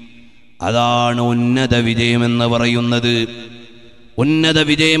 അതാണ് ഉന്നത വിജയമെന്ന് പറയുന്നത്. ഉന്നത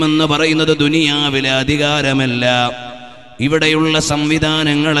വിജയമെന്ന് പറയുന്നത് ദുനിയാവിലെ അധികാരമല്ല, ഇവിടെയുള്ള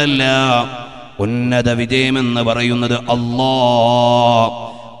സംവിധാനങ്ങളല്ല. ഉന്നത വിജയമെന്ന് പറയുന്നത്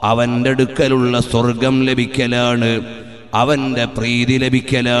അവന്റെ അടുക്കലുള്ള സ്വർഗം ലഭിക്കലാണ്, അവന്റെ പ്രീതി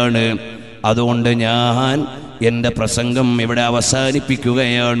ലഭിക്കലാണ്. അതുകൊണ്ട് ഞാൻ എൻ്റെ പ്രസംഗം ഇവിടെ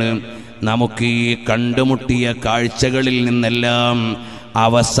അവസാനിപ്പിക്കുകയാണ്. നമുക്ക് ഈ കണ്ടുമുട്ടിയ കാഴ്ചകളിൽ നിന്നെല്ലാം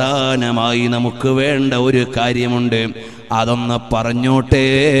അവസാനമായി നമുക്ക് വേണ്ട ഒരു കാര്യമുണ്ട്, അതൊന്ന് പറഞ്ഞോട്ടെ.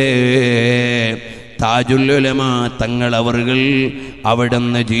 താജുൽ ഉലമ തങ്ങൾ അവർകൾ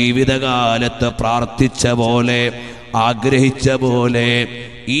അവിടുന്ന് ജീവിതകാലത്ത് പ്രാർത്ഥിച്ച പോലെ, ആഗ്രഹിച്ച പോലെ,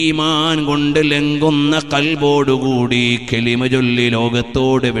 ഈമാൻ കൊണ്ട് ലംഘുന്ന കൽബോടുകൂടി കലിമ ചൊല്ലി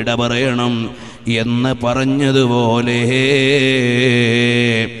ലോകത്തോട് വിട പറയണം എന്ന് പറഞ്ഞതുപോലെ,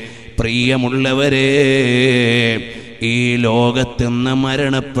 പ്രിയമുള്ളവരെ, ഈ ലോകത്തുനിന്ന്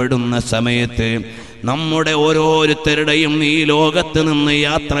മരണപ്പെടുന്ന സമയത്ത് നമ്മുടെ ഓരോരുത്തരുടെയും ഈ ലോകത്ത് നിന്ന്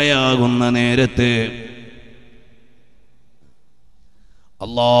യാത്രയാകുന്ന നേരത്ത്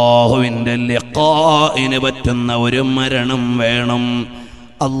അല്ലാഹുവിൻ്റെ ലിഖാഇന് പറ്റുന്ന ഒരു മരണം വേണം.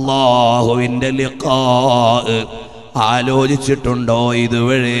 അല്ലാഹുവിൻ്റെ ലിഖാ ആലോചിച്ചിട്ടുണ്ടോ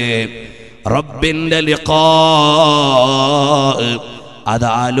ഇതുവരെ? റബ്ബിൻ്റെ ലിഖാ അത്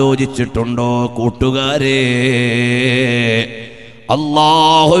ആലോചിച്ചിട്ടുണ്ടോ കൂട്ടുകാരെ?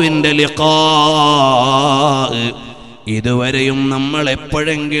 അല്ലാഹുവിൻ്റെ ലിഖാ ഇതുവരെയും നമ്മൾ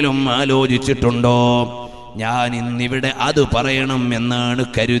എപ്പോഴെങ്കിലും ആലോചിച്ചിട്ടുണ്ടോ? ഞാൻ ഇന്നിവിടെ അത് പറയണം എന്നാണ്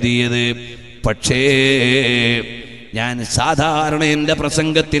കരുതിയത്. പക്ഷേ ഞാൻ സാധാരണ എൻ്റെ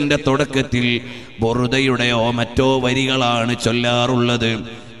പ്രസംഗത്തിൻ്റെ തുടക്കത്തിൽ ബുറുദയുടെയോ മറ്റോ വരികളാണ് ചൊല്ലാറുള്ളത്.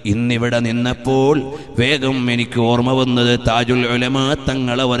 ഇന്നിവിടെ നിന്നപ്പോൾ വേഗം എനിക്ക് ഓർമ്മ വന്നത് താജുൽ ഉലമാ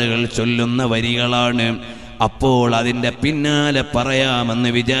തങ്ങളവറുകൾ ചൊല്ലുന്ന വരികളാണ്. അപ്പോൾ അതിൻ്റെ പിന്നാലെ പറയാമെന്ന്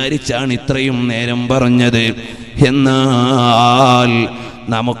വിചാരിച്ചാണ് ഇത്രയും നേരം പറഞ്ഞത്. എന്നാൽ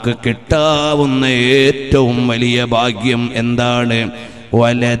നമുക്ക് കിട്ടാവുന്ന ഏറ്റവും വലിയ ഭാഗ്യം എന്താണ്?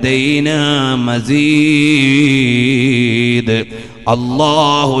 വലദൈനാ മസീദ്,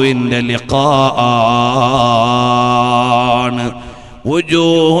 അല്ലാഹുവിൻ്റെ ലിഖാഅ്.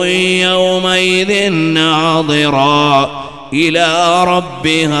 വജൂഹു യൗമൈദിൻ നാദിറ ഇലാ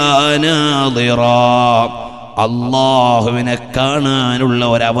റബ്ബിഹാ നാദിറ. അല്ലാഹുവിനെ കാണാനുള്ള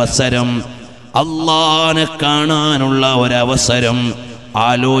ഒരവസരം, അല്ലാഹുവിനെ കാണാനുള്ള ഒരവസരം.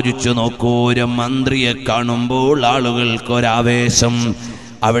 ആലോചിച്ചു നോക്കൂ, ഒരു മന്ത്രിയെ കാണുമ്പോൾ ആളുകൾക്കൊരാവേശം.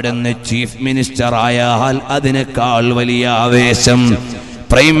 അവിടുന്ന് ചീഫ് മിനിസ്റ്റർ ആയാൽ അതിനേക്കാൾ വലിയ ആവേശം,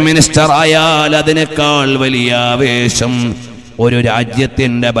 പ്രൈം മിനിസ്റ്റർ ആയാൽ അതിനേക്കാൾ വലിയ ആവേശം, ഒരു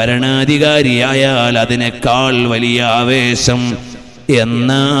രാജ്യത്തിൻ്റെ ഭരണാധികാരിയായാൽ അതിനേക്കാൾ വലിയ ആവേശം.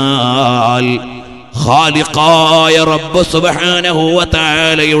 എന്നാൽ ഖാലിഖായ റബ്ബ് സുബ്ഹാനഹു വ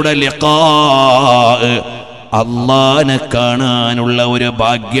തആലയുടെ ലിഖാഅ്, അല്ലാഹുവിനെ കാണാനുള്ള ഒരു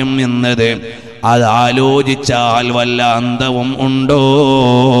ഭാഗ്യം എന്നത് അത് ആലോചിച്ചാൽ വല്ല അന്തവും ഉണ്ടോ?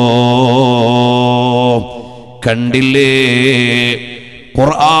 കണ്ടില്ലേ?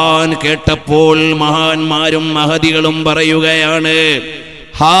 ഖുർആൻ കേട്ടപ്പോൾ മഹാന്മാരും മഹദികളും പറയുകയാണ്,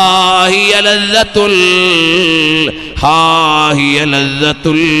 ഹാഹിയ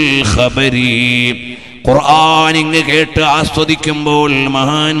ലദ്ദത്തുൽ ഖബരി. ഖുർആൻ ഇങ്ങ് കേട്ട് ആസ്വദിക്കുമ്പോൾ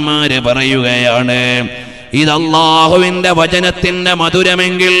മഹാന്മാര് പറയുകയാണ്, ഇത് അല്ലാഹുവിന്റെ വചനത്തിന്റെ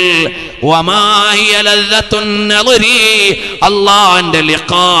മധുരമെങ്കിൽ വമാഹിയ ലദ്ദത്തുൻ നളരി, അല്ലാഹുവിന്റെ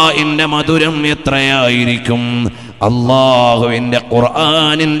ലിഖാഇന്റെ മധുരം എത്രയായിരിക്കും? അല്ലാഹുവിന്റെ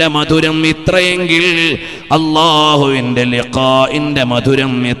ഖുർആനിന്റെ മധുരം ഇത്രയെങ്കിൽ അല്ലാഹുവിന്റെ ലിഖാഇന്റെ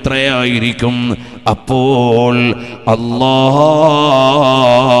മധുരം എത്രയായിരിക്കും? അപ്പോൾ അല്ലാഹ്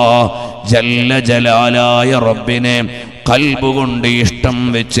ജല്ല ജലാലായ റബ്ബിനെ ഖൽബ് കൊണ്ട് ഇഷ്ടം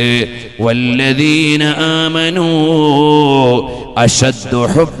വെച്ച് വല്ലദീന ആമനൂ അശദ്ദു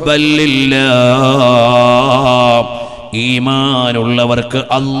ഹുബ്ബൻ ലില്ലാഹ്, ഈമാനുള്ളവർക്ക്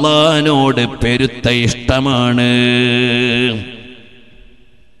അല്ലാഹുവിനോട് പെരുത്ത ഇഷ്ടമാണ്.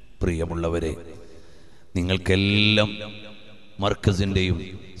 പ്രിയമുള്ളവരെ, നിങ്ങൾക്കെല്ലാം മർക്കസിൻ്റെയും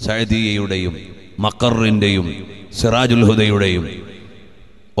സഅദിയയുടെയും മഖറിൻ്റെയും സിറാജുൽ ഹുദയുടെയും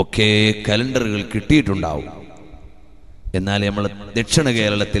ഒക്കെ കലണ്ടറുകൾ കിട്ടിയിട്ടുണ്ടാവും. എന്നാൽ നമ്മൾ ദക്ഷിണ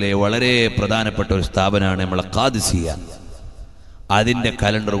കേരളത്തിലെ വളരെ പ്രധാനപ്പെട്ട ഒരു സ്ഥാപനമാണ് നമ്മളെ ഖാദിസിയ. അതിൻ്റെ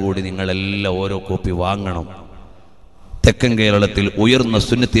കലണ്ടർ കൂടി നിങ്ങളെല്ലാം ഓരോ കോപ്പി വാങ്ങണം. തെക്കൻ കേരളത്തിൽ ഉയർന്ന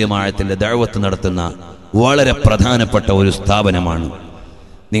സുന്നത്തി ജമാഅത്തിന്റെ ദഅവത്ത് നടത്തുന്ന വളരെ പ്രധാനപ്പെട്ട ഒരു സ്ഥാപനമാണ്.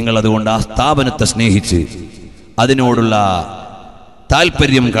 നിങ്ങളതുകൊണ്ട് ആ സ്ഥാപനത്തെ സ്നേഹിച്ച് അതിനോടുള്ള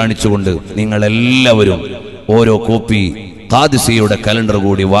താല്പര്യം കാണിച്ചുകൊണ്ട് നിങ്ങളെല്ലാവരും ഓരോ കോപ്പി ഖാദിസിയുടെ കലണ്ടർ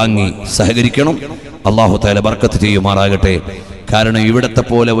കൂടി വാങ്ങി സഹകരിക്കണം. അല്ലാഹു തആല ബർക്കത്ത് ചെയ്യുമാറാകട്ടെ. കാരണം ഇവിടത്തെ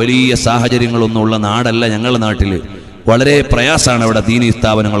പോലെ വലിയ സാഹചര്യങ്ങളൊന്നും ഉള്ള നാടല്ല ഞങ്ങളുടെ നാട്ടിൽ. വളരെ പ്രയാസമാണ് ഇവിടെ ദീനീ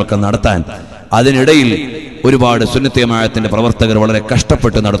സ്ഥാപനങ്ങളൊക്കെ നടത്താൻ. അതിനിടയിൽ ഒരുപാട് സുന്നത്ത് ജമാഅത്തിന്റെ പ്രവർത്തകർ വളരെ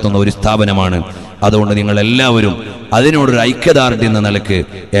കഷ്ടപ്പെട്ട് നടത്തുന്ന ഒരു സ്ഥാപനമാണ്. അതുകൊണ്ട് നിങ്ങൾ എല്ലാവരും അതിനോടൊരു ഐക്യദാർഢ്യം എന്ന നിലക്ക്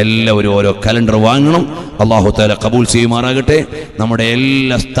എല്ലാവരും ഓരോ കലണ്ടർ വാങ്ങണം. അല്ലാഹു തആല ഖബൂൽ ചെയ്യുമാറാകട്ടെ. നമ്മുടെ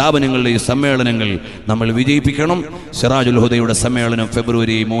എല്ലാ സ്ഥാപനങ്ങളുടെയും സമ്മേളനങ്ങൾ നമ്മൾ വിജയിപ്പിക്കണം. സിറാജുൽ ഹുദയുടെ സമ്മേളനം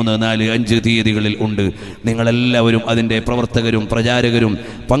ഫെബ്രുവരി 3, 4, 5 തീയതികളിൽ ഉണ്ട്. നിങ്ങളെല്ലാവരും അതിൻ്റെ പ്രവർത്തകരും പ്രചാരകരും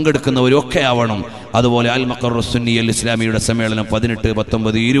പങ്കെടുക്കുന്നവരും ഒക്കെ ആവണം. അതുപോലെ അൽ മഖറുസ് സുന്നിയൽ ഇസ്ലാമിയുടെ സമ്മേളനം 18,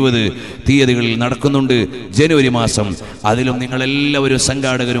 19, 20 തീയതികളിൽ നടക്കുന്നുണ്ട്, ജനുവരി മാസം. അതിലും നിങ്ങളെല്ലാവരും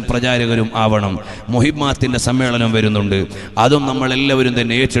സംഘാടകരും പ്രചാരകരും ആവണം. മുഹിബ്മാത്തിന്റെ സമ്മേളനം വരുന്നുണ്ട്, അതും നമ്മളെല്ലാവരും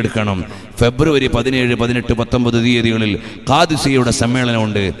തന്നെ ഏറ്റെടുക്കണം. ഫെബ്രുവരി 17, 18, 19 തീയതികളിൽ ഖാദിസിയയുടെ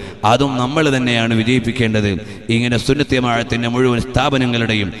സമ്മേളനമുണ്ട്. അതും നമ്മൾ തന്നെയാണ് വിജയിപ്പിക്കേണ്ടത്. ഇങ്ങനെ സുന്നത്ത് ജമാഅത്തിന്റെ മുഴുവൻ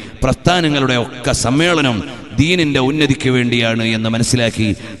സ്ഥാപനങ്ങളുടെയും പ്രസ്ഥാനങ്ങളുടെ ഒക്കെ സമ്മേളനം ദീനിന്റെ ഉന്നതിക്ക് വേണ്ടിയാണ് എന്ന് മനസ്സിലാക്കി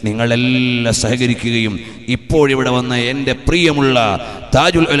നിങ്ങളെല്ലാം സഹകരിക്കുകയും ഇപ്പോഴിവിടെ വന്ന എൻ്റെ പ്രിയമുള്ള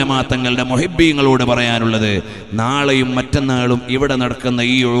താജുൽ ഉലമാ തങ്ങളുടെ മുഹിബ്ബീങ്ങളോട് പറയാനുള്ളത്, നാളെയും മറ്റന്നാളും ഇവിടെ നടക്കുന്ന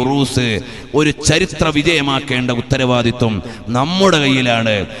ഈ ഉറൂസ് ഒരു ചരിത്ര വിജയമാക്കേണ്ട ഉത്തരവാദിത്വം നമ്മുടെ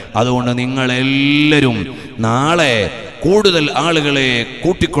കയ്യിലാണ്. അതുകൊണ്ട് നിങ്ങളെല്ലാവരും നാളെ കൂടുതൽ ആളുകളെ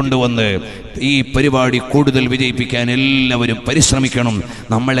കൂട്ടിക്കൊണ്ടുവന്ന് ഈ പരിപാടി കൂടുതൽ വിജയിപ്പിക്കാൻ എല്ലാവരും പരിശ്രമിക്കണം.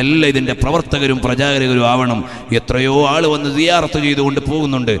 നമ്മളെല്ലാം ഇതിൻ്റെ പ്രവർത്തകരും പ്രചാരകരും ആവണം. എത്രയോ ആൾ വന്ന് സിയാറത്ത് ചെയ്തുകൊണ്ട്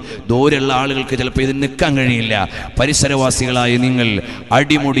പോകുന്നുണ്ട്. ദൂരെയുള്ള ആളുകൾക്ക് ചിലപ്പോൾ ഇത് നിൽക്കാൻ കഴിയില്ല. പരിസരവാസികളായ നിങ്ങൾ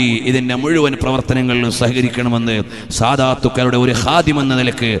അടിമുടി ഇതിൻ്റെ മുഴുവൻ പ്രവർത്തനങ്ങളിലും സഹകരിക്കണമെന്ന് സാദാത്തുക്കളുടെ ഒരു ഖാദിമെന്ന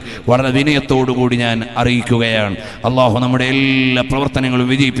നിലക്ക് വളരെ വിനയത്തോടുകൂടി ഞാൻ അറിയിക്കുകയാണ്. അള്ളാഹു നമ്മുടെ എല്ലാ പ്രവർത്തനങ്ങളും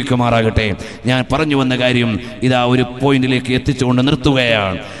വിജയിപ്പിക്കുമാറാകട്ടെ. ഞാൻ പറഞ്ഞു വന്ന കാര്യം ഇതാ ഒരു പോയിന്റിലേക്ക് എത്തിച്ചുകൊണ്ട്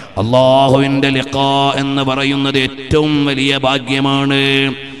നിർത്തുകയാണ്. അല്ലാഹുവിന്റെ ലിഖാ എന്ന് പറയുന്നത് ഏറ്റവും വലിയ ഭാഗ്യമാണ്.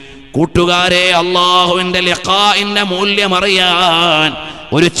 കൂട്ടുകാരെ, അല്ലാഹുവിന്റെ ലിഖാഇന്റെ മൂല്യം അറിയാൻ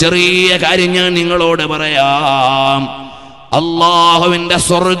ഒരു ചെറിയ കാര്യം ഞാൻ നിങ്ങളോട് പറയാം. അല്ലാഹുവിന്റെ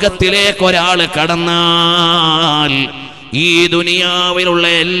സ്വർഗത്തിലേക്ക് ഒരാൾ കടന്നാൽ ഈ ദുനിയാവിലുള്ള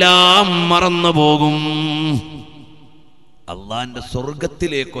എല്ലാം മറന്നു പോകും. അല്ലാഹുവിന്റെ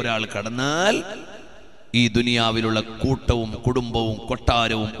സ്വർഗത്തിലേക്ക് ഒരാൾ കടന്നാൽ ഈ ദുനിയാവിലുള്ള കൂട്ടവും കുടുംബവും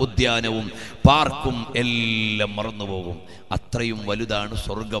കൊട്ടാരവും ഉദ്യാനവും പാർക്കും എല്ലാം മറന്നുപോകും. അത്രയും വലുതാണ്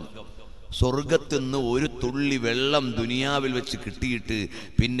സ്വർഗം. സ്വർഗത്തിന്ന് ഒരു തുള്ളി വെള്ളം ദുനിയാവിൽ വെച്ച് കിട്ടിയിട്ട്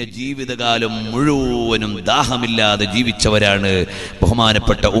പിന്നെ ജീവിതകാലം മുഴുവനും ദാഹമില്ലാതെ ജീവിച്ചവരാണ്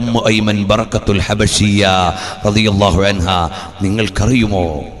ബഹുമാനപ്പെട്ട ഉമ്മു ഐമൻ ബറക്കത്തുൽ ഹബശിയ റളിയല്ലാഹു അൻഹാ. നിങ്ങൾക്കറിയുമോ,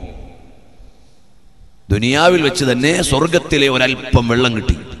 ദുനിയാവിൽ വെച്ച് തന്നെ സ്വർഗത്തിലെ ഒരൽപ്പം വെള്ളം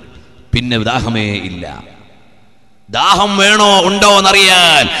കിട്ടി, പിന്നെ ദാഹമേ ഇല്ല. ദാഹം വേണോ ഉണ്ടോ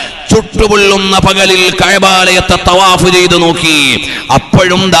എന്നറിയാൻ ചുട്ടുപൊള്ളുന്ന പകലിൽ കഅബാലയത്തെ തവാഫ് ചെയ്തു നോക്കി,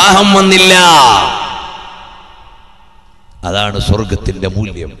 അപ്പോഴും ദാഹം വന്നില്ല. അതാണ് സ്വർഗത്തിന്റെ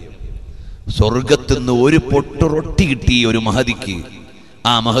മൂല്യം. സ്വർഗത്തിന്ന് ഒരു പൊട്ടു റൊട്ടി കിട്ടി ഒരു മഹദിക്ക്.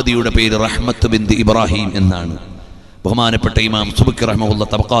 ആ മഹദിയുടെ പേര് റഹ്മത്ത് ബിൻത് ഇബ്രാഹിം എന്നാണ്. ബഹുമാനപ്പെട്ട ഇമാം സുബ്കി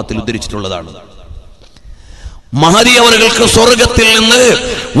റഹ്മഹുല്ലാ തബഖാത്തിൽ ഉദ്ധരിച്ചിട്ടുള്ളതാണ്. മഹദി അവർക്ക് സ്വർഗത്തിൽ നിന്ന്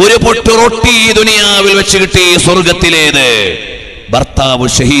ഒരു പൊട്ടു റൊട്ടി ദുനിയാവിൽ വെച്ച് കിട്ടി. സ്വർഗത്തിലേത്? ഭർത്താവ്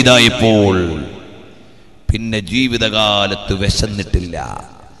ഷഹീദായപ്പോൾ പിന്നെ ജീവിതകാലത്ത് വിശന്നിട്ടില്ല,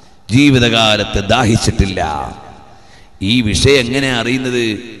 ജീവിതകാലത്ത് ദാഹിച്ചിട്ടില്ല. ഈ വിഷയം എങ്ങനെ അറിയുന്നത്?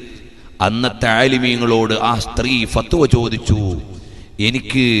 അന്നത്തെ ആലിമീങ്ങളോട് ആ സ്ത്രീ ഫത്വ ചോദിച്ചു.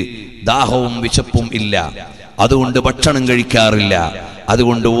 എനിക്ക് ദാഹവും വിശപ്പും ഇല്ല, അതുകൊണ്ട് ഭക്ഷണം കഴിക്കാറില്ല,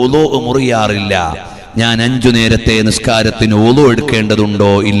 അതുകൊണ്ട് ഉളൂ മുറിയാറില്ല. ഞാൻ 5 നേരത്തെ നിസ്കാരത്തിന് ഉളൂ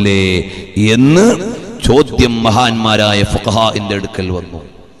എടുക്കേണ്ടതുണ്ടോ ഇല്ലേ എന്ന് ചോദ്യം മഹാന്മാരായ ഫുഖഹാഇന്റെ അടുക്കൽ വന്നു.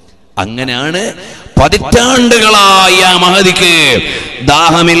 അങ്ങനെയാണ് പതിറ്റാണ്ടുകളായി ആ മഹദിക്ക്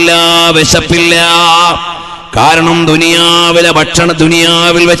ദാഹമില്ല, വിശപ്പില്ല. കാരണം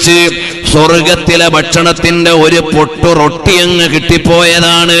ദുനിയാവിൽ വെച്ച് സ്വർഗത്തിലെ ഭക്ഷണത്തിന്റെ ഒരു പൊട്ടു റൊട്ടി അങ്ങ്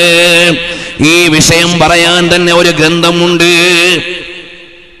കിട്ടിപ്പോയതാണ്. ഈ വിഷയം പറയാൻ തന്നെ ഒരു ഗ്രന്ഥമുണ്ട്.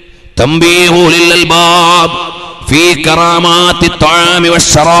 തംബീഹുൽ അൽബാബ് ഫീ കറാമാത്തി ത്വആമി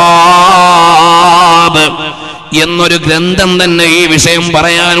വശറാബ് എന്നൊരു ഗ്രന്ഥം തന്നെ ഈ വിഷയം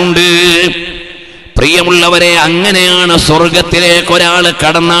പറയാനുണ്ട്. പ്രിയമുള്ളവരെ, അങ്ങനെയാണ് സ്വർഗത്തിലേക്ക് ഒരാൾ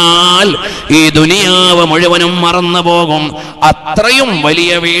കടന്നാൽ ഈ ദുനിയാവ് മുഴുവനും മറന്നു പോകും. അത്രയും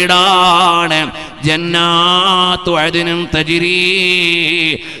വലിയ വീടാണ് ജന്നാത്തു അദ്നിൻ തജ്രീ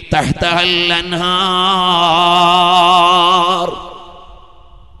തഹ്തഹൽ അൻഹാർ.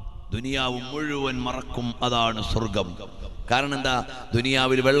 ദുനിയാവ് മുഴുവൻ മറക്കും. അതാണ് സ്വർഗം. കാരണം എന്താ?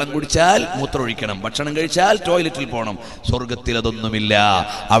 ദുനിയാവിൽ വെള്ളം കുടിച്ചാൽ മൂത്രമൊഴിക്കണം, ഭക്ഷണം കഴിച്ചാൽ ടോയ്ലറ്റിൽ പോകണം. സ്വർഗത്തിൽ അതൊന്നുമില്ല.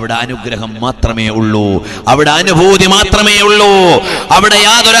 അവിടെ അനുഗ്രഹം മാത്രമേ ഉള്ളൂ, അവിടെ അനുഭൂതി മാത്രമേ ഉള്ളൂ, അവിടെ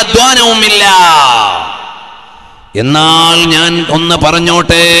യാതൊരു അധ്വാനവും ഇല്ല. എന്നാൽ ഞാൻ ഒന്ന്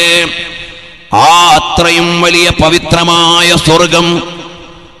പറഞ്ഞോട്ടെ, ആ അത്രയും വലിയ പവിത്രമായ സ്വർഗം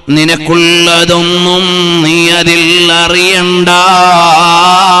നിനക്കുള്ളതൊന്നും നീ അതിൽ അറിയണ്ട.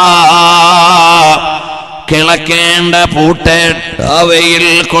 കിളക്കേണ്ട പൂട്ടവയിൽ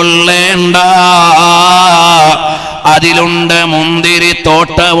കൊള്ളേണ്ട. അതിലുണ്ട്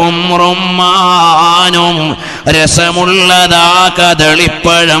മുന്തിരിത്തോട്ടവും റുമ്മാനും, രസമുള്ളതാ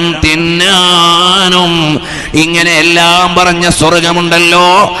കദളിപ്പഴം തിന്നാനും. ഇങ്ങനെ എല്ലാം പറഞ്ഞ സ്വർഗമുണ്ടല്ലോ.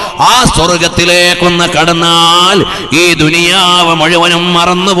 ആ സ്വർഗത്തിലേക്കൊന്ന് കടന്നാൽ ഈ ദുനിയാവ് മുഴുവനും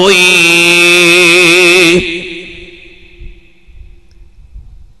മറന്നുപോയി.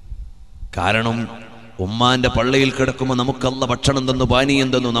 കാരണം ഉമ്മാന്റെ പള്ളിയിൽ കിടക്കുമ്പോൾ നമുക്ക് അല്ല ഭക്ഷണം തന്നു, പാനീയം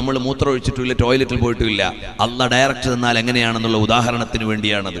തന്നു, നമ്മൾ മൂത്രം ഒഴിച്ചിട്ടില്ല, ടോയ്ലറ്റിൽ പോയിട്ടില്ല. അല്ല ഡയറക്റ്റ് തന്നാൽ എങ്ങനെയാണെന്നുള്ള ഉദാഹരണത്തിന്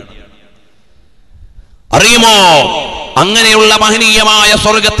വേണ്ടിയാണത്. അറിയുമോ, അങ്ങനെയുള്ള മഹനീയമായ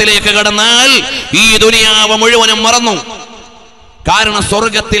സ്വർഗത്തിലേക്ക് കടന്നാൽ ഈ ദുനിയാവ് മുഴുവനും മറന്നു. കാരണം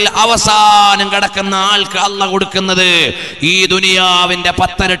സ്വർഗത്തിൽ അവസാനം കിടക്കുന്ന ആൾക്ക് അല്ല കൊടുക്കുന്നത് ഈ ദുനിയാവിന്റെ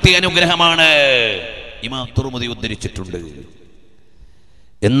 10 ഇരട്ടി അനുഗ്രഹമാണ്. ഇമാം തുർമുദി ഉദ്ധരിച്ചിട്ടുണ്ട്.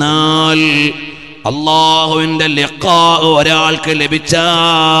 എന്നാൽ അല്ലാഹുവിന്റെ ലിഖാ ഒരാൾക്ക് ലഭിച്ചാൽ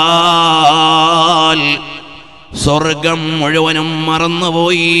സ്വർഗം മുഴുവനും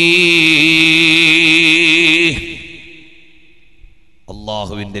മറന്നുപോയി.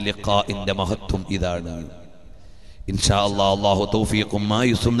 അല്ലാഹുവിന്റെ ലിഖാഇന്റെ മഹത്വം ഇതാണ്. ഇൻഷാ അല്ലാഹ് അല്ലാഹു തൗഫീഖും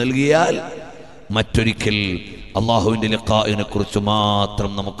ആയുസ്സും നൽകിയാൽ മറ്റൊരിക്കൽ അല്ലാഹുവിന്റെ ലിഖാഇനെ കുറിച്ച്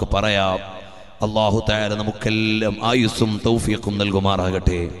മാത്രം നമുക്ക് പറയാം. അല്ലാഹു തആല നമുക്കെല്ലാം ആയുസ്സും തൗഫീഖും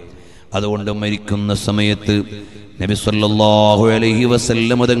നൽകുമാറാകട്ടെ. അതുകൊണ്ട് മരിക്കുന്ന സമയത്ത് നബി സല്ലല്ലാഹു അലൈഹി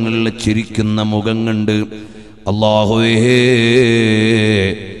വസല്ലം തങ്ങളുടെ ചിരിക്കുന്ന മുഖം കണ്ട് അല്ലാഹുവേ,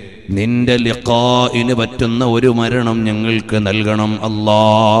 നിന്റെ ലിഖാഇന് പറ്റുന്ന ഒരു മരണം ഞങ്ങൾക്ക് നൽകണം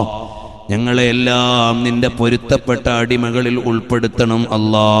അല്ലാഹ്. ഞങ്ങളെല്ലാം നിന്റെ പൊരുത്തപ്പെട്ട അടിമകളിൽ ഉൾപ്പെടുത്തണം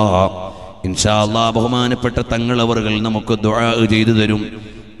അല്ലാഹ്. ഇൻഷാ അല്ലാഹ് ബഹുമാനപ്പെട്ട തങ്ങളവറുകൾ നമുക്ക് ദുആ ചെയ്തു തരും.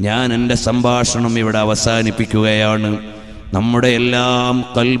 ഞാൻ എൻ്റെ സംഭാഷണം ഇവിടെ അവസാനിപ്പിക്കുകയാണ്. നമ്മുടെ എല്ലാം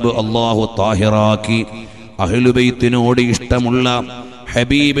ഖൽബ് അല്ലാഹു താഹിറാക്കി അഹ്ലുബൈത്തിനോട് ഇഷ്ടമുള്ള,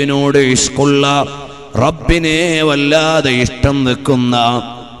 ഹബീബിനോട് ഇഷ്കുള്ള, റബ്ബിനെ വല്ലാതെ ഇഷ്ടം വെക്കുന്ന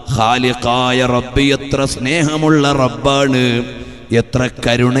ഖാലിഖായ റബ്ബ് എത്ര സ്നേഹമുള്ള റബ്ബാണ്, എത്ര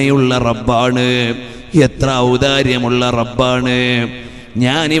കരുണയുള്ള റബ്ബാണ്, എത്ര ഔദാര്യമുള്ള റബ്ബാണ്.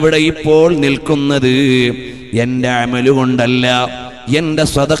 ഞാനിവിടെ ഇപ്പോൾ നിൽക്കുന്നത് എൻ്റെ അമല് കൊണ്ടല്ല, എൻ്റെ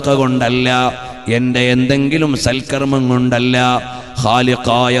സദഖ കൊണ്ടല്ല, എൻ്റെ എന്തെങ്കിലും സൽക്കർമ്മം കൊണ്ടല്ല.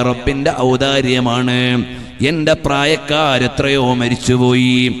 ഖാലിഖായ റബ്ബിന്റെ ഔദാര്യമാണ്. എൻ്റെ പ്രായക്കാരെത്രയോ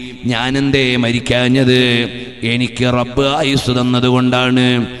മരിച്ചുപോയി, ഞാനെന്തേ മരിക്കാഞ്ഞത്? എനിക്ക് റബ്ബ് ആയുസ് തന്നതുകൊണ്ടാണ്.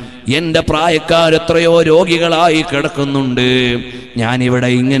 എൻ്റെ പ്രായക്കാരെത്രയോ രോഗികളായി കിടക്കുന്നുണ്ട്, ഞാനിവിടെ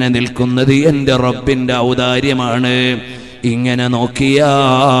ഇങ്ങനെ നിൽക്കുന്നത് എൻ്റെ റബ്ബിന്റെ ഔദാര്യമാണ്. ഇങ്ങനെ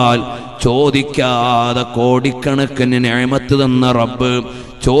നോക്കിയാൽ ചോദിക്കാതെ കോടിക്കണക്കിന് നിഅമത്ത് തന്ന റബ്ബ്,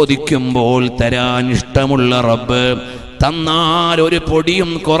 ചോദിക്കുമ്പോൾ തരാൻ ഇഷ്ടമുള്ള റബ്ബ്, തന്നാൽ ഒരു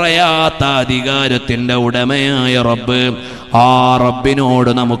പൊടിയും കുറയാത്ത അധികാരത്തിൻ്റെ ഉടമയായ റബ്ബ്, ആ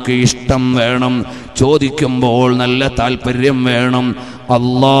റബ്ബിനോട് നമുക്ക് ഇഷ്ടം വേണം. ചോദിക്കുമ്പോൾ നല്ല താല്പര്യം വേണം.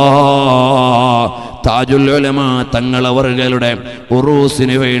 അല്ലാഹ് താജുൽ ഉലമാ തങ്ങളവറുകളുടെ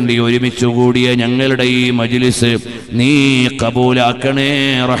ഉറൂസിന് വേണ്ടി ഒരുമിച്ച് കൂടിയ ഞങ്ങളുടെ ഈ മജ്ലിസ് നീ കബൂലാക്കണേ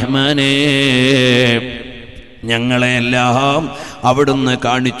റഹ്മാനേ. ഞങ്ങളെല്ലാം അവിടുന്ന്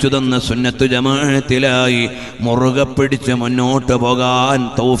കാണിച്ചു തന്ന സുന്നത്തു ജമാഅത്തിലായി മുറുകെ പിടിച്ച് മുന്നോട്ട് പോകാൻ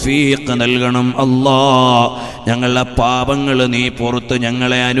തൗഫീഖ് നൽകണം അല്ലാഹ്. ഞങ്ങളുടെ പാപങ്ങൾ നീ പുറത്ത്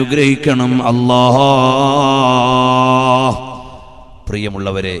ഞങ്ങളെ അനുഗ്രഹിക്കണം അല്ലാഹ്.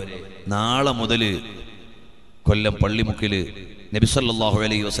 പ്രിയമുള്ളവരെ, നാളെ മുതൽ കൊല്ലം പള്ളിമുക്കിൽ നബി സല്ലല്ലാഹു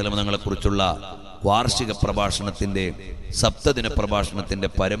അലൈഹി വസല്ലം തങ്ങളെക്കുറിച്ചുള്ള വാർഷിക പ്രഭാഷണത്തിൻ്റെ സപ്തദിന പ്രഭാഷണത്തിൻ്റെ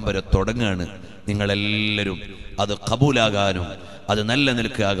പരമ്പര തുടങ്ങുകയാണ്. നിങ്ങളെല്ലാവരും അത് കബൂലാകാനും അത് നല്ല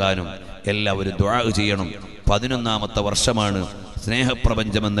നിൽക്കാകാനും എല്ലാവരും ദുആ ചെയ്യണം. 11ാമത്തെ വർഷമാണ്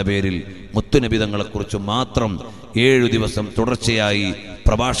സ്നേഹപ്രപഞ്ചമെന്ന പേരിൽ മുത്തുനബി തങ്ങളെക്കുറിച്ച് മാത്രം 7 ദിവസം തുടർച്ചയായി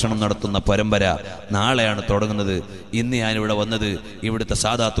പ്രഭാഷണം നടത്തുന്ന പരമ്പര നാളെയാണ് തുടങ്ങുന്നത്. ഇന്ന് ഞാനിവിടെ വന്നത് ഇവിടുത്തെ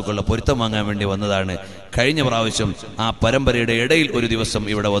സാദാത്തുക്കളുടെ പൊരുത്തം വാങ്ങാൻ വേണ്ടി വന്നതാണ്. കഴിഞ്ഞ പ്രാവശ്യം ആ പരമ്പരയുടെ ഇടയിൽ ഒരു ദിവസം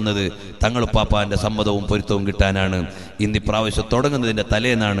ഇവിടെ വന്നത് തങ്ങളുപ്പാപ്പാൻ്റെ സമ്മതവും പൊരുത്തവും കിട്ടാനാണ്. ഇന്ന് ഇപ്രാവശ്യം തുടങ്ങുന്നതിൻ്റെ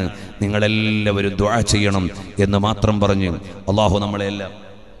തലേന്നാണ്. നിങ്ങളെല്ലാവരും ദുആ ചെയ്യണം എന്ന് മാത്രം പറഞ്ഞ് അല്ലാഹു നമ്മളെല്ലാം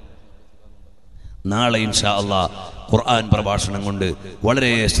നാളെ ഇൻഷാ അല്ലാഹ് ഖുർആൻ പ്രഭാഷണം കൊണ്ട്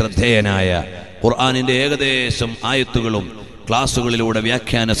വളരെ ശ്രദ്ധേയനായ ഖുർആനിൻ്റെ ഏകദേശം ആയത്തുകളും ക്ലാസുകളിലൂടെ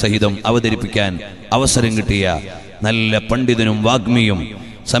വ്യാഖ്യാന സഹിതം അവതരിപ്പിക്കാൻ അവസരം കിട്ടിയ നല്ല പണ്ഡിതനും വാഗ്മിയും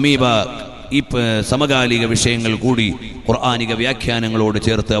ഈ സമകാലിക വിഷയങ്ങൾ കൂടി ഖുർആനിക വ്യാഖ്യാനങ്ങളോട്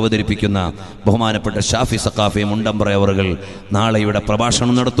ചേർത്ത് അവതരിപ്പിക്കുന്ന ബഹുമാനപ്പെട്ട ഷാഫി സഖാഫി മുണ്ടമ്പ്ര അവറുകൾ നാളെ ഇവിടെ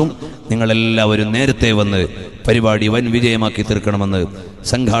പ്രഭാഷണം നടത്തും. നിങ്ങളെല്ലാവരും നേരത്തെ വന്ന് പരിപാടി വൻ വിജയമാക്കി തീർക്കണമെന്ന്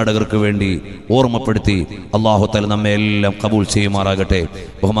സംഘാടകർക്ക് വേണ്ടി ഓർമ്മപ്പെടുത്തി അല്ലാഹു തആല നമ്മെ എല്ലാം കബൂൽ ചെയ്യുമാറാകട്ടെ.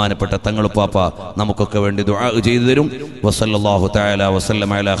 ബഹുമാനപ്പെട്ട തങ്ങളുപ്പാപ്പ നമുക്കൊക്കെ വേണ്ടി ദുആ ചെയ്തു തരും. വസല്ലല്ലാഹു തആല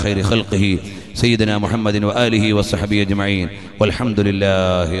വസല്ലമ അലാ ഖൈരി ഖൽഖിഹി സയ്യിദനാ മുഹമ്മദിൻ വആലിഹി വസഹബിഹി അജ്മഈൻ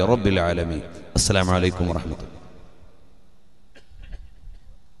വൽഹംദുലില്ലാഹി റബ്ബിൽ ആലമീൻ. അസ്സലാമു അലൈക്കും വറഹ്മത്തുള്ളാഹി.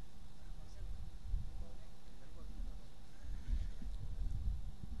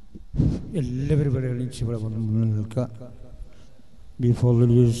 എല്ലാവരും ഇവിടെ എണീച്ച് ഇവിടെ വന്ന് നിൽക്കുക.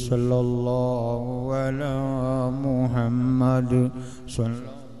 ബിഫളി സല്ലല്ലാഹു അലാ മുഹമ്മദ്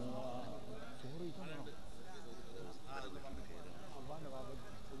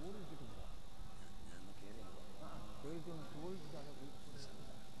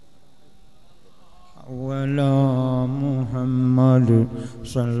محمد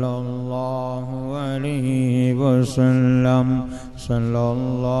صلى الله عليه وسلم صلى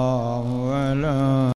الله على